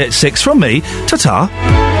Monday at 6 from me. Ta-ta.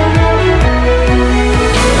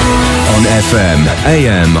 On FM,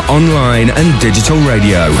 AM, online and digital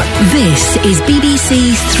radio. This is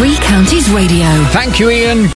BBC Three Counties Radio. Thank you, Ian.